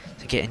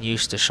 So getting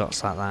used to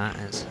shots like that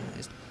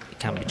it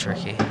can be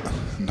tricky.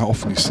 Not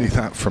often you see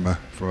that from a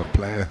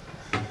player.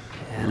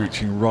 Yeah.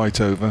 Reaching right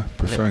over,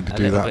 preferring to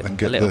do that than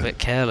get a little bit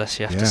careless,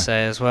 you have to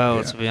say as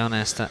well. To be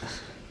honest. Do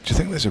you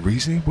think there's a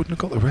reason he wouldn't have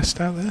got the rest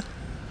out there?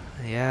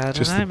 Yeah, I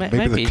don't know.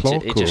 Maybe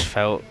it just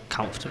felt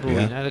comfortable.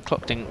 You know, the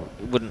clock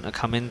wouldn't have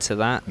come into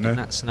that in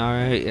that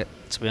scenario.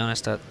 To be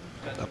honest, I'd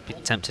be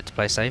tempted to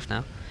play safe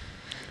now.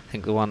 I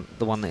think the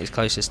one that he's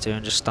closest to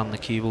and just stun the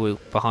cue ball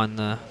behind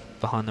the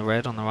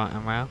red on the right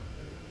hand rail.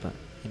 But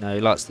you know,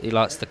 he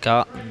likes the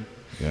cut. And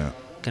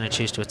going to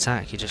choose to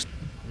attack. He just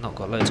not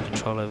got loads of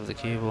control over the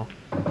cue ball.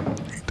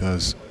 He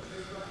does.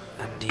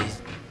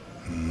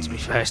 And to be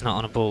fair, it's not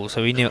on a ball,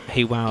 so he knew.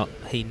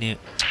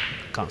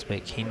 Can't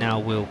speak. He now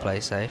will play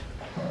safe.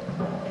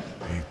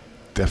 He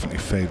definitely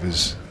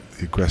favours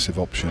the aggressive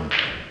option.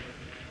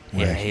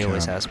 Yeah, he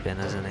always has been,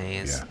 hasn't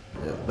he?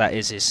 That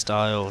is his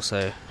style.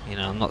 So you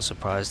know, I'm not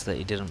surprised that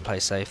he didn't play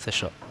safe the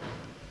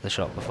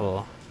shot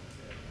before.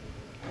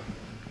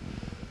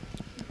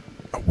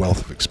 A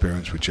wealth of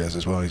experience with Jez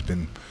as well. He's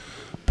been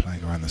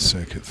playing around the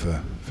circuit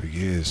for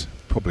years,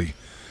 probably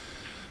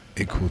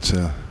equal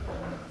to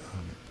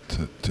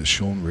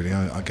Sean, really.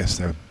 I guess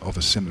they're of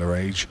a similar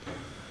age.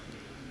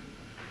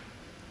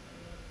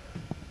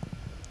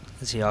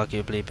 Has he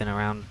arguably been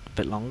around a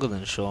bit longer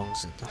than Sean?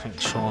 'Cause I think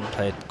Sean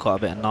played quite a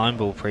bit of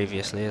 9-ball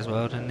previously as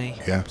well, didn't he?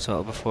 Yeah. Sort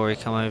of before he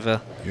come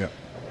over. Yeah.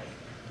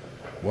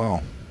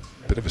 Well,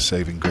 bit of a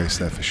saving grace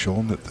there for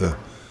Sean that the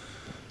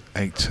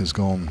 8 has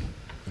gone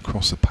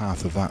across the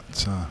path of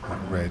that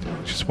red.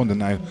 Just wonder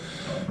now,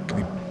 can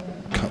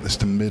he cut this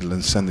to middle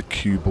and send the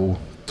cue ball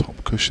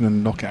top cushion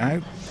and knock it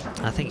out?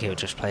 I think he'll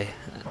just play.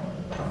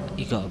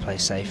 You got to play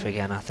safe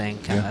again. I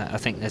think. Yeah. I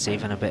think there's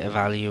even a bit of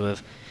value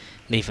of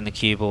leaving the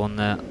cue ball on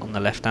the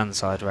left-hand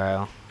side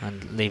rail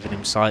and leaving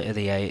him sight of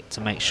the 8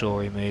 to make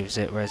sure he moves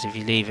it. Whereas if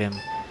you leave him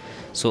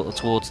sort of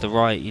towards the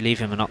right, you leave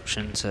him an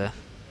option to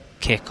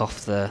kick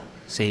off the.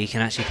 So he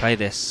can actually play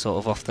this sort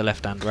of off the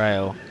left-hand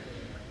rail,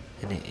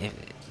 and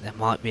there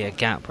might be a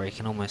gap where he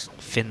can almost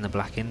fin the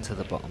black into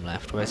the bottom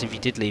left. Whereas if you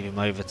did leave him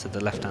over to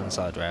the left-hand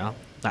side rail,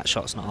 that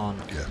shot's not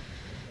on. Yeah.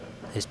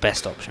 His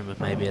best option would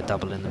maybe a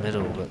double in the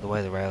middle, but the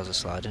way the rails are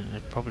sliding,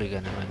 it'd probably go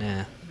nowhere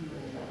near.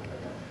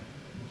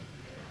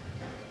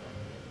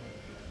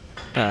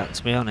 But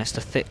to be honest,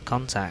 a thick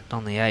contact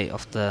on the 8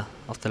 off the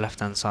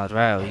left-hand side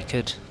rail, you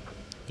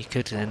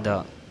could end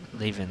up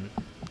leaving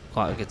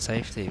quite a good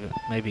safety, but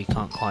maybe you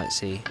can't quite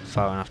see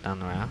far enough down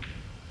the rail.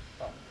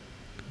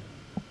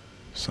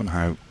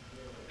 Somehow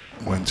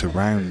went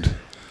around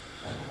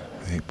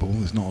the 8 ball.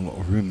 There's not a lot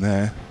of room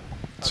there.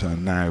 So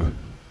now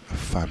a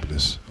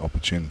fabulous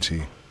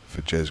opportunity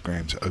for Jez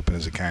Graham to open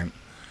his account.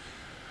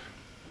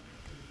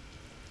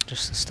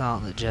 Just the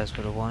start that Jez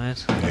would have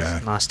wanted. Yeah.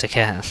 It's nice to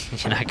get,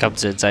 come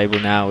to the table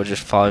now with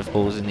just 5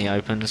 balls in the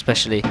open.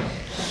 Especially,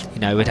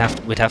 we'd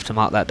have to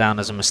mark that down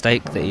as a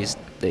mistake that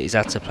he's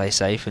had to play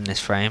safe in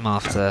this frame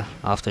after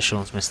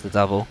Sean's missed the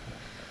double.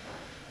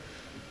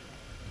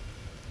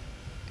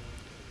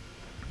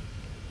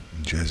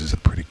 Jez is a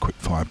pretty quick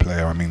fire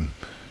player. I mean,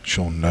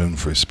 Sean known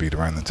for his speed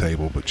around the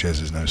table, but Jez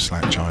is no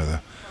slouch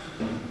either.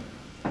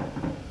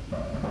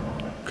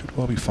 Could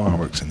well be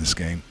fireworks in this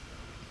game.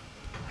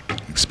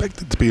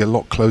 Expected to be a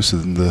lot closer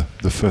than the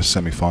first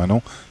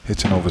semi-final.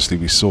 Hitton, obviously,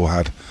 we saw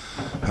had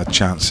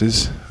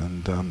chances,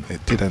 and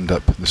it did end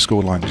up, the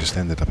scoreline just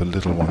ended up a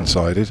little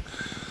one-sided,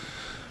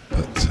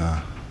 but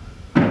I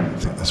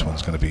think this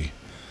one's going to be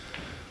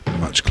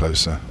much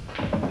closer.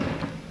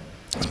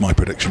 That's my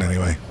prediction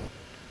anyway.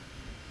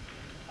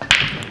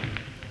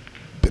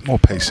 Bit more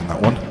pace in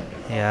that one.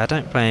 Yeah, I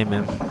don't blame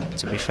him,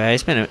 to be fair.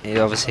 He's been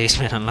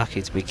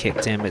unlucky to be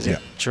kicked in, but is it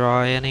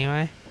dry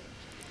anyway?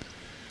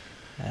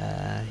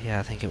 Yeah,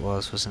 I think it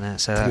was, wasn't it?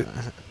 So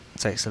that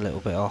takes a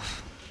little bit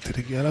off. Did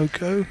a yellow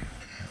go?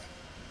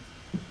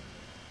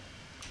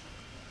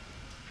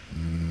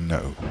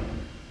 No.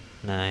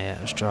 No, yeah,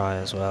 it was dry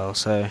as well.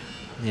 So,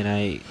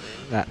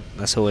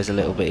 that's always a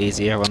little bit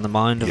easier on the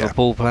mind of a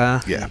ball player.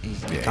 Yeah,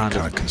 you kind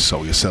of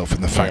console yourself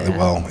in the fact that,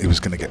 well, he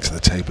was going to get to the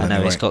table anyway. I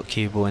know he's got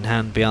cue ball in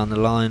hand beyond the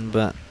line,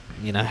 but,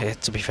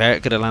 to be fair,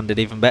 it could have landed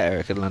even better.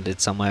 It could have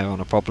landed somewhere on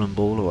a problem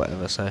ball or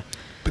whatever. So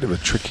bit of a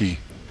tricky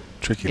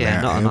layout.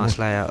 Yeah, not here. a nice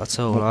layout at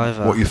all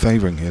either. What are you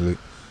favouring here, Luke?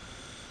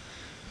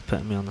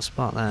 Putting me on the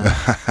spot there.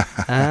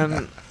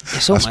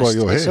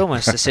 It's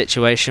almost a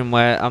situation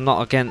where I'm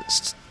not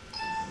against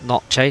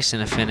not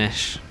chasing a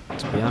finish,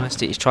 to be honest.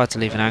 He's tried to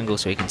leave an angle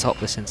so he can top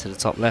this into the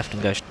top left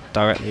and go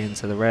directly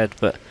into the red,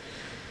 but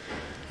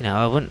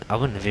I wouldn't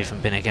have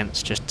even been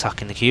against just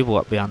tucking the cue ball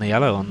up behind the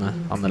yellow on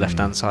the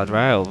left-hand side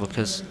rail,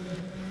 because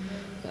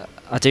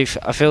I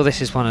feel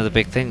this is one of the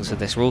big things with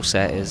this rule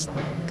set is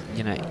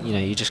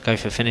you just go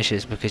for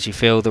finishes because you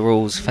feel the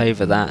rules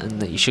favour that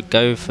and that you should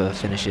go for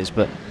finishes,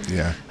 but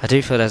I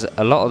do feel there's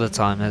a lot of the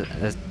time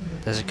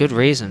there's a good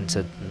reason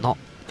to not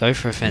go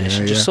for a finish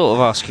and just sort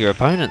of ask your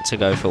opponent to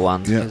go for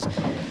one. Because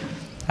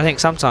I think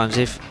sometimes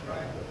if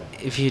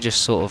you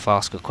just sort of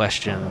ask a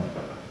question,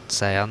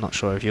 say, I'm not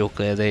sure if you'll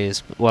clear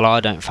these, well, I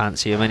don't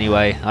fancy them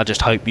anyway, I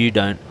just hope you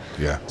don't,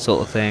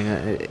 sort of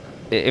thing.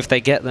 If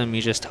they get them,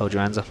 you just hold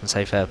your hands up and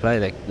say fair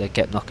play. They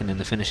kept knocking in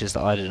the finishes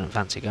that I didn't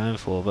fancy going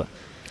for. But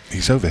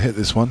he's overhit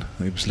this one.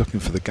 He was looking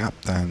for the gap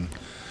down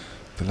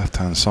the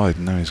left-hand side,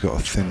 and now he's got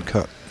a thin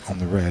cut on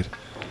the red.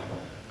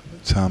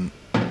 But,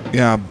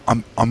 yeah,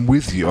 I'm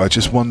with you. I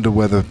just wonder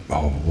whether...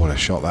 Oh, what a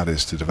shot that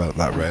is to develop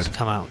that red. It's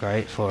come out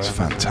great for him. It's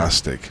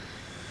fantastic.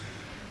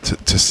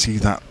 To see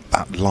that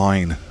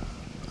line,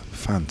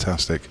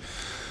 fantastic.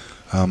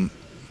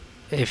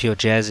 If you're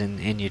Jez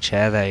in your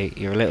chair,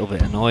 you're a little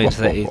bit annoyed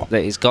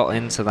that he's got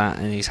into that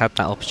and he's had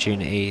that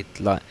opportunity,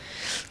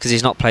 because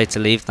he's not played to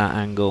leave that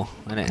angle,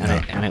 and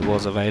it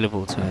was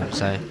available to him.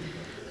 So a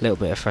little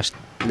bit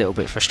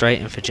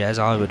frustrating for Jez,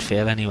 I would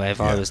feel anyway,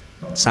 if I was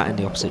sat in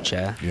the opposite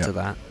chair to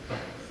that.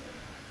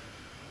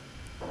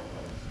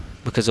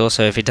 because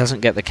also if he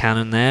doesn't get the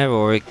cannon there,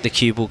 or the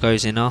cue ball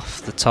goes in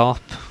off the top,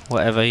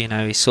 whatever, you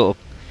know,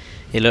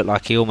 he looked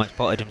like he almost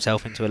potted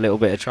himself into a little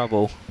bit of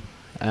trouble.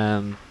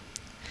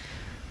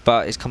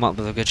 But he's come up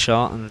with a good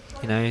shot, and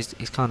you know he's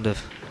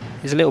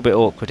a little bit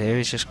awkward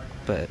here.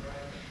 But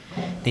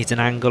needs an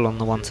angle on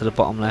the one to the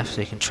bottom left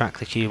so he can track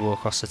the cue ball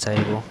across the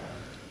table.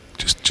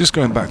 Just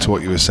going back to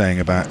what you were saying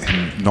about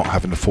him not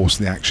having to force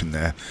the action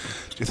there,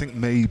 do you think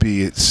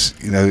maybe it's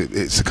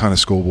the kind of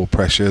scoreboard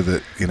pressure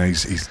that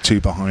he's too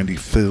behind, he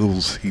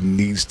feels he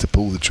needs to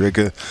pull the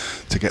trigger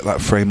to get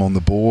that frame on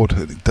the board,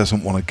 and he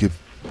doesn't want to give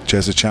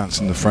Jez a chance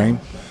in the frame?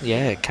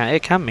 Yeah,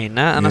 it can mean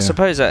that, and I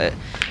suppose that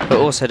it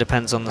also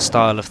depends on the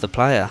style of the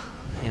player.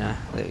 You know,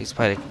 he's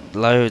played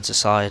loads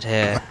aside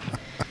here.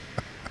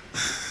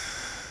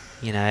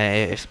 You know,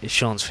 if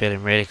Sean's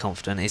feeling really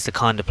confident, he's the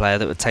kind of player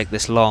that would take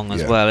this long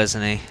as well,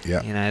 isn't he?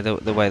 Yeah. You know,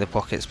 the way the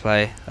pockets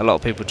play. A lot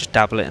of people just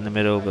dabble it in the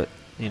middle, but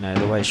you know,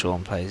 the way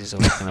Sean plays, he's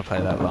always going to play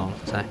that long.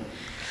 So,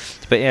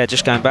 but yeah,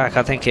 just going back,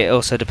 I think it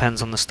also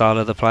depends on the style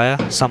of the player.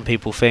 Some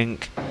people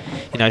think,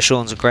 you know,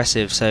 Sean's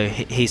aggressive, so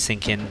he's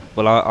thinking,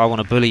 well, I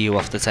want to bully you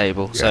off the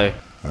table. Yeah.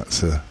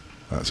 So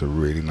that's a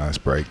really nice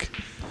break,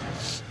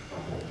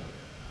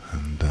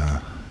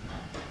 and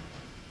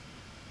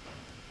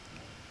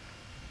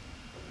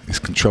he's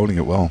controlling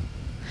it well.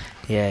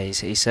 Yeah,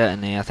 he's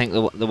certainly. I think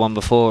the one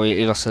before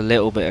he lost a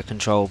little bit of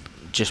control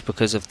just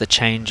because of the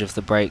change of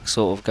the break,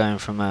 sort of going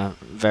from a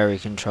very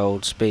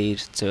controlled speed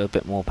to a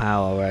bit more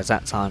power. Whereas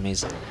that time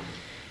he's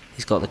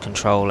got the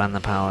control and the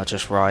power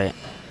just right,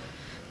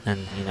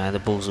 and you know the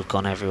balls have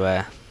gone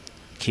everywhere.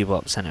 Cube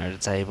up centre of the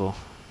table,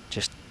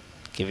 just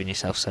giving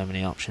yourself so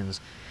many options.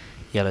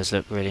 Yellows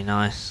look really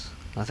nice.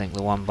 I think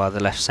the one by the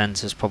left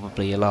centre is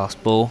probably your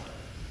last ball.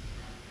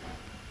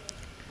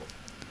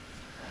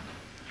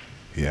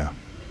 Yeah.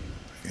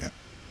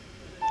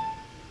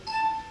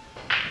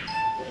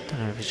 I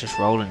don't know if he's just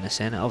rolling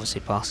this in. It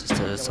obviously passes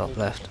to the top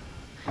left.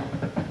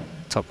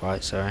 Top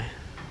right, sorry.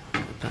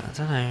 But I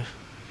don't know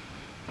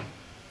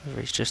whether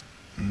he's just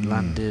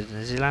landed.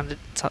 Has he landed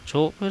touch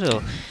awkward,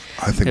 or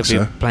I think he'll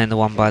so. be playing the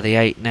one by the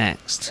 8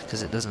 next,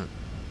 because it doesn't.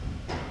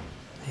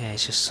 Yeah,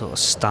 he's just sort of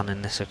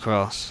stunning this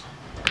across.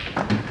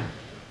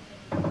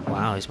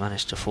 Wow, he's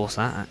managed to force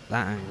that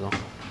angle,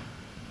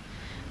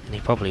 and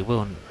he probably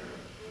will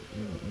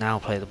now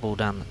play the ball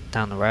down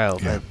the rail.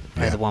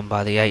 Play the one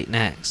by the 8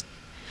 next.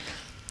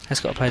 He's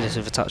got to play this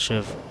with a touch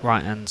of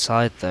right hand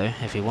side though,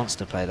 if he wants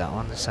to play that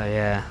one. So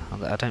yeah,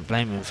 I don't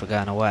blame him for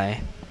going away.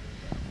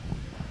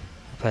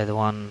 Play the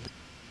one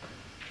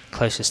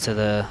closest to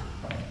the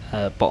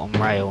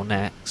bottom rail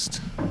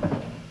next.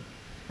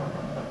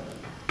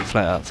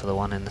 Float up for the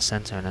one in the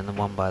centre, and then the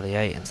one by the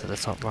 8 into the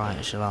top right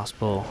is your last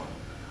ball.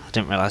 I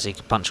didn't realise he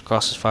could punch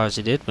across as far as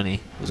he did when he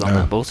was on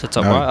that ball to the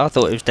top right. I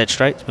thought it was dead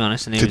straight, to be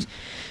honest, and he was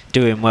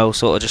doing well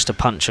sort of just to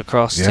punch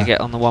across to get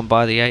on the one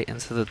by the 8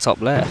 into the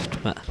top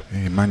left. But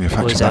he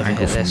manufactured that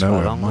angle from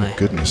nowhere. My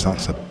goodness,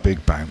 that's a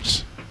big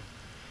bounce.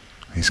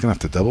 He's going to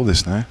have to double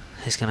this now.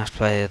 He's going to have to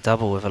play a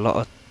double with a lot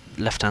of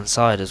left hand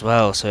side as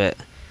well, so it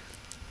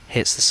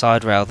hits the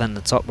side rail then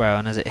the top rail,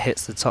 and as it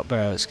hits the top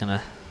rail it's going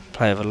to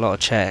play with a lot of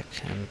check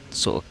and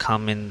sort of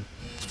come in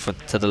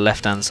to the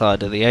left hand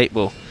side of the 8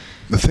 ball.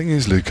 The thing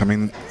is, Luke, I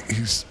mean,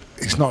 he's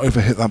not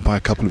overhit that by a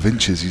couple of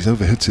inches, he's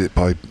overhit it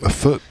by a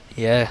foot.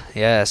 Yeah,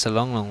 it's a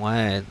long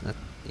way.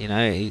 You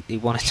know, he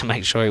wanted to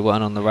make sure he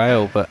weren't on the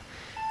rail, but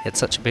he had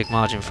such a big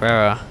margin for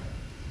error.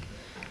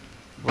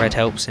 Red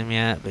helps him,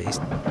 but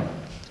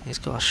he's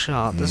got a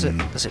shot. Does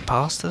it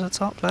pass to the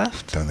top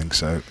left? Don't think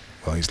so.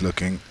 Well, he's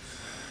looking.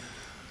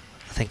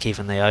 I think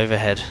even the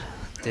overhead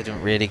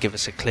didn't really give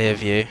us a clear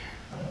view.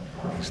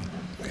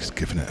 He's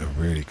given it a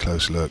really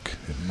close look.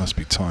 It must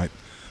be tight.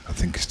 I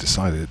think he's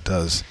decided it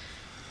does.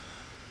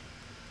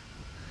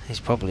 He's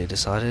probably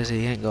decided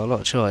he ain't got a lot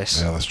of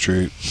choice. Yeah, that's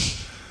true.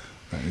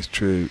 That is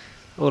true.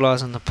 All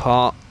eyes on the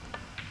pot.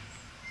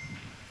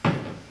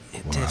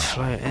 It did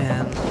float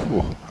in.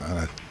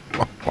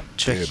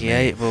 Tricky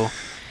 8 ball.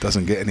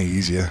 Doesn't get any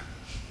easier.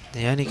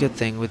 The only good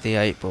thing with the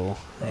 8 ball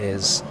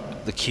is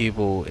the cue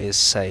ball is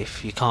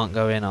safe. You can't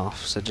go in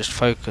off, so just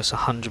focus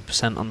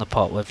 100% on the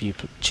pot, whether you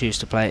choose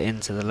to play it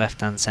into the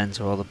left hand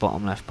centre or the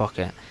bottom left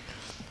pocket.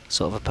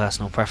 Sort of a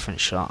personal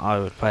preference shot. I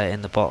would play it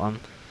in the bottom.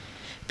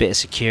 Bit of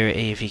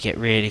security if you get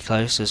really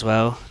close as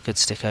well. Good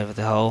stick over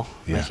the hole.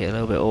 Make it a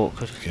little bit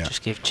awkward.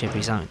 Just give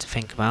Chippy something to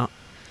think about.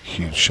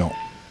 Huge shot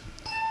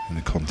in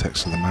the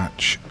context of the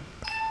match.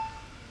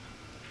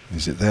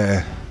 Is it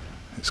there?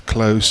 It's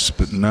close,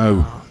 but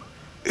no.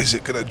 Is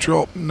it going to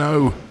drop?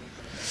 No.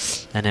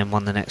 And then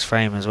won the next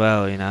frame as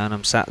well, you know, and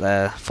I'm sat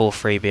there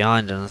 4-3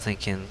 behind, and I'm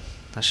thinking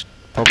I should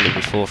probably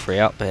be 4-3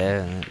 up here,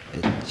 and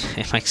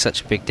it makes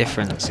such a big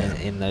difference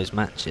in those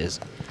matches.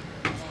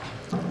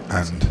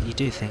 And so you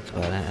do think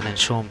about it, and then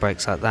Sean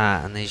breaks like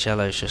that, and these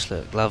yellows just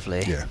look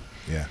lovely. Yeah.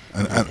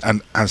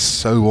 And as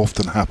so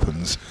often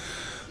happens,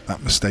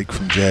 that mistake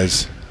from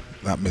Jez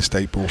that missed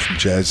 8 ball from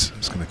Jez.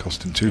 It's going to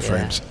cost him 2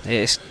 frames.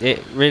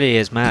 It really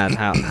is mad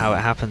how it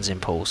happens in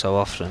pool so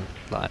often.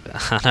 Like,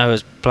 I know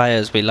as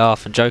players we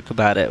laugh and joke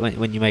about it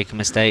when you make a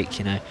mistake,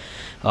 you know,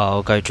 oh,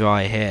 I'll go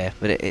dry here,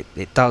 but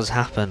it does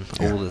happen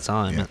all the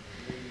time. Yeah.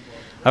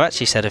 I've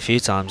actually said a few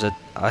times that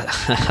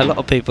a lot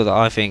of people that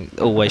I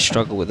think always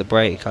struggle with the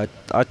break,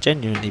 I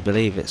genuinely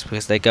believe it's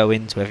because they go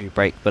into every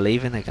break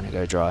believing they're going to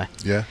go dry.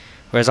 Yeah.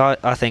 Whereas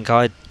I think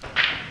I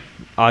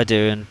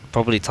do, and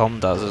probably Tom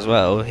does as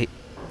well.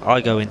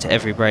 I go into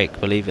every break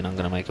believing I'm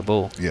going to make a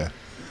ball. Yeah.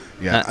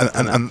 Yeah.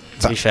 And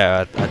to be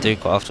fair, I do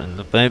quite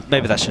often. But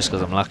maybe that's just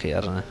because I'm lucky. I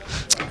don't know.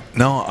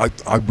 No,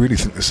 I really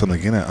think there's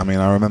something in it. I mean,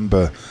 I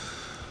remember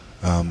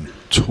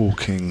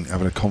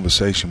having a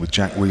conversation with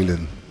Jack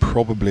Whelan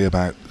probably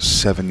about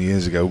 7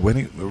 years ago,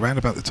 around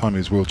about the time he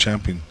was world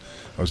champion.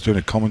 I was doing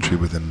a commentary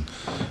with him,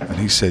 and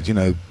he said, you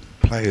know,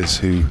 players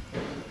who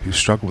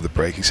struggle with the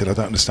break, he said, I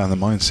don't understand the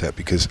mindset,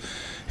 because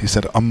he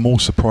said, I'm more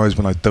surprised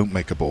when I don't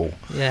make a ball.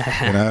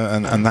 Yeah. You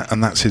know,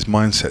 and that's his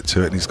mindset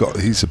to it.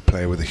 And he's a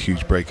player with a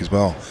huge break as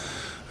well.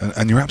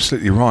 And you're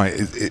absolutely right.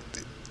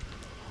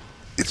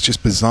 It's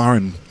just bizarre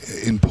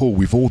in pool.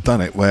 We've all done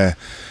it where,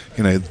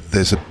 you know,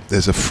 there's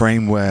a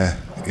frame where,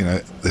 you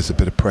know, there's a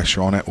bit of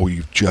pressure on it, or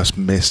you've just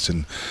missed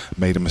and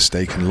made a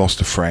mistake and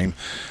lost a frame,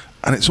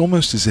 and it's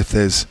almost as if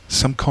there's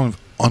some kind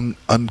of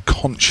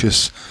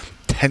unconscious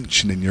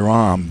tension in your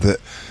arm that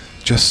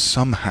just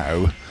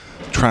somehow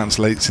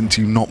translates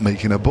into you not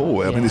making a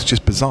ball. I mean, it's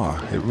just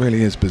bizarre. It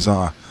really is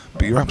bizarre.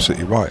 But you're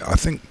absolutely right. I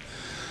think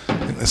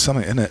there's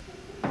something in it.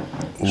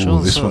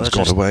 Oh, this one's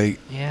got away.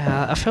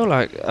 Yeah, I feel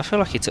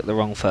like he took the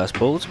wrong first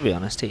ball, to be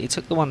honest. He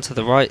took the one to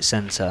the right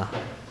centre.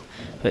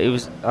 But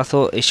I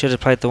thought he should have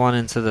played the one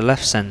into the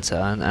left centre,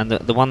 and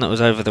the one that was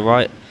over the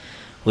right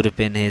would have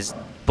been his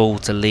ball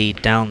to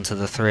lead down to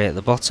the 3 at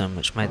the bottom,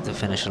 which made the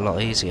finish a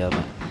lot easier.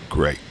 But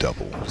great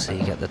double. Obviously,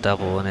 you get the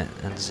double and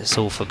it's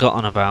all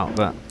forgotten about.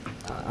 But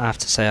I have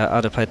to say,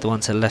 I'd have played the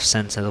one to the left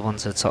centre, the one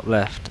to the top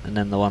left, and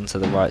then the one to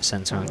the right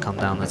centre, and come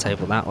down the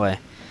table that way.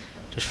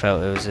 Just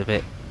felt it was a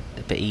bit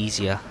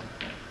easier.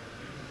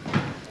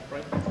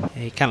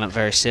 You can look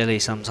very silly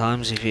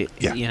sometimes if you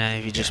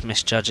just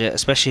misjudge it,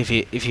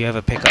 especially if you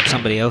ever pick up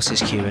somebody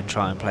else's cue and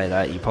try and play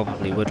that. You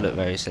probably would look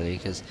very silly,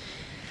 because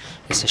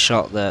it's a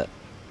shot that,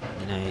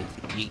 you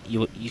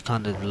know, you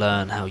kind of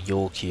learn how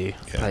your cue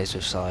plays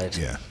with side.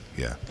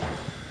 Yeah.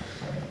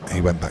 He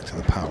went back to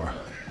the power.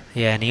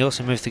 Yeah, and he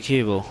also moved the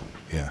cue ball.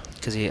 Yeah.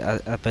 Because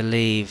I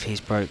believe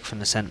he's broke from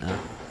the centre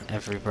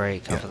every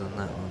break other than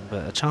that one.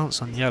 But a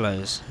chance on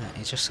yellows.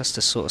 He just has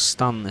to sort of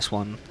stun this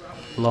one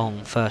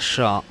long first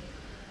shot.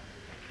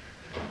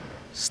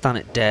 Stun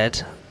it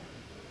dead.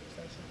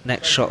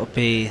 Next shot would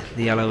be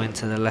the yellow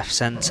into the left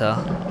centre,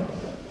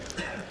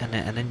 and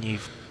then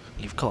you've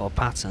got a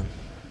pattern.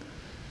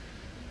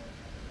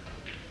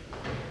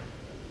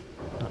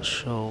 Not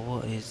sure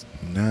what he's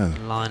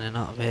lining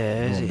up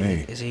here.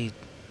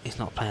 He's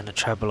not playing a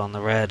treble on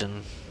the red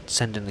and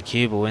sending the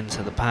cue ball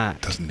into the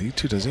pack. Doesn't need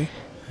to, does he?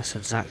 That's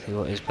exactly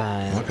what he's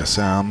playing. Like I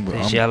say,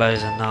 these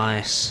yellows are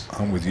nice.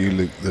 I'm with you,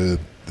 Luke. The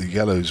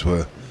yellows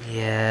were.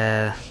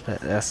 Yeah,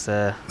 that's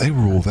they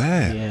were all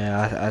there.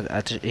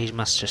 Yeah, he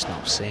must just not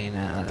have seen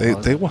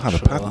it. They all had a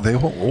pattern. They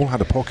all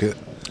had a pocket.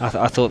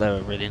 I thought they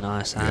were really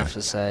nice. I have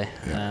to say,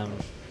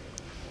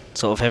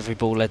 sort of every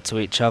ball led to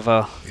each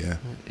other.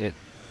 Yeah.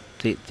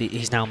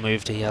 He's now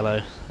moved to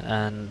yellow,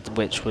 and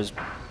which was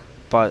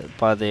by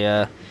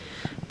the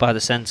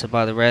centre,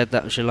 by the red.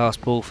 That was your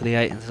last ball for the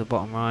 8 into the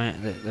bottom right.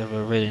 They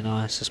were really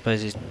nice. I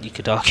suppose you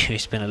could argue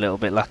he's been a little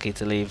bit lucky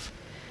to leave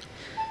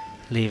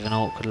an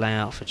awkward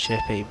layout for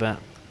Chippy, but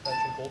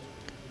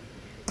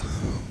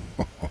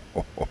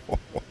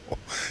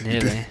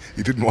nearly.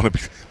 He didn't want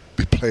to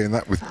be playing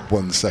that with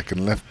 1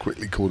 second left.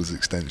 Quickly called his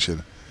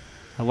extension.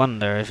 I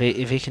wonder if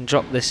he can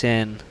drop this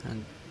in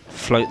and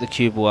float the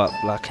cue ball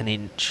up like an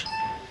inch.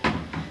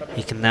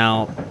 He can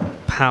now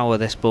power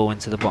this ball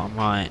into the bottom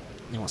right.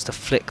 He wants to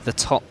flick the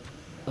top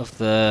of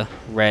the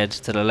red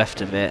to the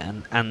left of it,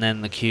 and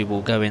then the cue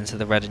ball go into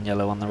the red and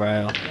yellow on the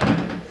rail.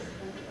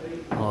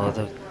 Or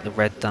the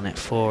red done it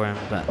for him,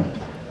 but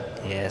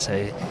yeah, so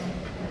a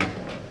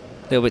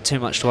little bit too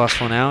much to ask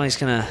for now. He's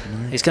gonna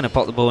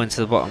pop the ball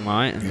into the bottom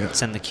right and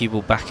send the cue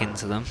ball back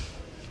into them.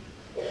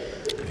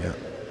 Yeah,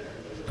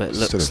 but it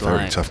looks still a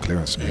very like tough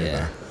clearance from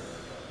there.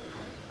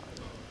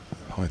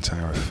 High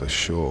tower for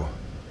sure.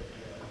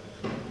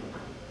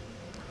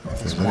 If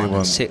there's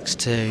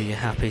 1-6-2,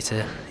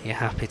 you're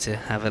happy to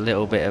have a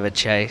little bit of a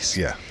chase.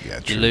 Yeah,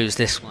 you lose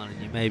this one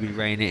and you maybe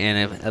rein it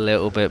in a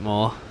little bit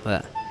more,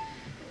 but.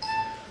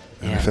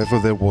 And if ever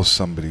there was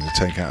somebody to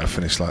take out a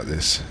finish like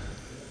this,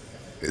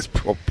 it's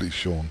probably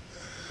Sean.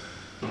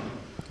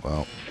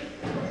 Well,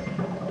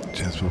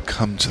 Jez will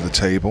come to the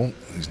table.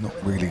 He's not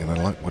really going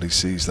to like what he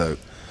sees, though.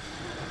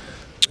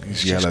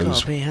 These yellows.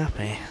 Just gotta be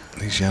happy.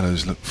 These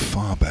yellows look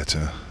far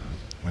better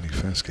when he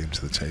first came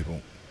to the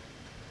table.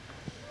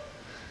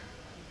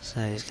 So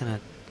he's gonna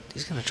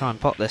try and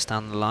pop this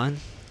down the line.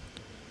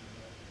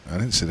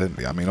 And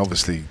incidentally, I mean,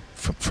 obviously,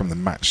 from the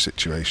match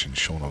situation,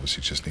 Sean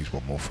obviously just needs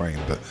one more frame.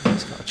 But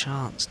he's got a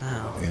chance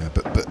now. Yeah,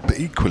 but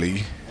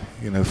equally,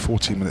 you know,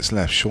 14 minutes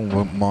left. Sean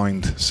won't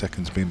mind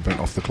seconds being burnt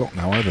off the clock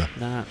now either.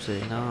 No,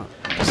 absolutely not.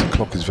 Because the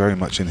clock is very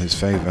much in his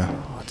favour.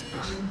 Oh,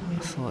 I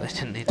thought he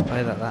didn't need to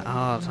play that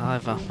hard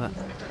either, but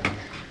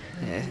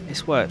yeah,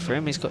 it's worked for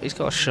him. He's got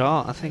a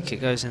shot. I think it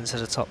goes into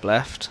the top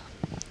left.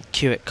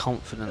 Cue it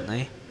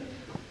confidently.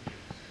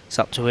 It's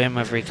up to him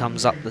whether he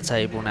comes up the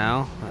table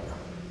now.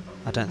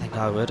 I don't think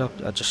I would.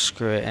 I'd just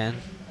screw it in.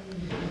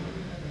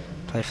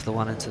 Play for the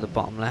one into the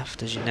bottom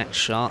left as your next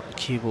shot. The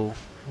cue ball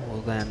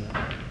will then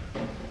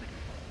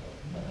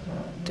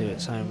do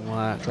its own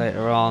work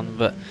later on,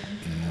 but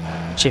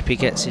Chippy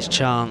gets his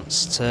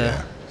chance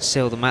to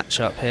seal the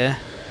match up here.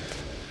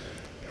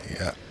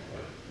 Yeah.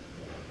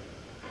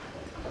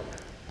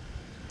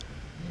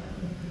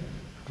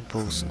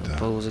 The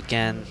balls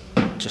again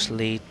just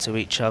lead to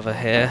each other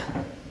here.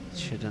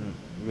 Shouldn't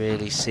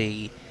really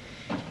see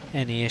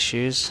any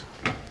issues.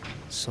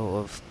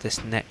 Sort of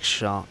this next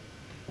shot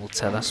will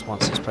tell us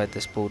once he's played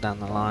this ball down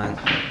the line.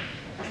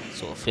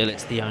 Sort of feel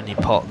it's the only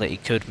pot that he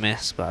could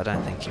miss, but I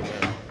don't think he will.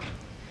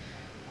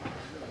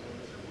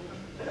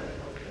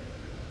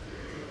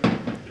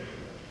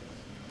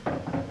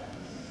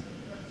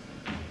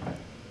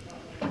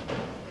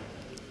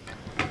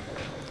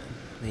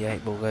 The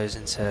 8 ball goes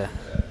into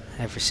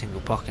every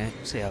single pocket.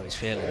 See how he's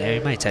feeling here. He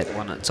may take the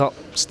one at the top,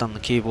 stun the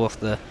cue ball off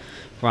the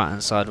right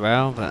hand side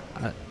rail, but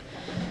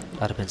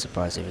I'd have been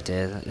surprised if he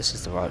did. This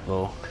is the right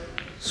ball.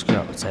 Screw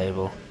up the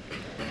table.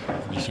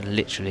 You can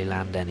literally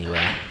land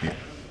anywhere.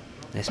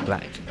 This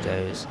black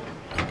goes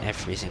in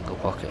every single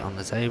pocket on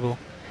the table.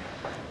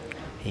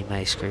 He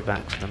may screw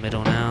back for the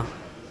middle now.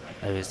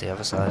 Oh, is the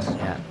other side?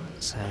 Yeah.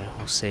 So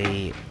we'll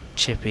see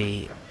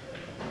Chippy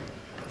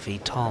v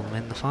Tom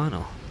in the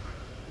final.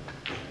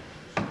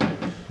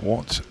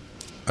 What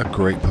a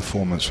great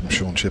performance from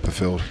Sean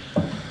Chipperfield.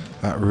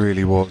 That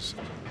really was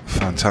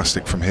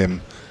fantastic from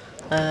him.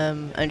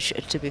 And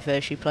to be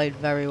fair, she played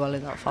very well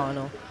in that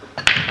final.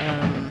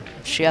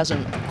 She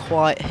hasn't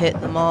quite hit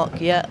the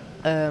mark yet.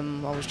 I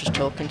was just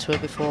talking to her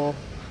before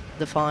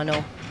the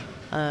final.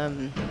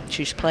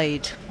 She's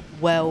played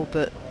well,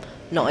 but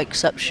not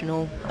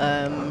exceptional.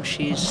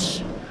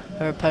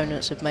 Her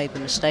opponents have made the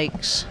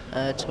mistakes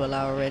to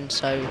allow her in,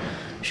 so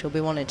she'll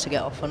be wanting to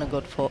get off on a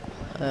good foot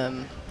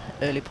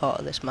early part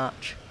of this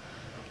match.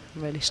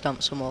 Really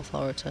stamp some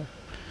authority.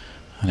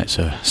 And it's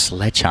a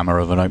sledgehammer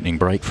of an opening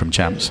break from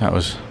Champs. That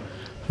was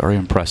very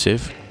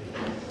impressive.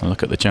 And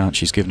look at the chance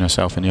she's given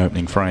herself in the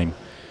opening frame.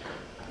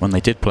 When they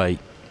did play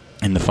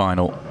in the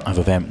final of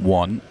Event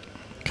 1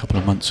 a couple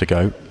of months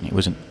ago, it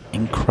was an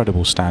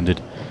incredible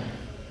standard.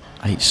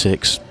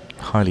 8-6,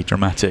 highly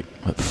dramatic,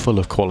 but full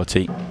of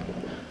quality.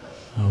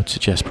 I would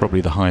suggest probably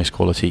the highest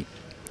quality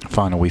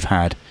final we've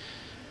had.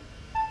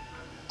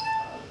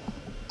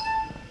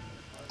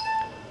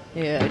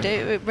 Yeah,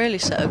 it really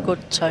set a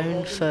good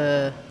tone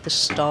for the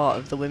start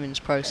of the women's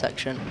pro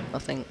section, I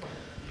think.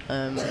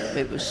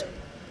 It was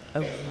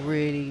a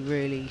really,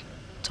 really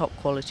top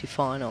quality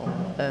final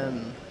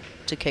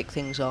to kick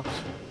things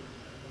off.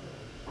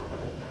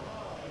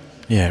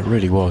 Yeah, it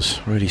really was.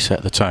 Really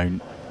set the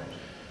tone.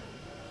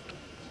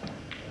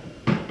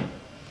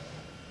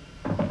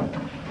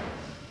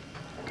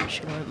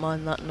 She won't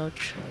mind that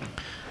nudge.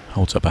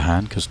 Holds up a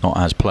hand because not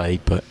as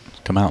played, but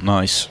come out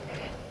nice.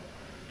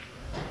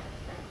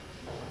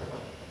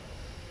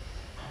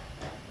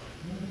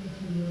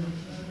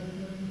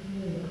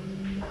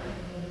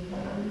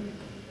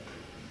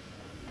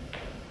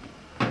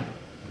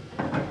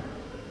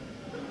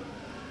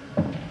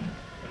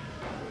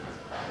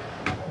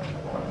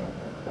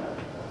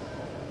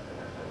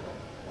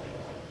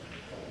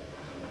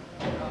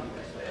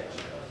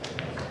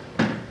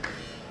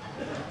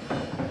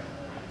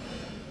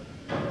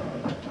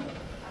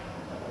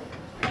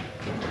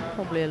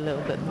 Probably a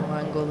little bit more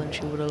angle than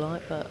she would have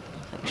liked, but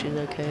I think she's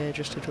okay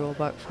just to draw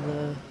back for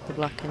the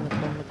black in the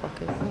corner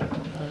pocket.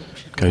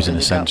 Goes in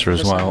the centre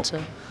as well.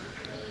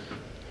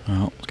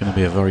 Well, it's going to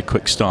be a very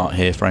quick start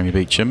here for Amy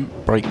Beecham.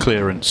 Break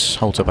clearance,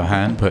 holds up a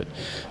hand, but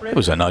it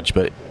was a nudge,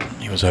 but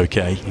it was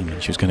okay.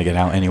 She was going to get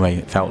out anyway,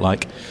 it felt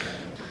like.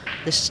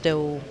 They're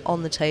still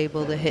on the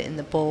table, they're hitting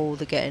the ball,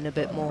 they're getting a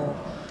bit more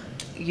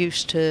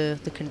used to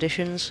the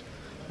conditions.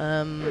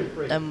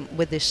 And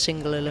with this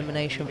single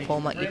elimination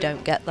format, you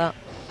don't get that.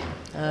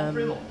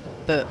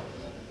 But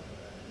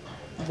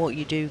what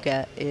you do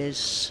get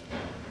is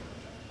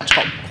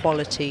top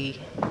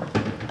quality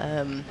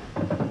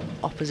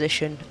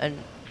opposition, and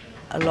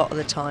a lot of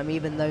the time,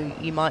 even though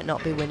you might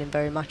not be winning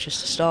very many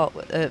matches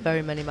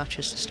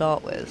to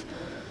start with,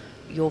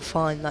 you'll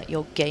find that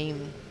your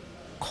game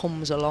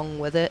comes along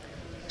with it.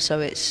 So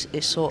it's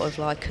sort of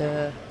like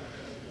a,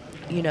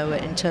 you know,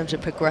 in terms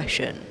of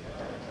progression,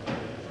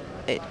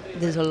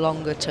 there's a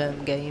longer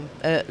term gain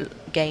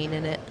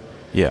in it.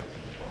 Yeah.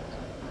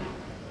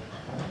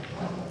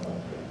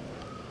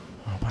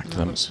 Back to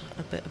them. That's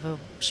a bit of a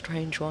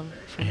strange one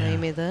from Yeah.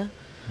 Amy there.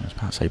 I was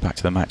about to say back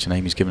to the match, and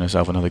Amy's given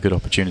herself another good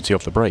opportunity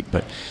off the break,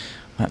 but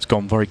That's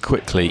gone very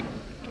quickly.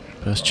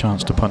 First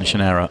chance to punish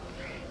an error.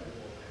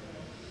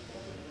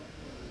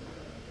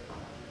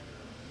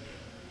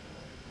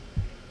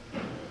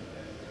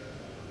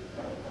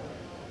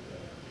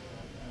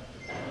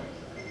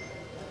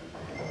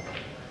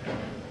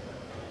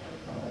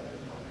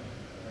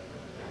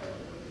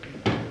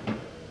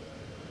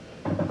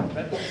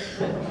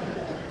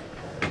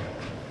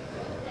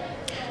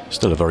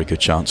 Still a very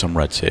good chance on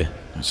reds here.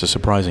 It's a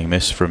surprising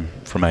miss from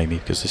Amy,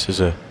 because this is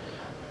a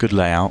good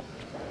layout.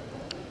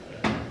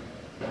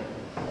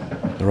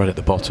 The red at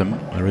the bottom,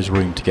 there is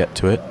room to get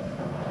to it.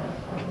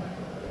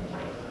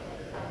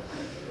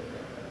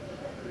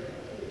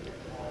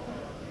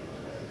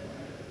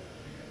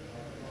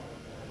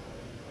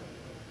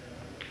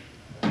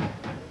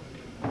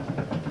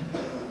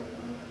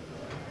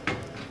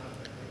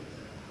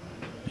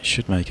 It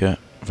should make a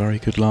very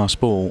good last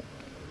ball.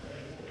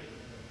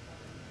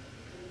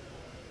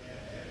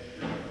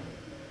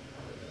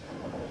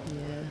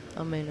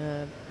 I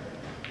mean,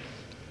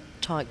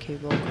 tight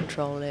keyboard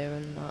control here,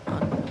 and I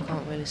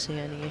can't really see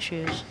any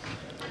issues.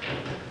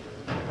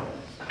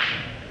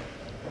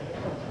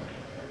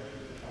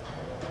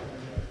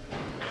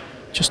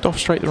 Just off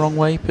straight the wrong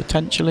way,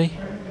 potentially.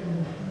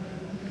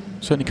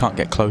 Certainly can't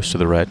get close to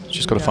the red.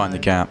 Just got to find the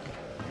gap.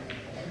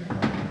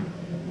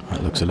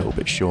 That looks a little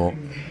bit short.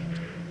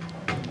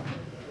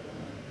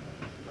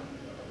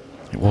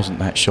 It wasn't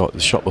that shot,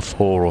 the shot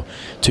before or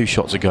 2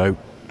 shots ago.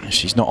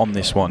 She's not on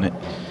this one.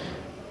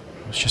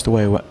 It's just the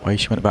way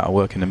she went about her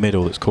work in the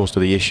middle that's caused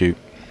her the issue.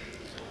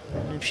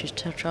 And if she's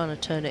trying to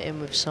turn it in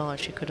with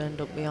side, she could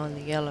end up behind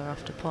the yellow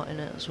after potting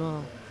it as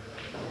well.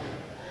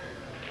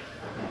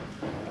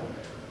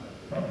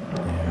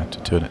 Yeah, had to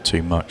turn it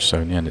too much, so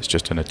in the end it's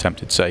just an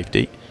attempted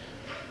safety.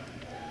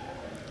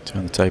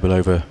 Turn the table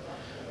over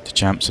to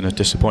champs, and a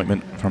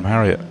disappointment from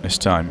Harriet this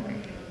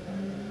time.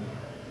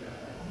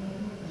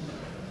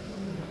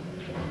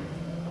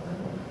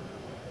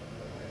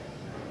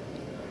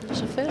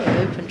 It's a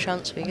fairly open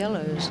chance for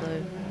yellows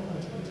though,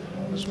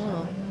 as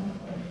well.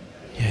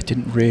 Yeah, it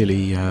didn't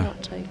really...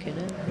 Not taking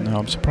it. No,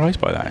 I'm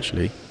surprised by that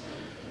actually.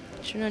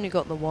 She's only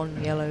got the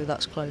one yellow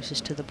that's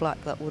closest to the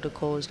black that would have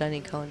caused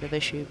any kind of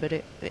issue, but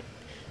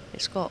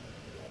it's got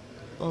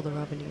other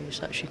avenues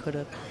that she could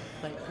have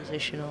played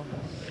position on.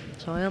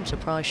 So I am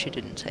surprised she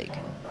didn't take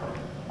it.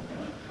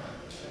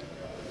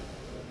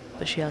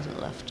 But she hasn't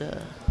left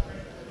her...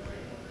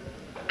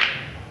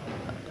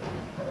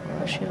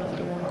 She left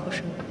her one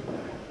cushion.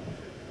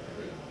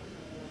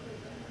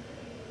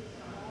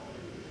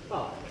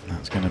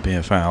 That's going to be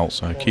a foul,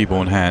 so cue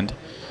ball in hand.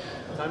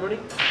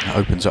 That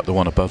opens up the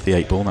one above the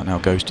 8 ball, that now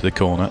goes to the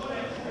corner.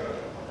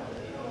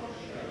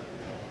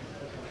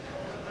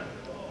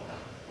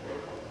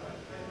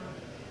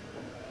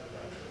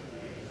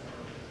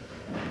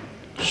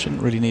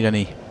 Shouldn't really need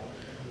any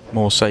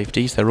more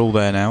safeties, they're all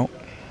there now.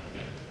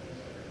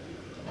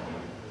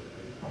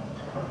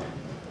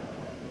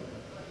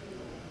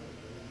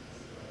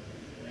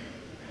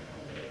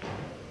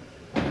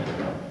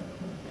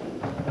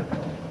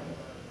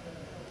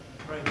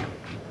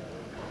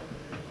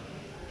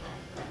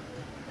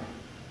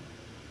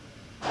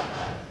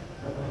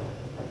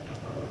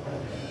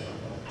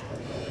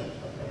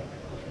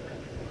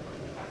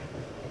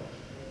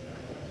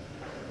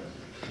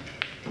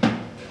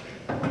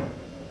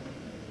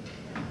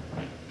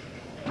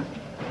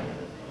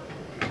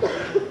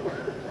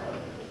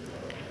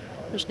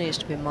 Just needs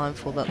to be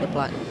mindful that the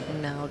black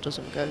now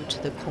doesn't go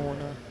to the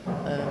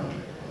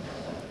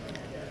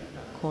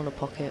corner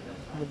pocket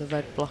with the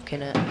red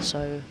blocking it,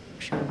 so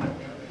she'll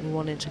be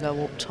wanting to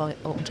go up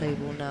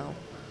table now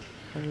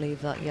and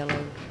leave that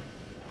yellow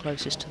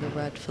closest to the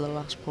red for the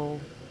last ball.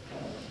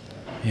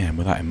 Yeah, and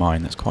with that in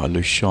mind, that's quite a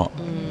loose shot.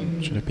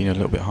 Should have been a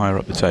little bit higher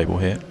up the table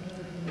here.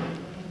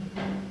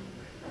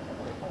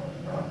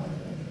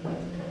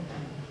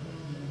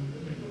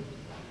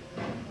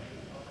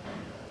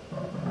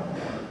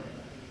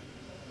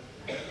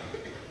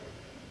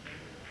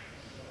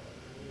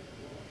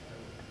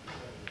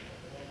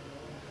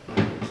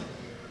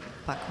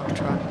 Back on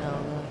track now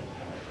though.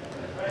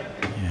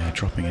 Yeah,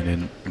 dropping it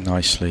in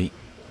nicely.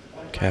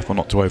 Careful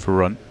not to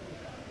overrun.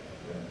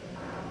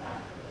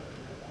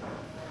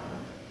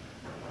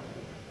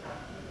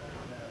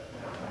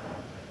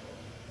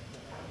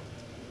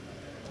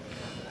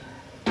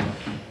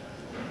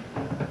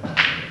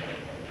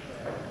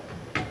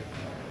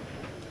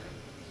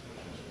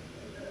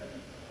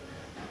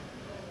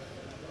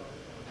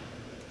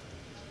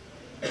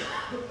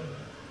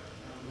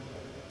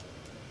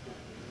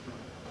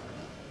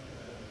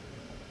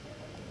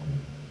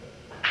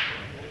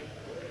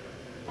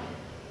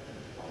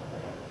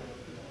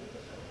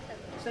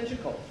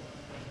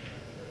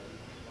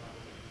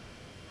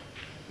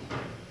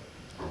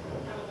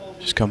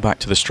 Just come back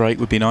to the straight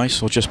would be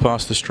nice, or just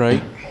past the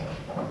straight.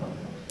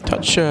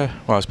 Touch, well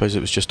I suppose it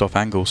was just off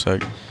angle, so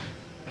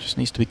just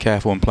needs to be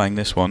careful when playing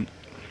this one.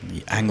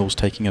 The angle's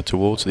taking her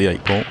towards the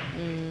 8 ball.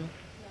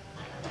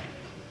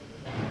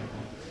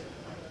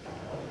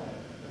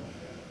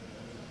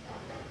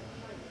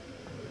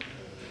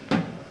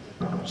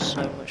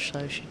 So much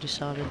so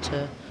decided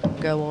to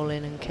go all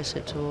in and kiss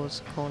it towards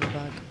the corner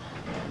bag,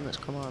 and that's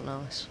come out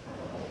nice.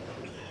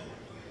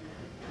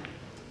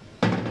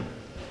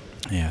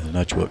 Yeah, the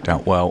nudge worked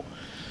out well.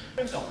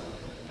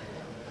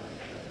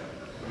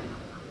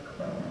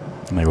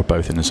 And they were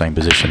both in the same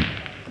position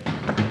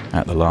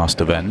at the last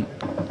event.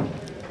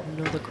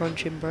 Another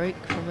crunching break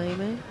from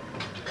Amy.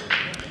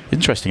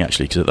 Interesting,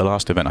 actually, because at the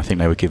last event I think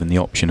they were given the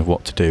option of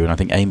what to do, and I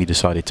think Amy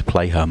decided to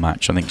play her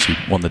match. I think she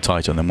won the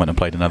title and then went and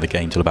played another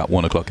game till about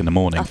 1 o'clock in the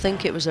morning. I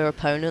think it was her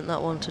opponent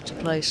that wanted to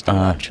play still,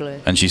 actually.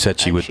 And she said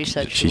she would. She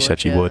said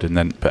she would, and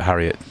then but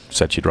Harriet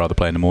said she'd rather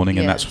play in the morning,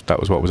 and that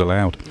was what was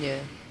allowed. Yeah.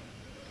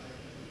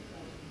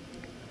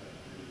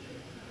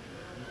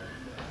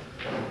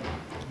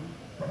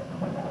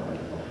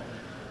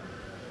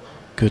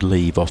 Good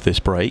leave off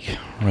this break.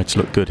 Reds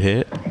look good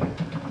here.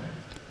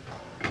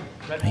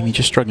 Amy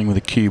just struggling with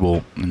a cue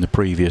ball in the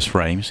previous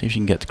frame. See if she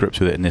can get to grips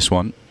with it in this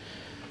one.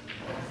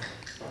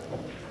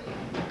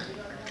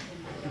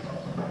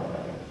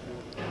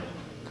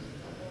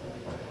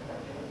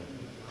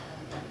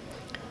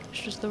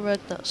 It's just the red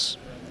that's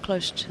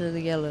close to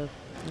the yellow,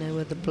 you know,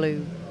 where the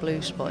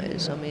blue spot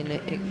is. I mean,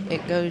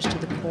 it goes to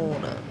the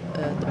corner,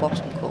 the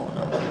bottom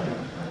corner,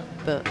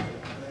 but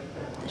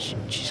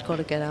she's got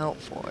to get out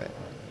for it.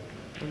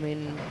 I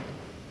mean...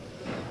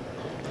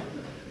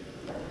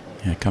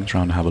 Yeah, it comes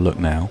around to have a look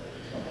now.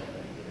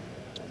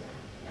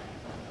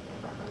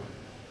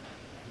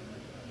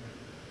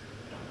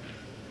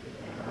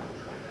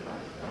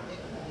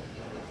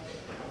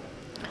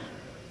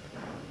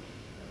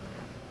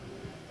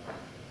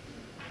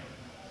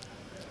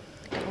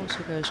 It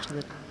also goes to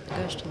the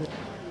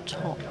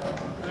top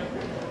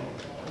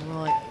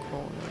right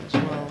corner as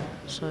well.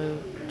 So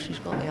she's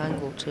got the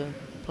angle to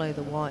play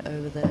the white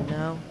over there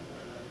now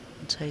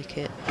and take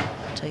it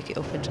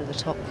up into the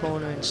top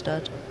corner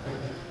instead.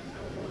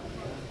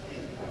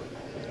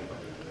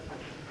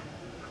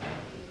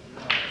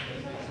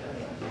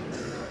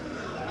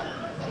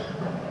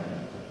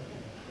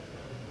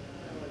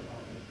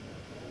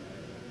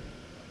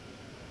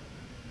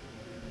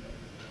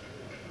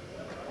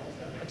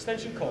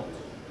 Extension call.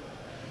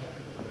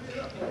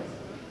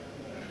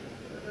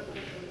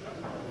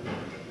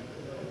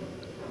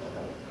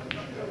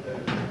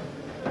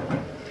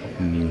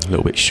 A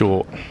little bit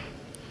short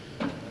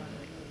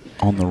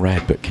on the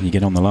red, but can you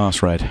get on the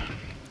last red? I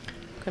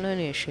can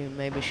only assume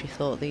maybe she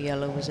thought the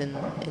yellow was in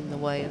the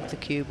way of the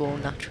cue ball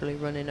naturally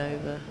running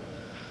over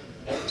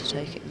to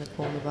take it in the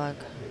corner bag.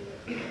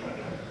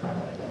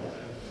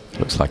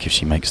 Looks like if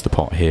she makes the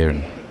pot here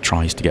and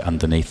tries to get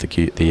underneath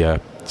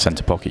the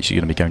centre pocket, she's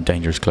going to be going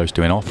dangerous close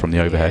to an off from the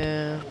overhead. Yeah.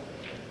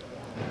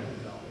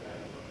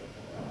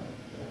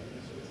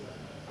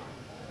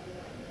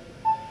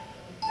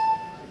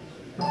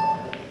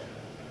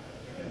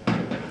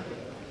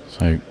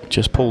 So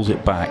just pulls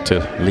it back to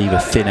leave a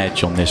thin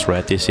edge on this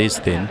red. This is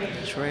thin.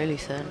 It's really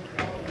thin.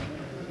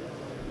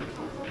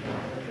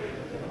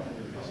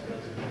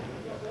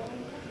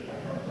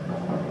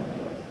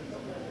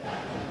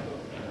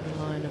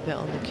 Relying a bit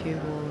on the cue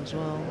ball as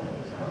well.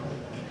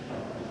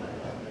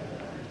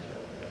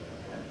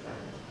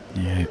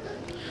 Yeah,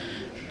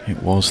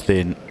 it was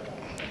thin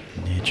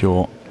near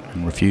jaw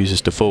and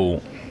refuses to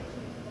fall.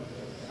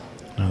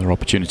 Another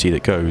opportunity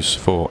that goes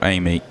for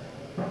Amy.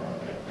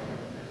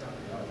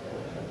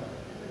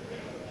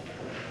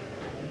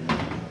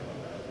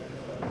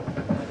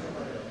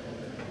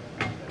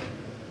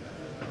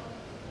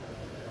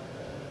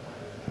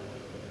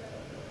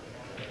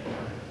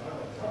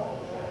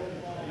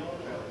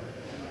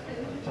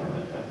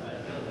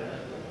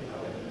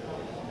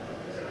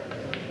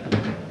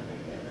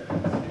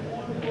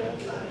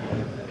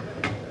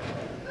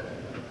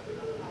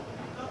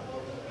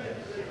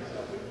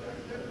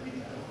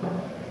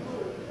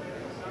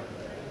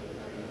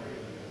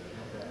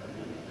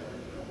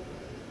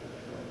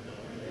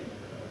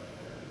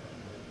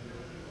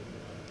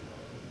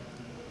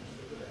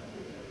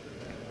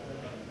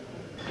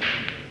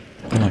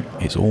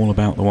 It's all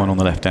about the one on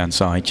the left-hand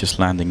side, just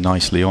landing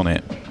nicely on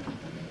it.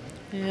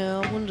 Yeah,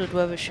 I wondered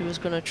whether she was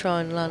going to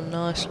try and land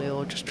nicely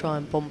or just try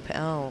and bump it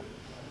out.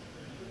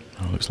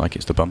 Oh, looks like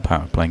it's the bump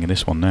out playing in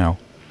this one now.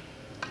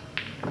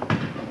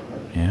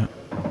 Yeah.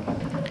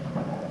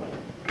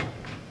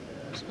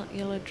 Does that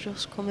yellow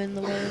just come in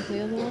the way of the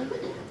other one?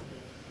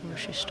 Or has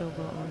she still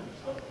got one?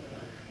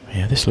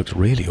 Yeah, this looks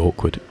really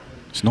awkward.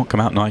 It's not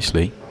come out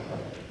nicely.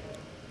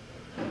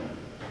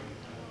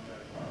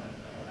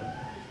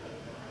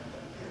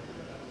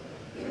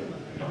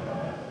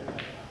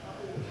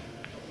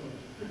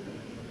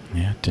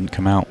 Yeah, didn't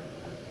come out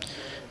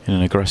in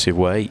an aggressive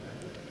way.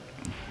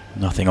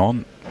 Nothing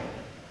on.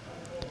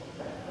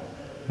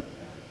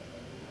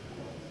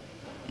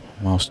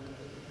 Whilst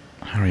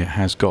Harriet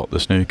has got the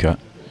snooker,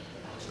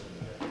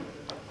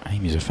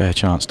 Amy's a fair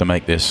chance to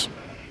make this.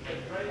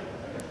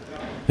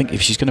 I think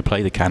if she's going to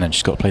play the cannon,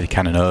 she's got to play the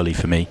cannon early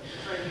for me.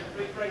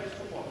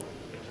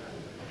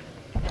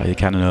 Play the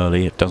cannon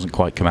early, it doesn't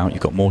quite come out,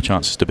 you've got more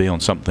chances to be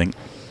on something.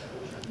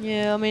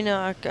 Yeah, Yeah, I mean,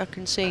 I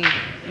can see,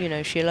 you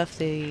know, she left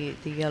the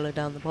yellow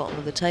down the bottom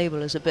of the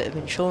table as a bit of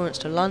insurance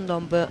to land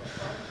on, but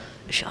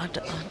I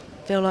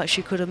feel like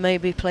she could have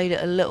maybe played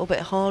it a little bit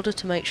harder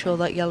to make sure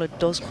that yellow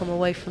does come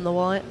away from the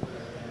white.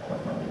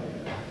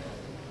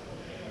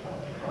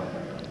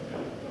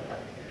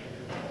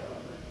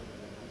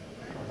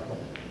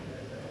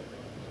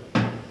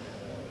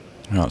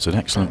 Well, it's an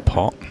excellent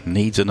pot.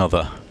 Needs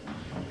another.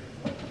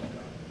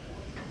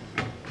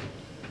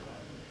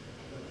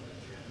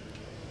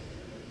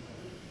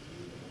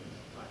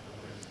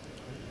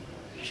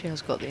 She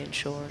has got the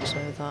insurance so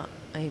that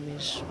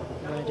Amy's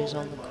red is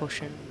on the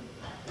cushion.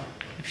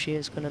 If she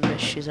is going to miss,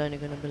 she's only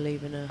going to be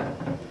leaving a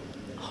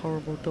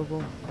horrible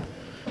double.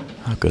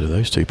 How good are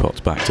those two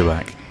pots back to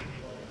back?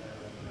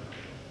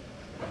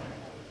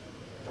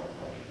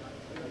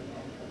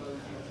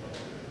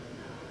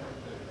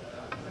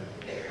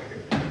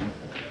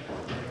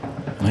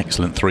 An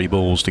excellent 3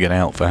 balls to get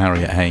out for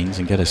Harriet Haynes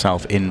and get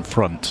herself in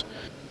front.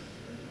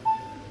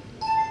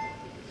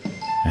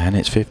 And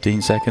it's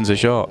 15 seconds a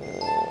shot.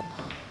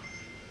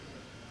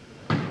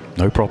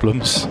 No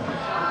problems.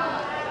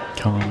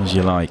 Calm as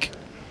you like.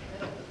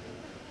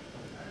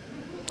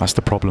 That's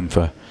the problem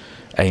for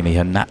Amy,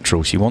 her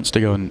natural. She wants to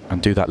go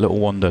and do that little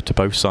wander to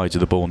both sides of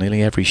the ball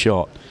nearly every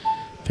shot.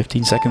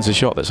 15 seconds a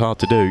shot, that's hard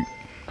to do.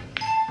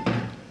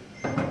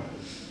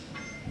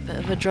 Bit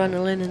of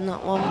adrenaline in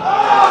that one.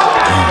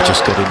 Yeah,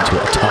 just got into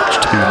it a touch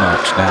too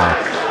much now.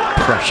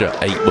 Pressure,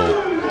 8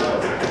 ball.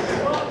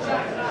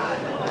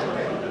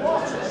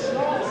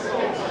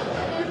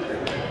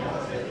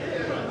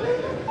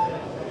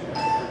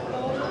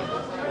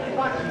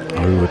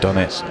 Overdone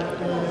it.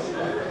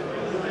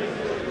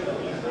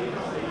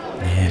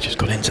 Yeah, just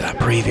got into that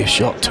previous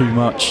shot too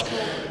much.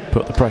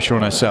 Put the pressure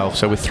on herself.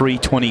 So with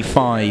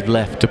 3:25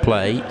 left to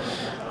play,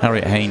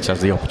 Harriet Haynes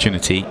has the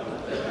opportunity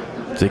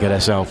to get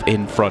herself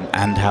in front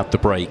and have the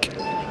break.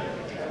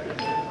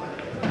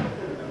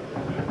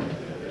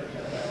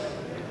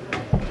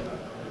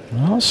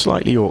 Oh,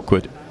 slightly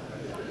awkward.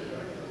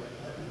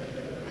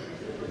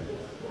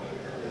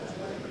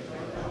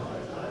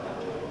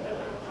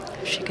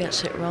 If she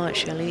gets it right,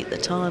 she'll eat the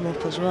time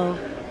up as well.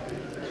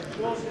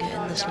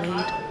 Getting this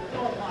lead.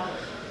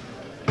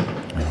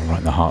 Right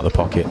in the heart of the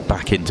pocket,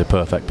 back into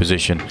perfect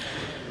position.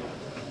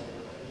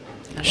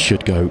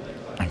 Should go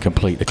and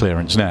complete the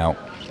clearance now.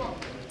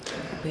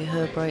 It'll be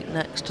her break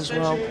next as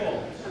well.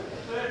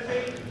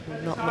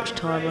 Not much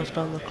time left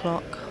on the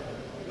clock.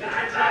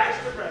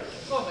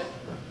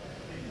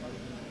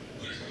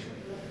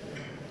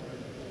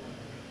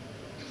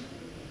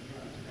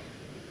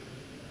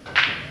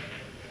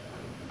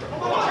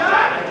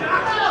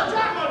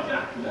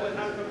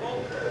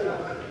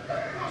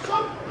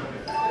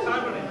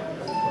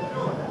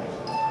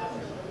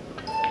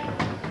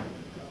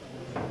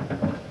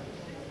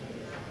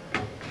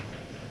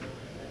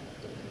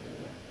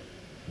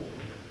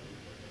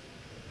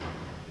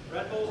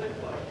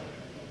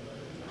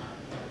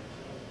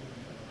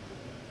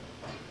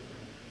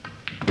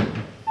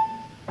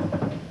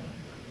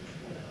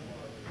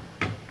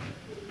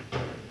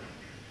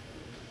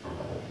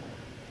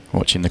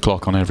 Watching the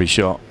clock on every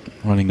shot,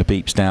 running the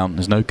beeps down.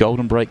 There's no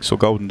golden breaks or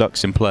golden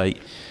ducks in play.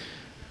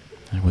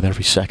 And with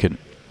every second,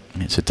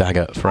 it's a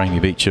dagger for Amy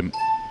Beecham.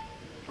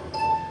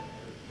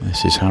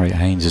 This is Harriet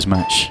Haynes'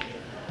 match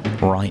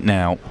right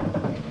now.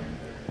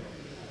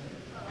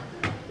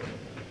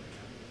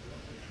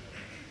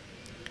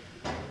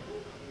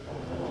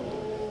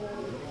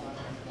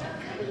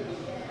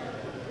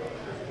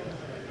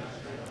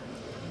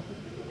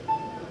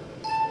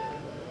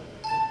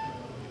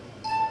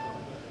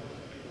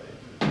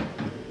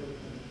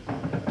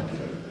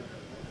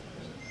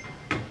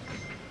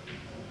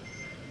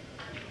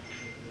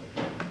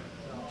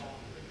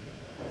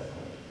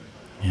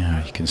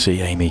 You can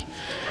see Amy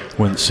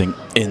wincing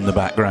in the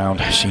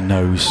background. She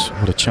knows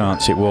what a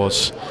chance it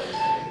was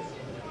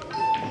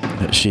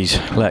that she's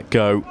let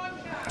go.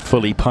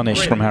 Fully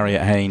punished from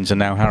Harriet Haynes, and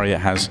now Harriet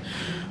has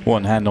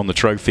one hand on the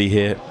trophy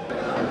here.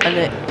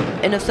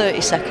 And in a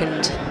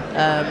 30-second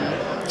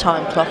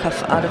time clock,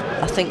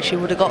 I think she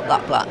would have got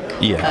that black.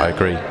 Yeah, I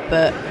agree.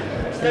 But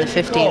in the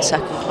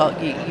 15-second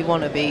clock, you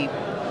want to be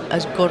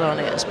as good on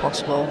it as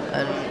possible,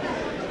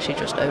 and she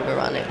just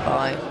overran it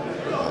by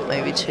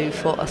maybe 2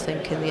 foot, I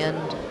think, in the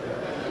end,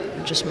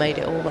 and just made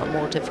it all that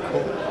more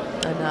difficult.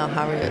 And now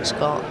Harriet's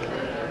got.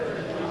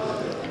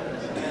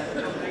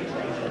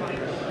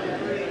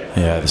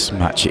 Yeah, this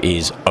match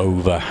is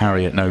over.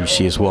 Harriet knows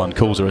she has won.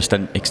 Calls her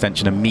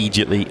extension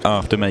immediately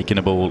after making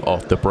a ball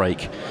off the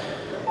break.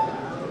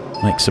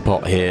 Makes a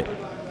pot here.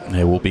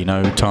 There will be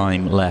no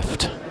time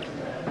left.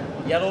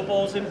 Yellow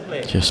balls in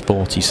play. Just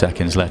 40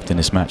 seconds left in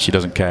this match. She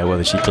doesn't care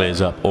whether she clears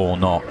up or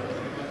not.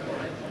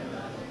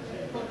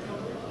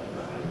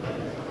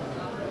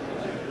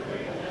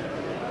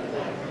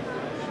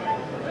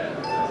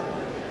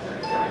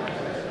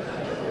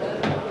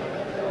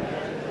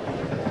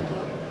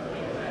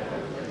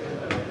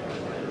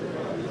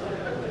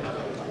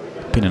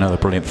 Been another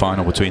brilliant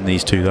final between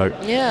these two, though.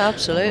 Yeah,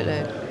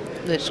 absolutely.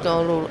 It's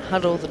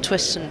had all the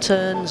twists and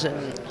turns,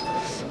 and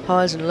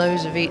highs and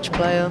lows of each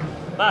player.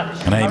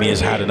 And Amy has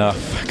had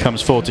enough.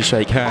 Comes forward to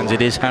shake hands.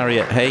 It is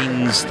Harriet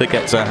Haynes that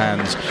gets her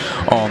hands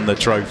on the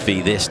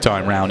trophy this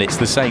time round. It's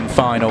the same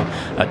final,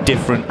 a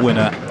different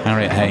winner.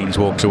 Harriet Haynes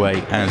walks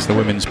away as the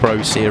Women's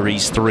Pro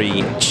Series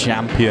 3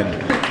 champion.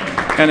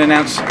 And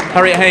announce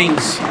Harriet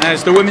Haynes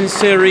as the Women's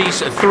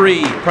Series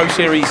 3 Pro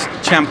Series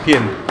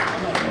champion.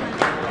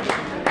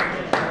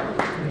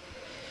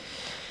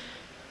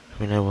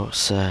 We know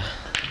what's the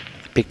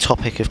big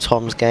topic of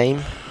Tom's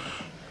game.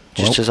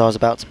 Just as I was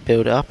about to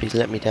build it up, he's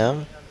let me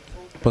down.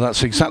 Well,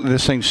 that's exactly the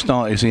same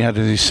start as he had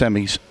at his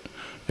semis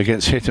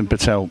against Hitan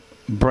Patel.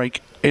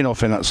 Break in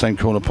off in that same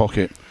corner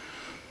pocket.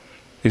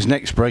 His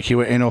next break, he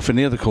went in off in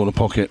the other corner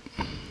pocket.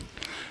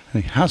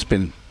 And he has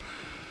been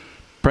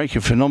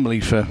breaking phenomenally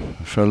for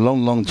a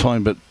long, long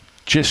time, but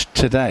just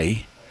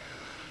today,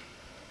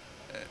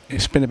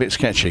 it's been a bit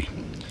sketchy.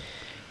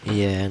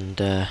 Yeah,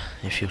 and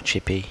if you're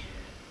chippy,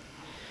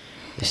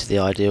 this is the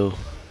ideal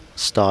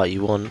start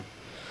you want.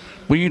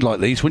 Well, you'd like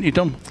these, wouldn't you,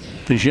 Dom?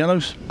 These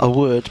yellows? I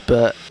would,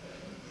 but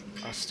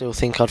I still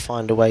think I'd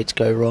find a way to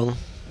go wrong.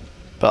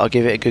 But I'll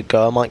give it a good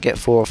go. I might get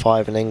 4 or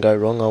 5 and then go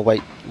wrong. I'll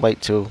wait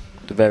till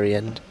the very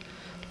end.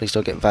 At least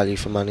I'll get value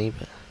for money.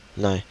 But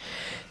no,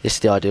 this is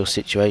the ideal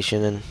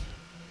situation,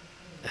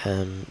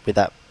 and with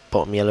that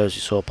bottom yellow, as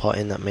you saw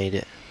potting, that made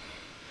it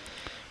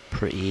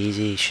pretty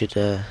easy. Should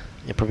it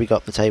probably got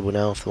up the table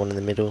now for the one in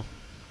the middle.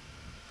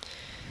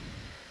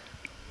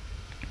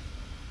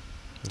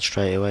 And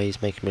straight away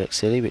he's making me look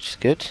silly, which is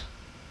good.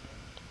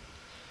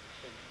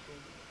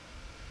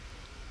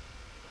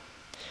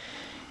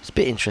 It's a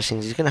bit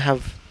interesting. He's going to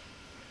have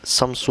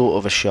some sort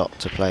of a shot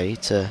to play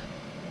to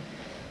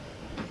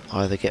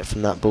either get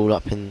from that ball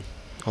up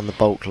on the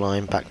bulk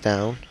line back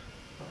down.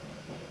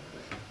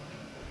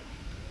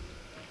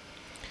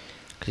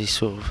 Because he's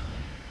sort of...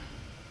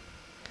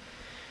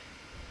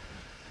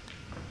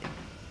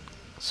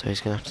 So he's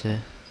going to have to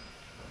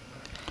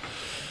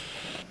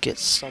get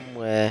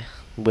somewhere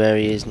where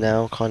he is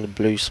now, kind of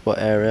blue spot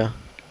area.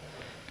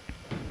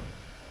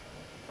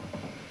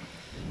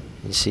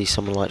 You see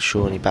someone like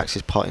Sean, he backs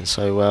his potting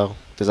so well.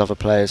 There's other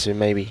players who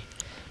maybe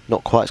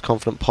not quite as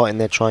confident potting,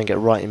 they try and get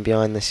right in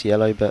behind this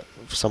yellow, but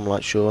for someone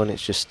like Sean,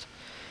 it's just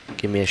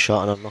give me a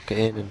shot and I'll knock it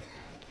in. And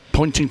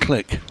point and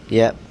click.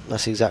 Yeah,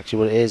 that's exactly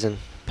what it is, and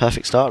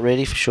perfect start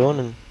really for Sean.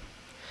 And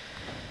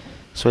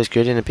it's always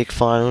good in a big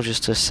final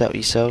just to settle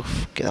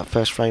yourself, get that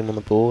first frame on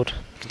the board.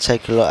 It can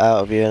take a lot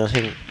out of you, and I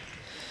think,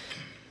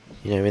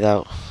 you know,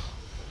 without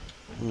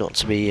not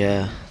to be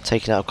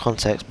taken out of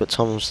context, but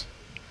Tom's,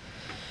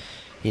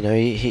 you know,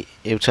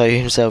 he'll tell you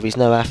himself he's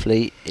no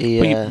athlete.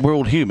 We're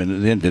all human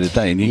at the end of the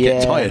day, and you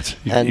get tired.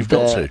 You've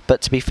got to.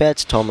 But to be fair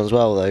to Tom as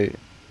well, though,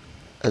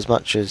 as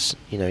much as,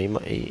 you know,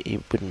 he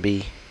wouldn't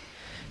be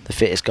the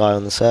fittest guy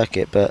on the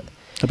circuit, but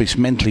it's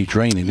mentally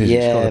draining, isn't it?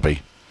 It's got to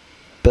be.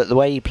 But the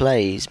way he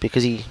plays,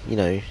 because he, you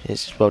know,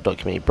 it's well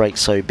documented, he breaks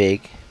so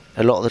big.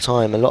 A lot of the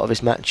time, a lot of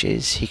his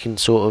matches, he can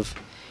sort of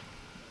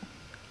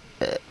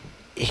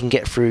he can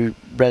get through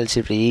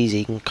relatively easy.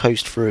 He can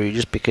coast through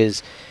just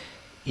because,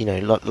 you know,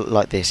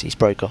 like this, he's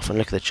broke off and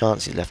look at the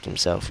chance he's left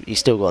himself. He's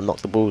still got to knock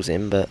the balls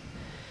in, but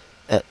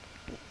at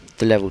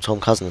the level Tom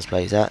Cousins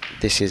plays at,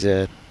 this is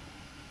a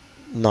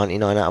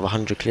 99 out of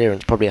 100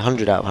 clearance, probably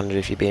 100 out of 100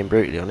 if you're being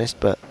brutally honest.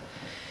 But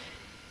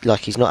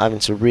like, he's not having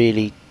to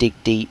really dig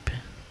deep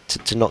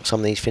to knock some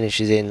of these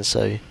finishes in.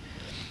 So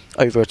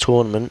over a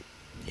tournament,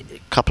 a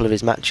couple of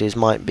his matches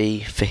might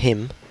be for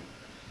him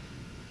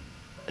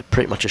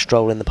pretty much a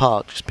stroll in the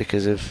park, just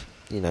because of,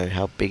 you know,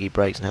 how big he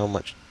breaks and how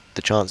much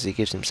the chances he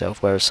gives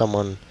himself. Whereas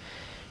someone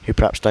who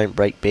perhaps don't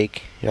break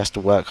big, who has to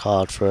work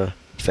hard for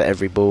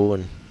every ball,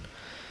 and,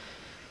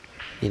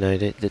 you know,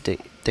 they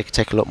could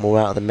take a lot more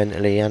out of them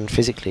mentally and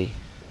physically.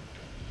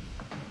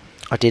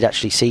 I did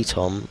actually see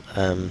Tom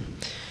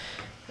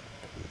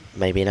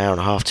maybe an hour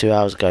and a half, 2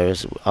 hours ago.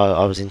 As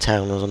I was in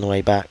town, I was on the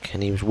way back,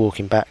 and he was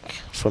walking back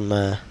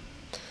from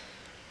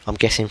I'm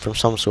guessing from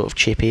some sort of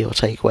chippy or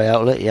takeaway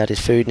outlet. He had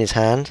his food in his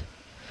hand,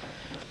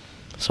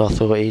 so I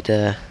thought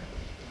he'd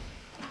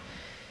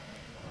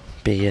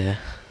be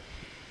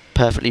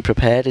perfectly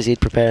prepared, as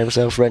he'd prepare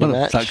himself for any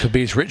match. That could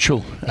be his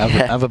ritual.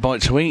 Have a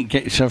bite to eat,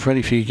 get yourself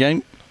ready for your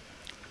game.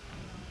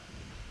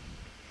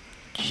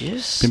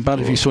 Just been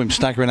bad if you saw him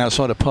staggering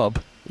outside a pub.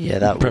 Yeah,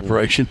 that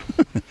preparation.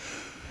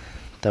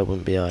 That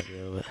wouldn't be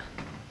ideal, but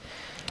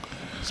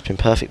it's been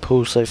perfect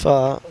pools so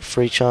far.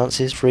 3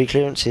 chances, 3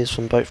 clearances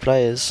from both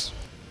players.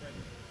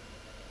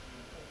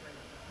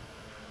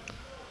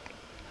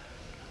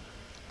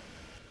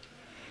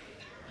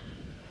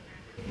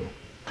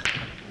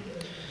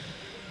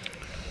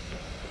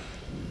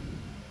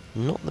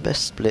 Not the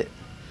best split,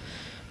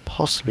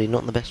 possibly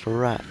not the best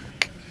rack.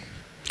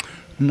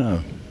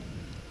 No.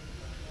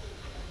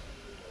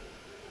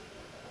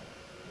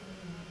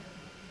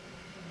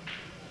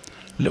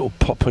 Little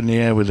pop in the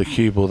air with the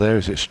cue ball there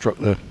as it struck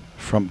the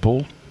front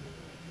ball.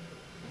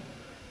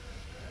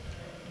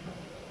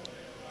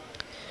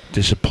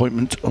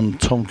 Disappointment on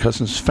Tom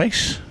Cousins'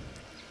 face.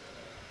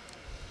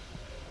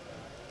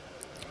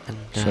 And,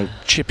 so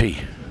chippy.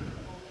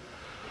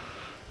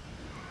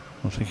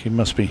 I think he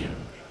must be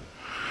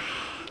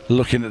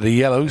looking at the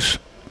yellows.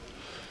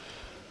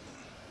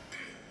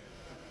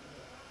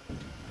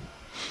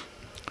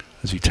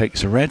 As he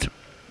takes a red.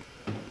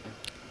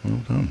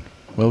 Well done.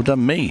 Well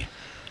done, me.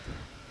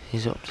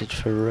 He's opted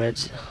for red.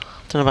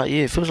 I don't know about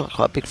you, it feels like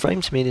quite a big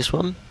frame to me, this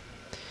one.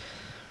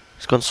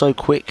 It's gone so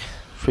quick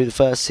through the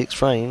first 6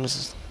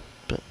 frames,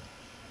 but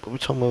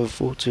with Tom over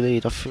 4-2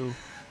 lead, I feel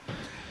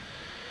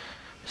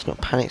it's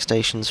not panic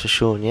stations for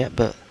Sean yet,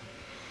 but...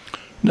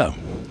 No.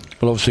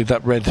 Well, obviously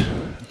that red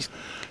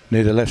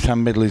near the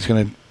left-hand middle, he's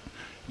going to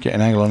get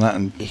an angle on that,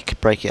 and he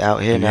could break it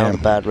out here now, the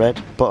bad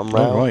red. Bottom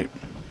rail. Right.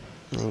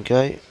 There you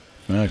go.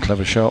 No,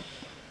 clever shot.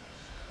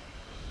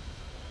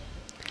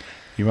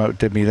 You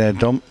outdid me there,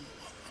 Dom.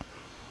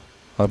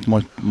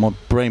 My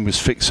brain was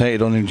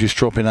fixated on him just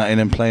dropping that in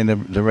and playing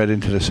the red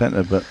into the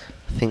centre, but...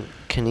 I think,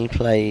 can he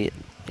play...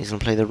 He's going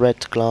to play the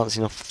red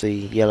glancing off the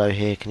yellow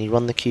here. Can he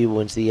run the cue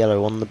ball into the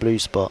yellow on the blue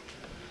spot?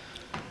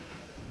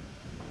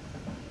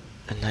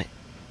 And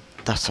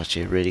that's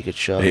actually a really good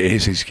shot. It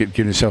is. He's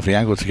giving himself the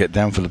angle to get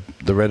down for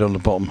the red on the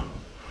bottom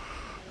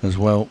as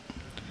well.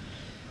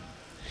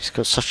 He's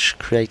got such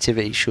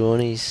creativity, Sean.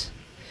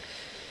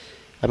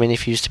 I mean,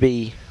 if he used to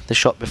be the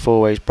shot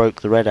before where he's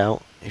broke the red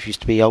out, if he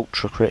used to be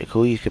ultra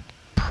critical, you could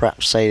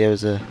perhaps say there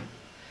was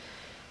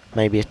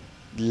maybe a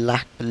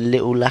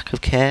little lack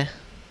of care.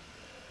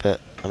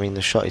 But I mean,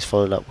 the shot he's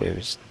followed up with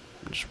is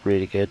just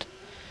really good.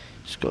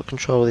 Just got to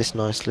control this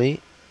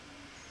nicely.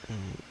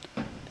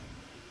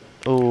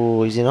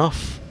 Oh, he's in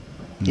off.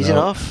 He's in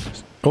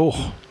off.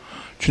 Oh,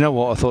 do you know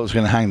what? I thought it was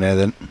going to hang there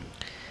then.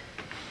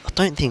 I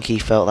don't think he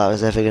felt that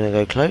was ever going to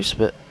go close,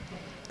 but...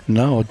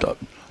 No,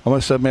 I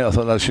must admit I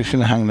thought that was just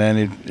going to hang there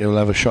and he'll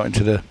have a shot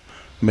into the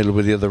middle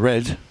with the other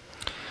red.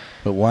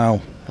 But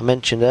wow. I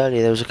mentioned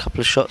earlier there was a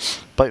couple of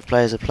shots both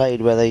players have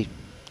played where they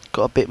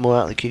got a bit more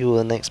out of the cue ball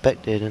than they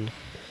expected, and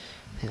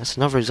I think that's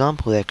another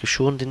example there, because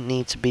Sean didn't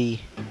need to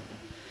be...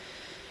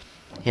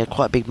 He had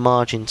quite a big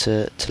margin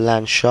to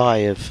land shy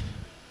of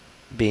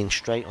being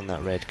straight on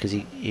that red, because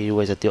he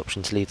always had the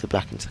option to leave the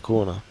black into the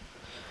corner.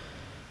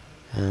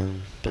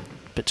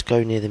 But to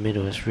go near the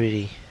middle is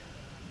really...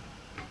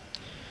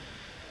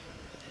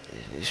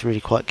 It's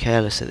really quite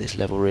careless at this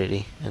level,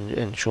 really,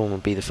 and Sean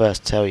would be the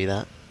first to tell you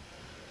that.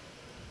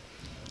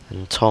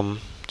 And Tom,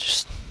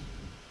 it's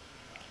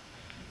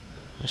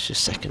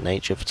just second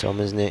nature for Tom,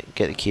 isn't it?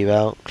 Get the cue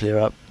out, clear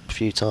up a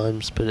few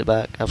times, put it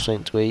back, have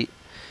something to eat,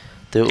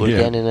 do it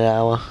again in an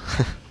hour.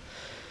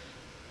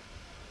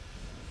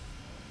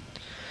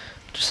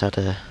 Just had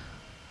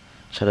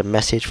a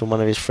message from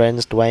one of his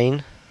friends,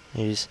 Dwayne,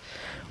 who's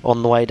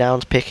on the way down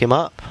to pick him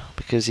up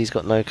because he's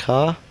got no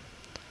car.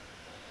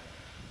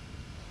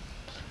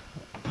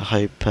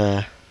 I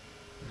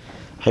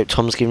hope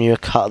Tom's giving you a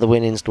cut of the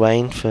winnings,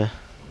 Dwayne, for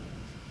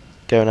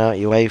going out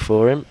your way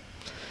for him.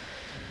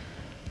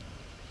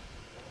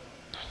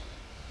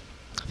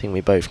 I think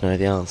we both know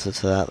the answer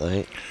to that,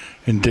 though.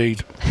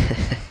 Indeed.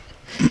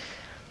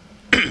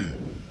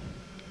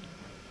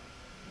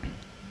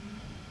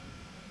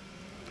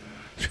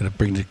 Just going to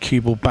bring the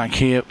cue ball back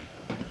here.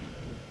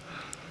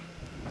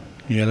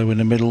 Yellow in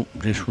the middle,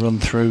 just run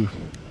through.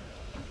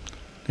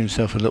 Give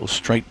himself a little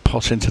straight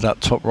pot into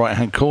that top right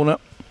hand corner.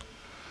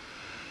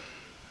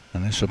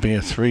 And this will be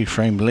a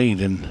 3-frame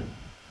lead, and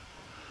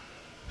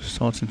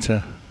starting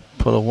to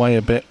pull away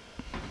a bit.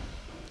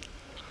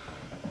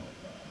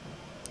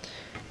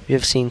 Have you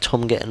ever seen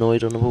Tom get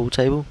annoyed on the pool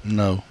table?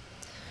 No.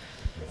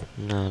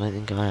 No, I don't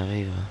think I have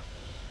either.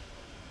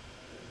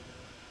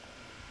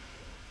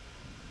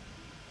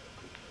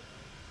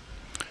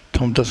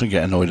 Tom doesn't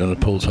get annoyed on the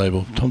pool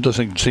table. Tom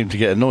doesn't seem to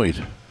get annoyed.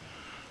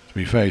 To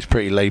be fair, he's a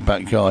pretty laid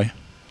back guy.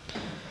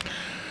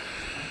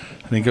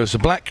 And then goes to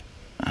black.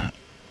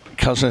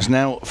 Cousins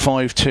now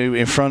 5-2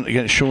 in front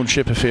against Sean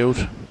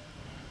Chipperfield.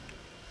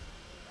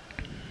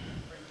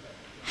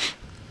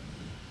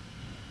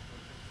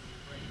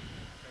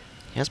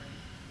 He has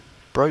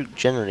broke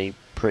generally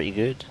pretty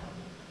good.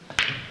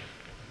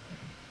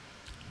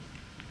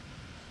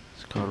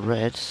 It's got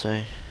red,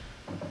 so...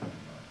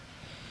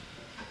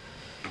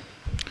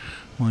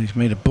 Well, he's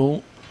made a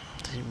ball.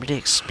 Didn't really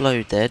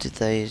explode there, did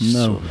they? No.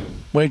 Sort of,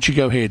 Where'd you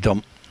go here,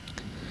 Dom?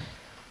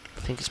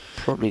 I think it's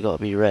probably got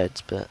to be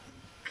red, but...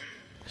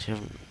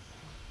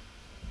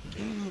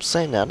 I'm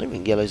saying that, I don't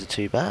think yellows are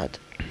too bad.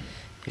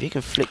 If you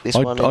can flick this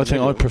one in I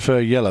think I prefer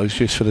yellows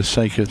just for the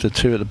sake of the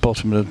two at the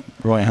bottom of the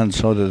right hand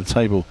side of the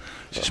table.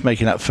 Just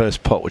making that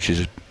first pot, which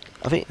is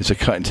it's a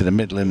cut into the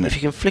middle, isn't it? If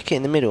you can flick it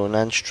in the middle and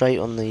land straight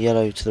on the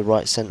yellow to the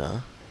right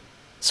centre,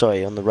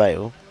 sorry, on the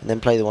rail, and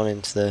then play the one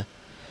into the...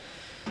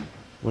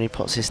 When he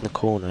pots this in the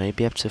corner, he'd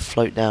be able to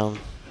float down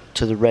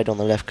to the red on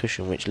the left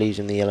cushion, which leaves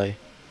him the yellow.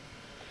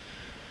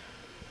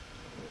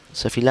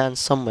 So if he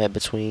lands somewhere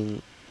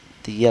between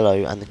the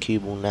yellow and the cue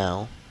ball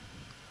now,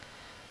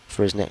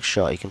 for his next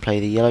shot, he can play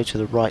the yellow to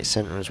the right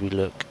centre as we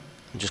look,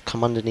 and just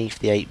come underneath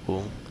the 8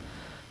 ball,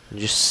 and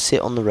just sit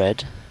on the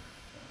red.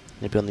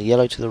 He'll be on the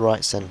yellow to the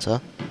right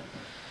centre.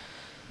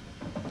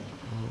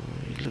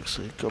 He looks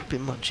like he got a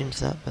bit much into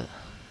that, but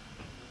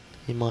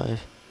he might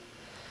have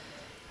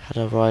had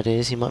other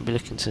ideas. He might be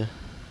looking to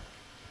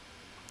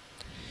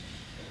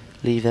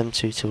leave them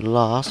two till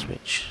last,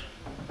 which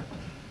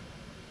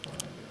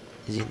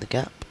is in the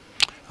gap.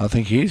 I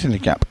think he is in the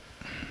gap.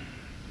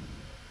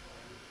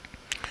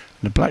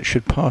 The black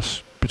should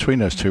pass between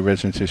those two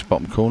reds into this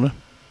bottom corner.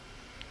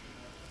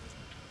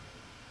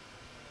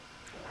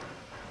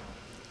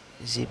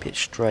 Is he a bit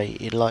straight?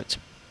 He'd like to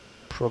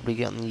probably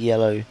get on the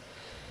yellow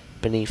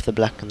beneath the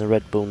black and the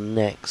red ball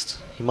next.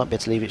 He might be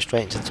able to leave it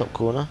straight into the top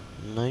corner.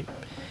 Nope.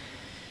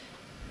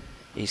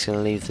 He's going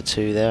to leave the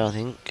two there, I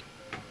think.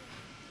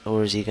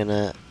 Or is he going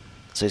to...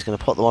 So he's going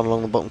to pop the one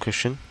along the bottom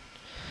cushion.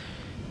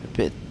 A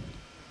bit...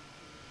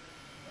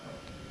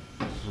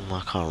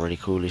 I can't really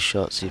call his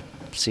shots. He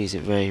sees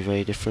it very,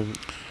 very different.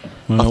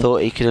 Well, I thought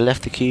he could have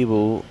left the cue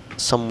ball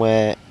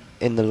somewhere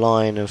in the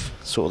line of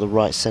sort of the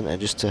right centre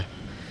just to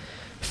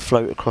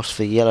float across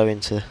the yellow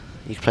into...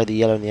 You could play the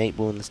yellow and the 8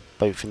 ball and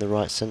both in the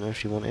right centre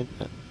if you wanted,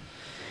 but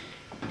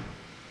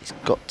he's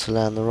got to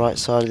land the right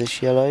side of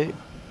this yellow,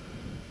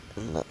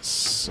 and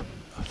that's...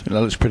 I think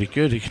that looks pretty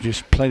good. He can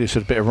just play this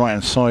at a bit of right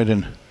hand side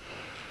and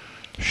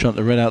shut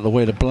the red out of the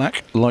way of the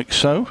black, like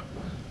so.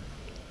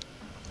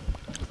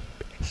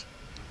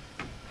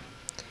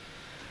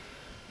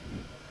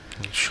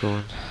 And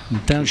Sean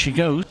And down she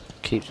goes.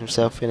 keeps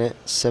himself in it,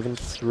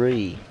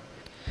 7-3.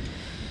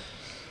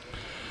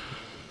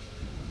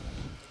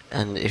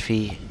 And if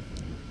he...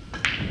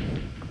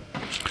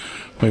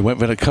 Well, he went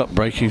for the cut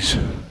break. He's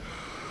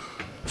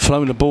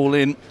flown the ball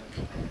in.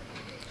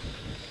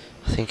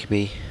 I think he'd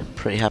be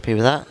pretty happy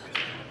with that.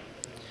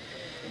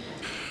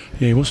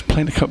 Yeah, he wasn't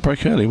playing the cut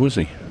break early, was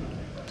he?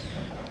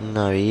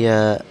 No, he...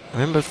 I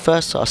remember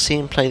first I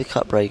seen him play the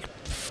cut break a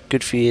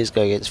good few years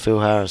ago against Phil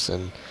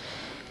Harrison,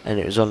 and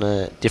it was on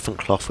a different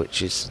cloth,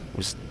 which was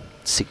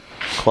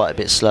quite a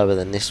bit slower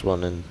than this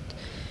one, and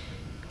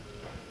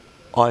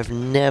I've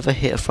never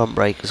hit a front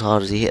break as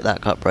hard as he hit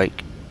that cut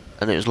break,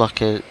 and it was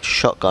like a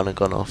shotgun had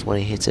gone off when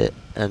he hit it,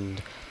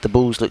 and the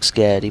balls looked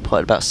scared. He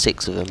played about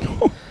 6 of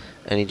them,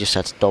 and he just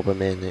had to dob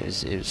them in. It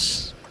was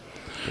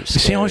You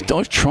see,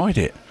 I've tried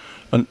it,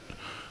 and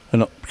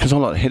because I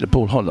like to hit the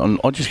ball hard, and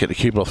I just get the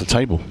cue ball off the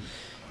table.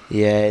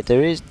 Yeah,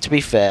 there is, to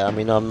be fair, I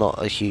mean, I'm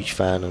not a huge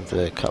fan of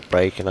the cut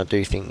break, and I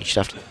do think you should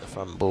have to hit the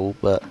front ball,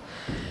 but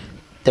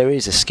there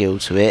is a skill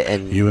to it,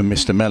 and You and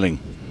Mr. Melling.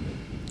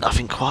 I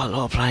think quite a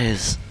lot of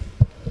players...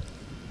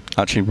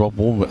 Actually, Rob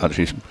Warburton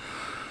actually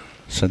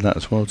said that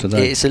as well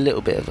today. It's a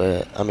little bit of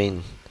a... I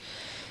mean,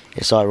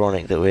 it's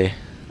ironic that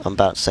I'm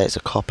about to say it's a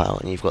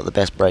cop-out, and you've got the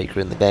best breaker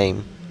in the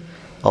game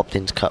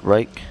opting to cut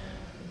break.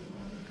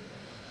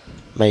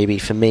 Maybe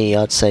for me,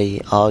 I'd say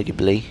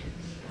arguably,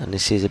 and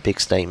this is a big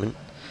statement,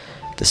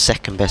 the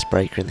second best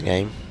breaker in the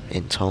game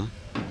in Tom,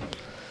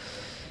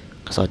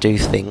 because I do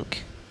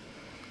think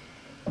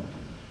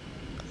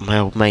my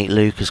old mate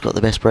Luke has got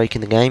the best break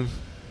in the game.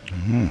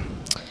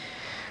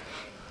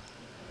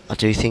 I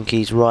do think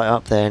he's right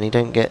up there, and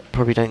he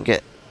probably don't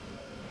get.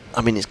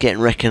 I mean, it's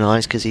getting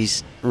recognised because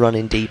he's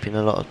running deep in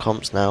a lot of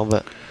comps now,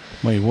 but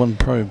Well, he won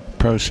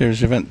Pro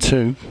Series event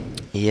 2.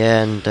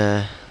 yeah,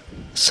 and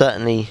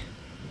certainly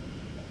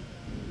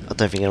I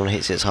don't think anyone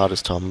hits it as hard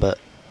as Tom, but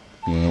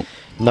Well,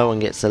 no one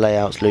gets the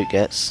layouts Luke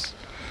gets.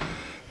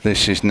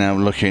 this is now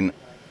looking,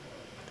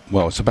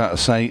 well, it's about to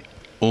say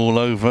all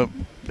over.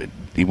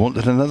 He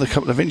wanted another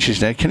couple of inches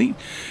there. Can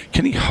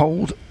he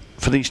hold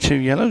for these 2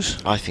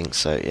 yellows? I think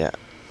so, yeah.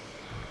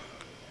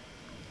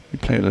 You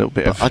play a little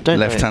bit But I of don't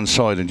know- left-hand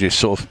side and just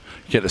sort of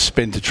get a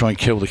spin to try and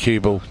kill the cue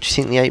ball. Do you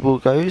think the 8 ball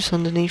goes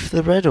underneath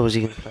the red, or is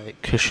he going to play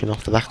it cushion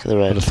off the back of the I'd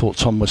red? have thought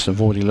Tom must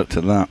have already looked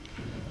at that.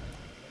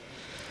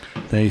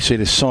 There you see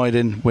the side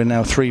in. We're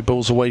now 3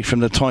 balls away from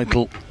the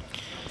title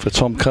for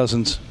Tom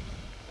Cousins.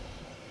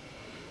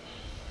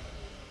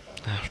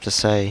 I have to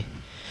say,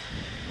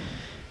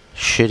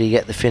 should he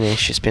get the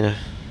finish, it's been a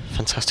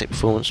fantastic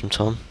performance from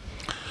Tom.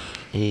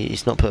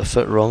 He's not put a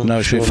foot wrong. No,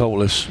 it's been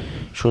faultless.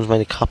 Sean's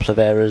made a couple of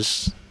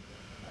errors,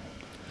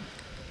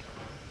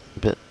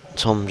 but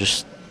Tom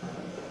just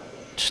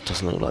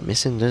doesn't look like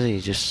missing, does he?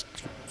 Just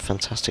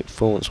fantastic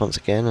performance once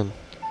again, and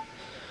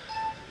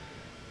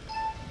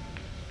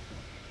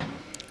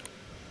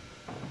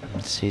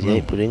see the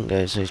 8 ball didn't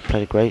go, so he's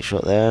played a great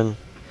shot there, and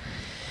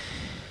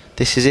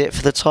this is it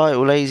for the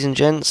title, ladies and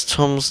gents.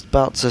 Tom's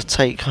about to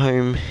take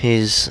home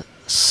his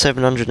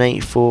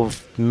 784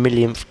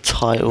 millionth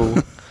title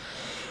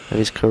of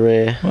his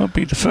career. Well, it'll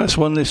be the first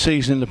one this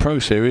season in the Pro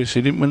Series.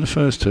 He didn't win the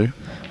first 2.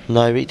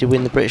 No, but he did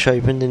win the British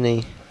Open, didn't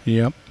he?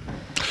 Yep.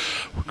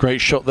 Great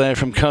shot there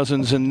from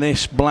Cousins, and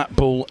this black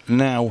ball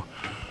now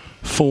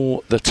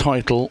for the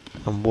title.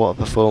 And what a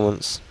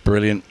performance.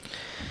 Brilliant.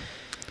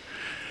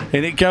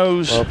 In it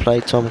goes. Well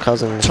played, Tom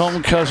Cousins.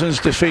 Tom Cousins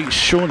defeats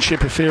Sean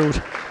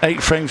Chipperfield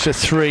 8 frames to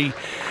 3.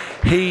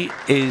 He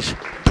is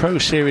Pro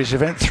Series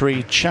Event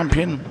 3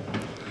 champion.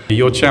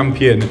 Your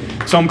champion,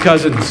 Tom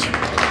Cousins.